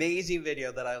that amazing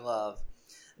video that I love,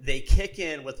 they kick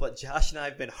in with what Josh and I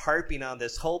have been harping on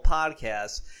this whole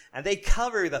podcast, and they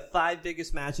cover the 5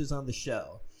 biggest matches on the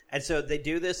show. And so they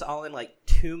do this all in like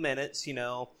 2 minutes,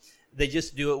 They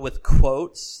just do it with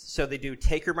quotes. So they do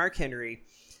Taker Mark Henry.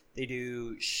 They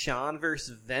do Shawn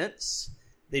versus Vince.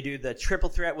 They do the triple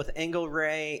threat with Angle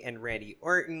Ray and Randy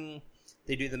Orton.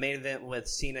 They do the main event with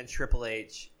Cena and Triple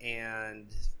H. And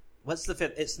what's the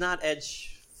 5th? It's not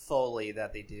Edge Foley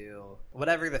that they do.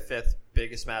 Whatever the 5th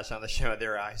biggest match on the show in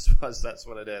their eyes was, that's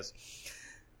what it is.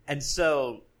 And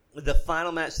so the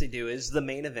final match they do is the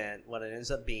main event, what it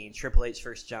ends up being, Triple H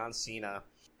versus John Cena.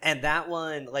 And that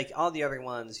one, like all the other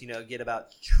ones, get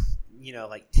about...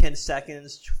 like 10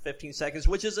 seconds, 15 seconds,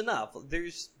 which is enough.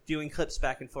 There's doing clips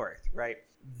back and forth, right?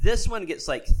 This one gets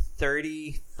like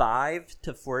 35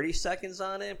 to 40 seconds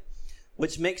on it,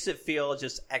 which makes it feel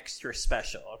just extra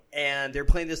special. And they're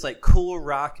playing this like cool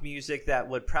rock music that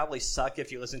would probably suck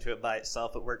if you listen to it by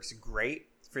itself. It works great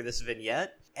for this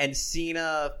vignette. And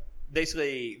Cena,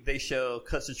 basically, they show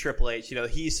clips of Triple H.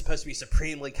 He's supposed to be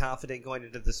supremely confident going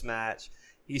into this match.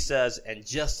 He says, and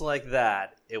just like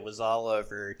that, it was all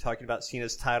over, talking about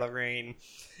Cena's title reign.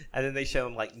 And then they show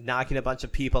him, like, knocking a bunch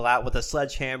of people out with a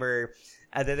sledgehammer.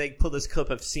 And then they pull this clip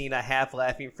of Cena half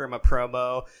laughing from a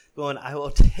promo, going, I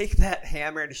will take that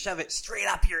hammer and shove it straight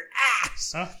up your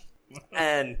ass.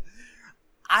 And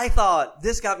I thought,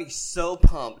 this got me so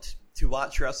pumped to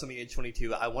watch WrestleMania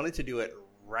 22. I wanted to do it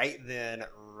right then,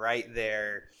 right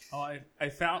there. Oh, I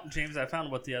found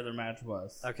what the other match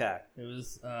was. Okay. It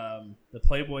was the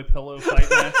Playboy Pillow fight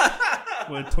match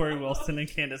with Tori Wilson and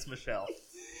Candice Michelle.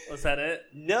 Was that it?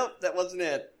 Nope, that wasn't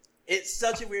it. It's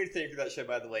such a weird thing for that show,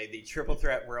 by the way. The Triple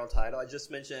Threat World title I just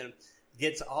mentioned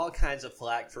gets all kinds of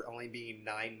flack for only being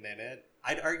 9 minutes.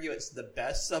 I'd argue it's the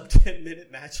best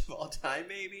sub-10-minute match of all time,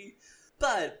 maybe.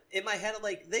 But in my head, I'm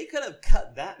like, they could have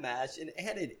cut that match and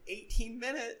added 18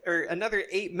 minutes or another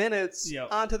 8 minutes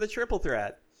onto the Triple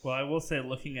Threat. Well, I will say,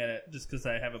 looking at it, just because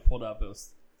I have it pulled up, it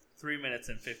was 3 minutes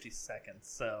and 50 seconds.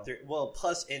 So,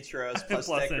 plus intros, plus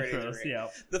decorating intros, yeah.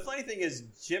 The funny thing is,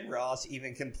 Jim Ross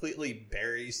even completely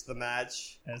buries the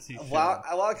match. As he should. While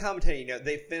commentating,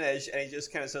 they finish, and he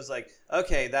just kind of says, like,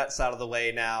 okay, that's out of the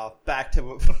way now. Back to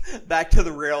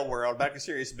the real world, back to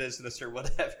serious business or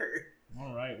whatever.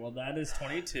 All right, well, that is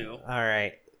 22. All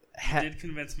right. You did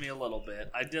convince me a little bit.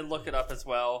 I did look it up as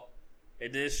well.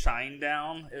 It is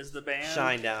Shinedown is the band.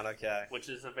 Shinedown, okay. Which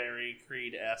is a very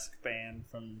Creed-esque band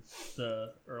from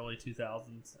the early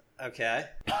 2000s. Okay.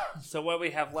 So what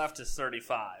we have left is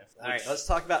 35. All right, let's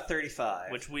talk about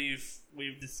 35. Which we've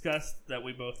discussed that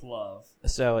we both love.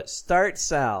 So it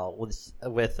starts out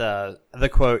with the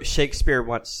quote, Shakespeare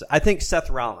once... I think Seth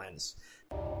Rollins.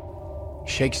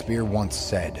 Shakespeare once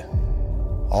said,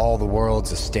 all the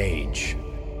world's a stage.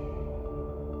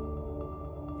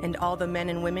 And all the men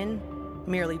and women...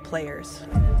 merely players.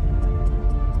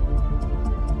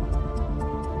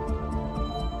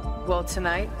 Well,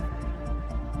 tonight,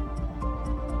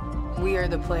 we are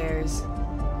the players.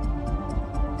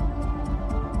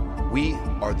 We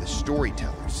are the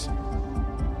storytellers.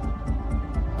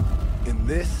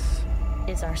 This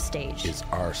is our stage. is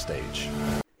our stage.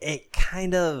 It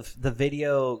kind of, the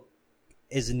video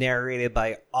is narrated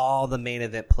by all the main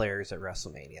event players at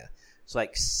WrestleMania. It's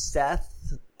like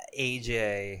Seth,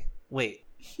 AJ,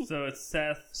 So it's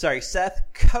Seth. Sorry, Seth,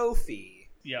 Kofi,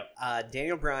 Yep.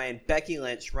 Daniel Bryan, Becky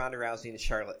Lynch, Ronda Rousey, and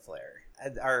Charlotte Flair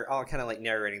are all kind of like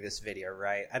narrating this video,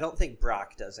 right? I don't think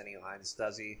Brock does any lines,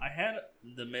 does he? I had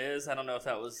The Miz. I don't know if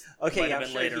that was Okay, might yeah, have I'm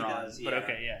been sure later he on. does, But yeah.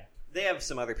 okay, yeah. They have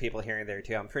some other people here and there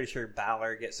too. I'm pretty sure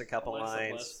Balor gets a couple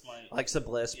lines. Alexa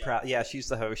Bliss, Yeah. she's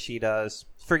the host. She does.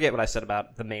 Forget what I said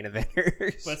about the main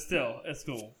eventers. But still, it's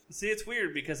cool. See, it's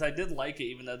weird because I did like it,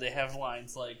 even though they have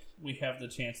lines like "We have the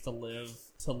chance to live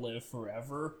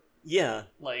forever." Yeah,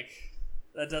 like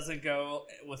that doesn't go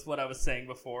with what I was saying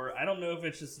before. I don't know if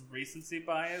it's just recency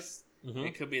bias. Mhm.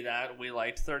 It could be that we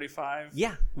liked 35.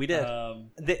 Yeah, we did.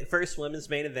 The first women's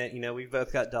main event, we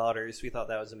both got daughters. We thought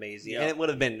that was amazing. Yeah. And it would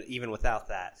have been even without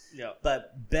that. Yeah.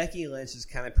 But Becky Lynch is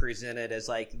kind of presented as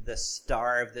like the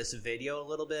star of this video a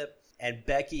little bit. And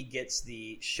Becky gets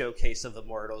the Showcase of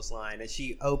Immortals line. And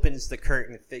she opens the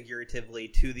curtain figuratively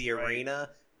to the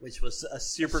arena, which was a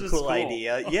super cool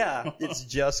idea. Yeah, it's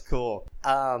just cool.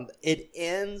 It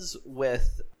ends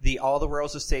with the All the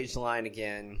World's a Stage line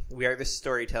again. We are the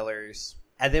storytellers.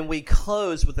 And then we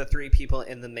close with the three people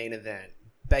in the main event.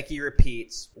 Becky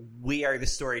repeats, we are the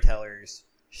storytellers.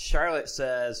 Charlotte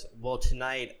says, well,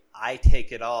 tonight I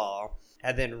take it all.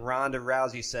 And then Ronda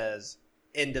Rousey says,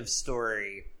 end of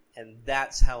story. And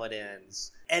that's how it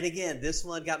ends. And again, this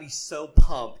one got me so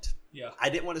pumped. Yeah. I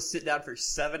didn't want to sit down for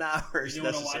 7 hours. You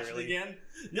want to watch it again?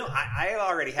 No, I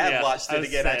already have watched it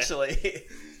again, actually.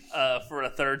 For a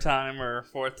third time or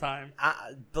fourth time?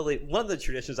 I believe one of the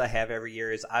traditions I have every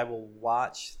year is I will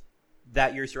watch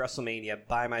that year's WrestleMania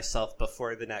by myself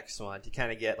before the next one to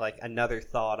kind of get like another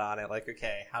thought on it. Like,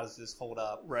 okay, how does this hold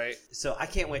up? Right. So I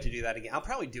can't wait to do that again. I'll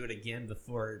probably do it again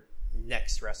before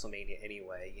next WrestleMania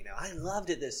anyway. I loved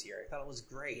it this year. I thought it was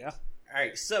great. Yeah. All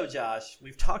right, so Josh,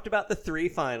 we've talked about the 3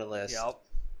 finalists. Yep.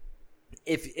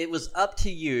 If it was up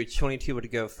to you, 22 would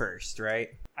go first, right?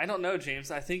 I don't know, James.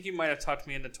 I think you might have talked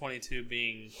me into 22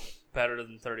 being better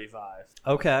than 35.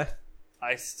 Okay.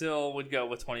 I still would go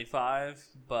with 25,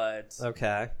 but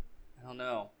Okay. I don't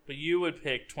know. But you would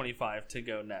pick 25 to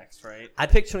go next, right? I'd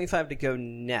pick 25 to go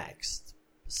next.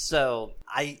 So,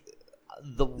 Is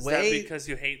that because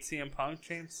you hate CM Punk,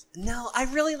 James? No, I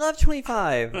really love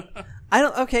 25.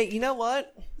 Okay, you know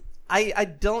what? I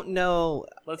don't know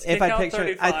if I'd pick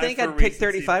 35. I think I'd pick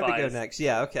 35 to go next.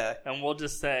 Yeah, okay. And we'll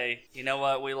just say, you know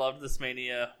what? We loved this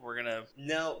Mania.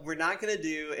 No, we're not going to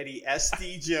do any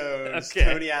SD Jones, Okay.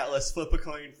 Tony Atlas, flip a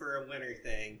coin for a winner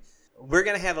thing. We're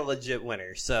going to have a legit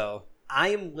winner. So I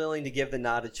am willing to give the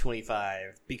nod to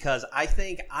 25 because I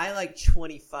think I like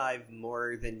 25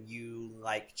 more than you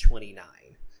like 29.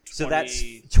 So that's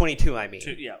 22, I mean.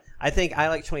 Yeah. I think I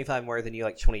like 25 more than you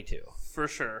like 22. For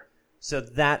sure. So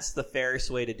that's the fairest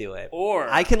way to do it. Or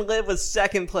I can live with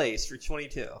second place for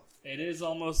 22. It is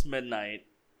almost midnight,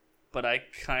 but I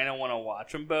kind of want to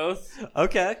watch them both.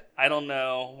 Okay. I don't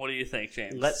know. What do you think,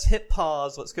 James? Let's hit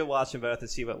pause. Let's go watch them both and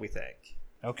see what we think.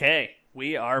 Okay.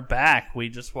 We are back. We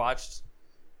just watched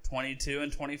 22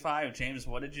 and 25. James,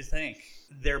 what did you think?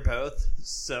 They're both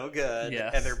so good.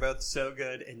 Yes. And they're both so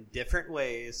good in different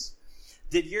ways.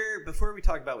 Before we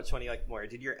talk about which one you like more,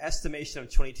 did your estimation of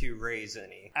 22 raise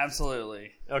any?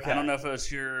 Absolutely. Okay. I don't know if it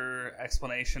was your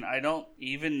explanation. I don't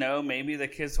even know. Maybe the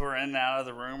kids were in and out of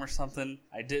the room or something.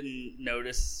 I didn't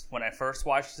notice when I first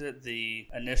watched it, the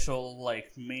initial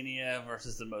Mania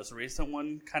versus the most recent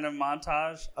one kind of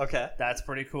montage. Okay. That's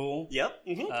pretty cool. Yep.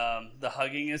 Mm-hmm. The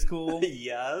hugging is cool.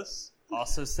 Yes.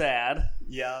 Also sad.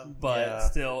 Yeah. But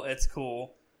still, it's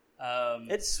cool.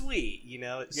 It's sweet,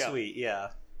 It's sweet,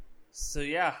 yeah. So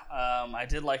yeah, I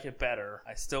did like it better.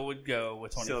 I still would go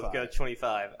with 25. Still go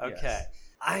 25. Okay. Yes.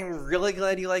 I'm really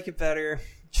glad you like it better.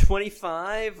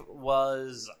 25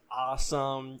 was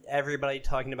awesome. Everybody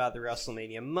talking about the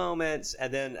WrestleMania moments.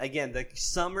 And then, again, the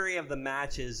summary of the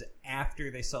matches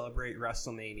after they celebrate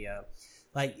WrestleMania.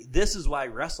 This is why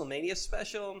WrestleMania is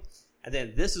special. And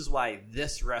then this is why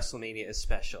this WrestleMania is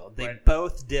special. They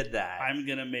both did that. I'm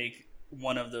going to make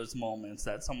one of those moments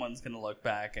that someone's going to look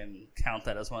back and count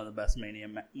that as one of the best Mania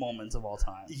moments of all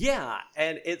time. Yeah,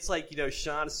 and it's like,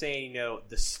 Sean saying,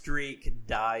 the streak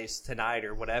dies tonight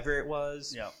or whatever it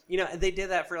was. Yeah. And they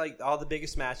did that for all the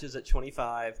biggest matches at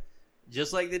 25,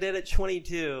 just like they did at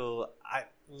 22. I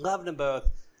loved them both.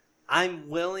 I'm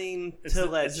willing to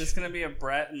let... Is this going to be a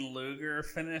Brett and Luger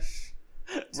finish?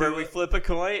 Where we flip a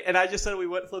coin? And I just said we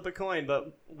wouldn't flip a coin,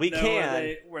 but we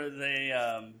can. Where they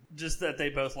just that they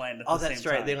both land at the same time. Oh, that's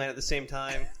right. They land at the same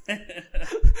time.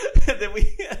 And then we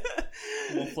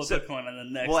flip a coin on the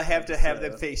next We'll have episode. to have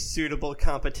them face suitable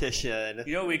competition.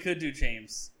 You know what we could do,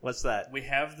 James? What's that? We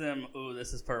have them... Ooh,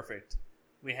 this is perfect.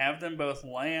 We have them both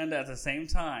land at the same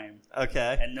time.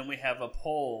 Okay. And then we have a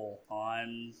poll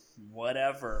on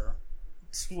whatever,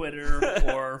 Twitter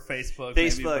or Facebook.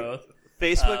 Maybe both.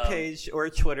 Facebook page or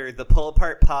Twitter. The Pull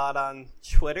Apart Pod on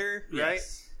Twitter, right?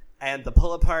 Yes. And the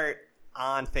Pull Apart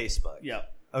on Facebook.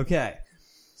 Yep. Okay.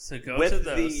 So go with to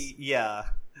those.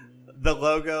 The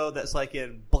logo that's like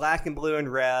in black and blue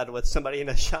and red with somebody in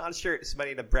a Sean shirt,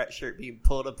 somebody in a Brett shirt being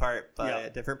pulled apart by a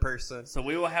different person. So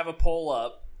we will have a poll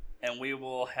up. And we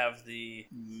will have the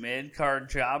mid-card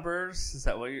jobbers. Is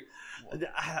that what you...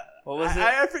 What was it?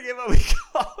 I forget what we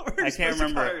call it. I can't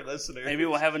remember. Our listeners. Maybe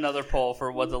we'll have another poll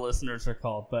for what the listeners are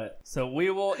called. But so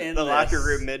we will end the locker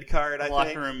room mid-card, I think.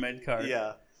 Locker room mid-card.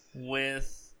 Yeah.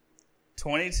 With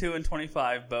 22 and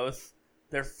 25, both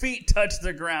their feet touch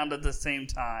the ground at the same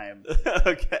time.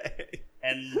 Okay.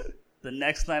 And... the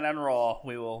next night on Raw,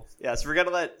 we will... Yes, we're going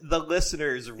to let the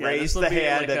listeners raise the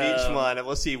hand like at each one, and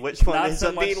we'll see which one ends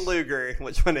up being Luger and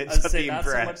which one ends up being not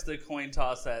Brett. Not so much the coin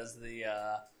toss as the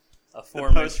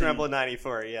aforementioned... The post-Rumble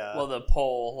 94, yeah. Well, the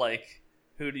poll, like,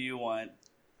 who do you want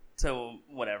to...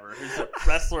 whatever. Who's the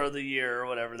Wrestler of the Year or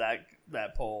whatever,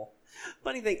 that poll.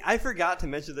 Funny thing, I forgot to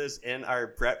mention this in our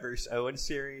Brett vs. Owen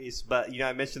series, but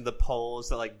I mentioned the polls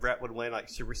that like Brett would win like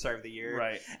Superstar of the Year.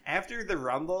 Right. After the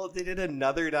Rumble, they did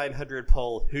another 900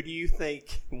 poll. Who do you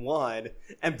think won?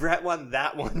 And Brett won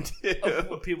that one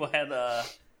too. People had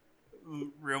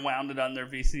rewound it on their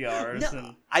VCRs.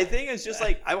 No, I think it's just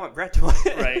like I want Brett to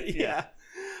win. Right. Yeah.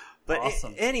 But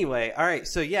awesome. Anyway, all right.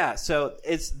 So so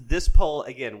it's this poll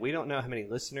again. We don't know how many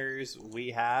listeners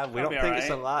we have. We don't think it's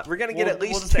a lot. We're gonna get at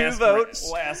least 2 votes.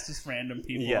 We'll ask just random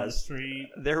people on the street.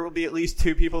 There will be at least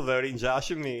 2 people voting, Josh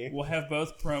and me. We'll have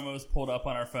both promos pulled up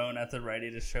on our phone at the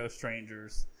ready to show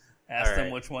strangers. Ask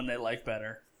them which one they like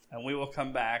better, and we will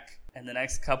come back in the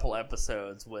next couple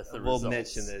episodes with the results. We'll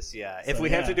mention this, yeah. If we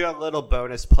have to do a little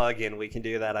bonus plug-in, we can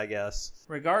do that, I guess.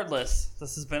 Regardless,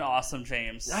 this has been awesome,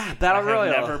 James. Battle Royal.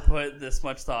 I have never put this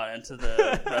much thought into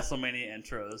the WrestleMania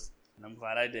intros, and I'm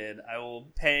glad I did. I will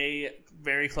pay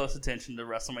very close attention to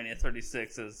WrestleMania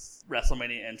 36's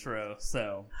WrestleMania intro.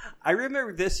 So I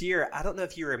remember this year, I don't know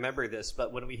if you remember this,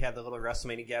 but when we had the little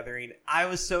WrestleMania gathering, I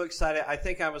was so excited. I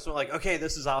think I was like, okay,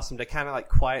 this is awesome, to kind of like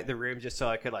quiet the room just so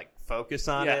I could like focus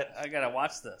on it. I gotta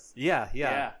watch this.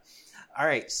 Yeah. All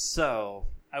right, so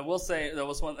I will say there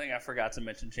was one thing I forgot to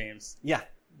mention, James. Yeah.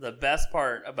 The best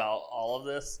part about all of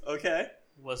this,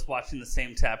 was watching the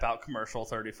same tap out commercial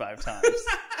 35 times.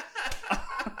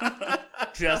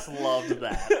 Just loved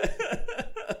that.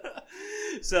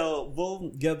 So we'll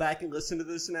go back and listen to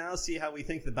this now, see how we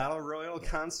think the Battle Royal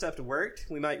concept worked.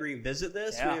 We might revisit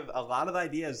this. Yeah. We have a lot of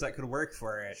ideas that could work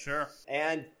for it. Sure.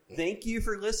 And thank you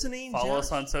for listening. Follow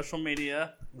us on social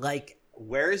media. Like,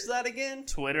 where is that again?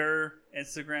 Twitter,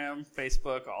 Instagram,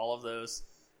 Facebook, all of those.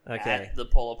 Okay. At the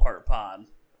Pull Apart Pod.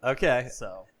 Okay.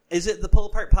 So, is it the Pull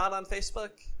Apart Pod on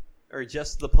Facebook? Or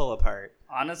just the Pull Apart?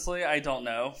 Honestly, I don't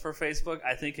know for Facebook.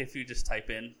 I think if you just type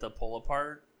in the Pull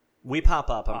Apart, we pop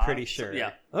up, I'm pretty sure. So,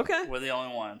 yeah. Okay. We're the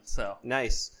only one, so.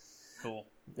 Nice. Cool.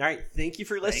 All right. Thank you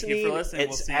for listening. Thank you for listening.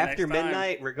 It's after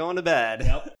midnight. We're going to bed.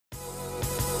 Yep.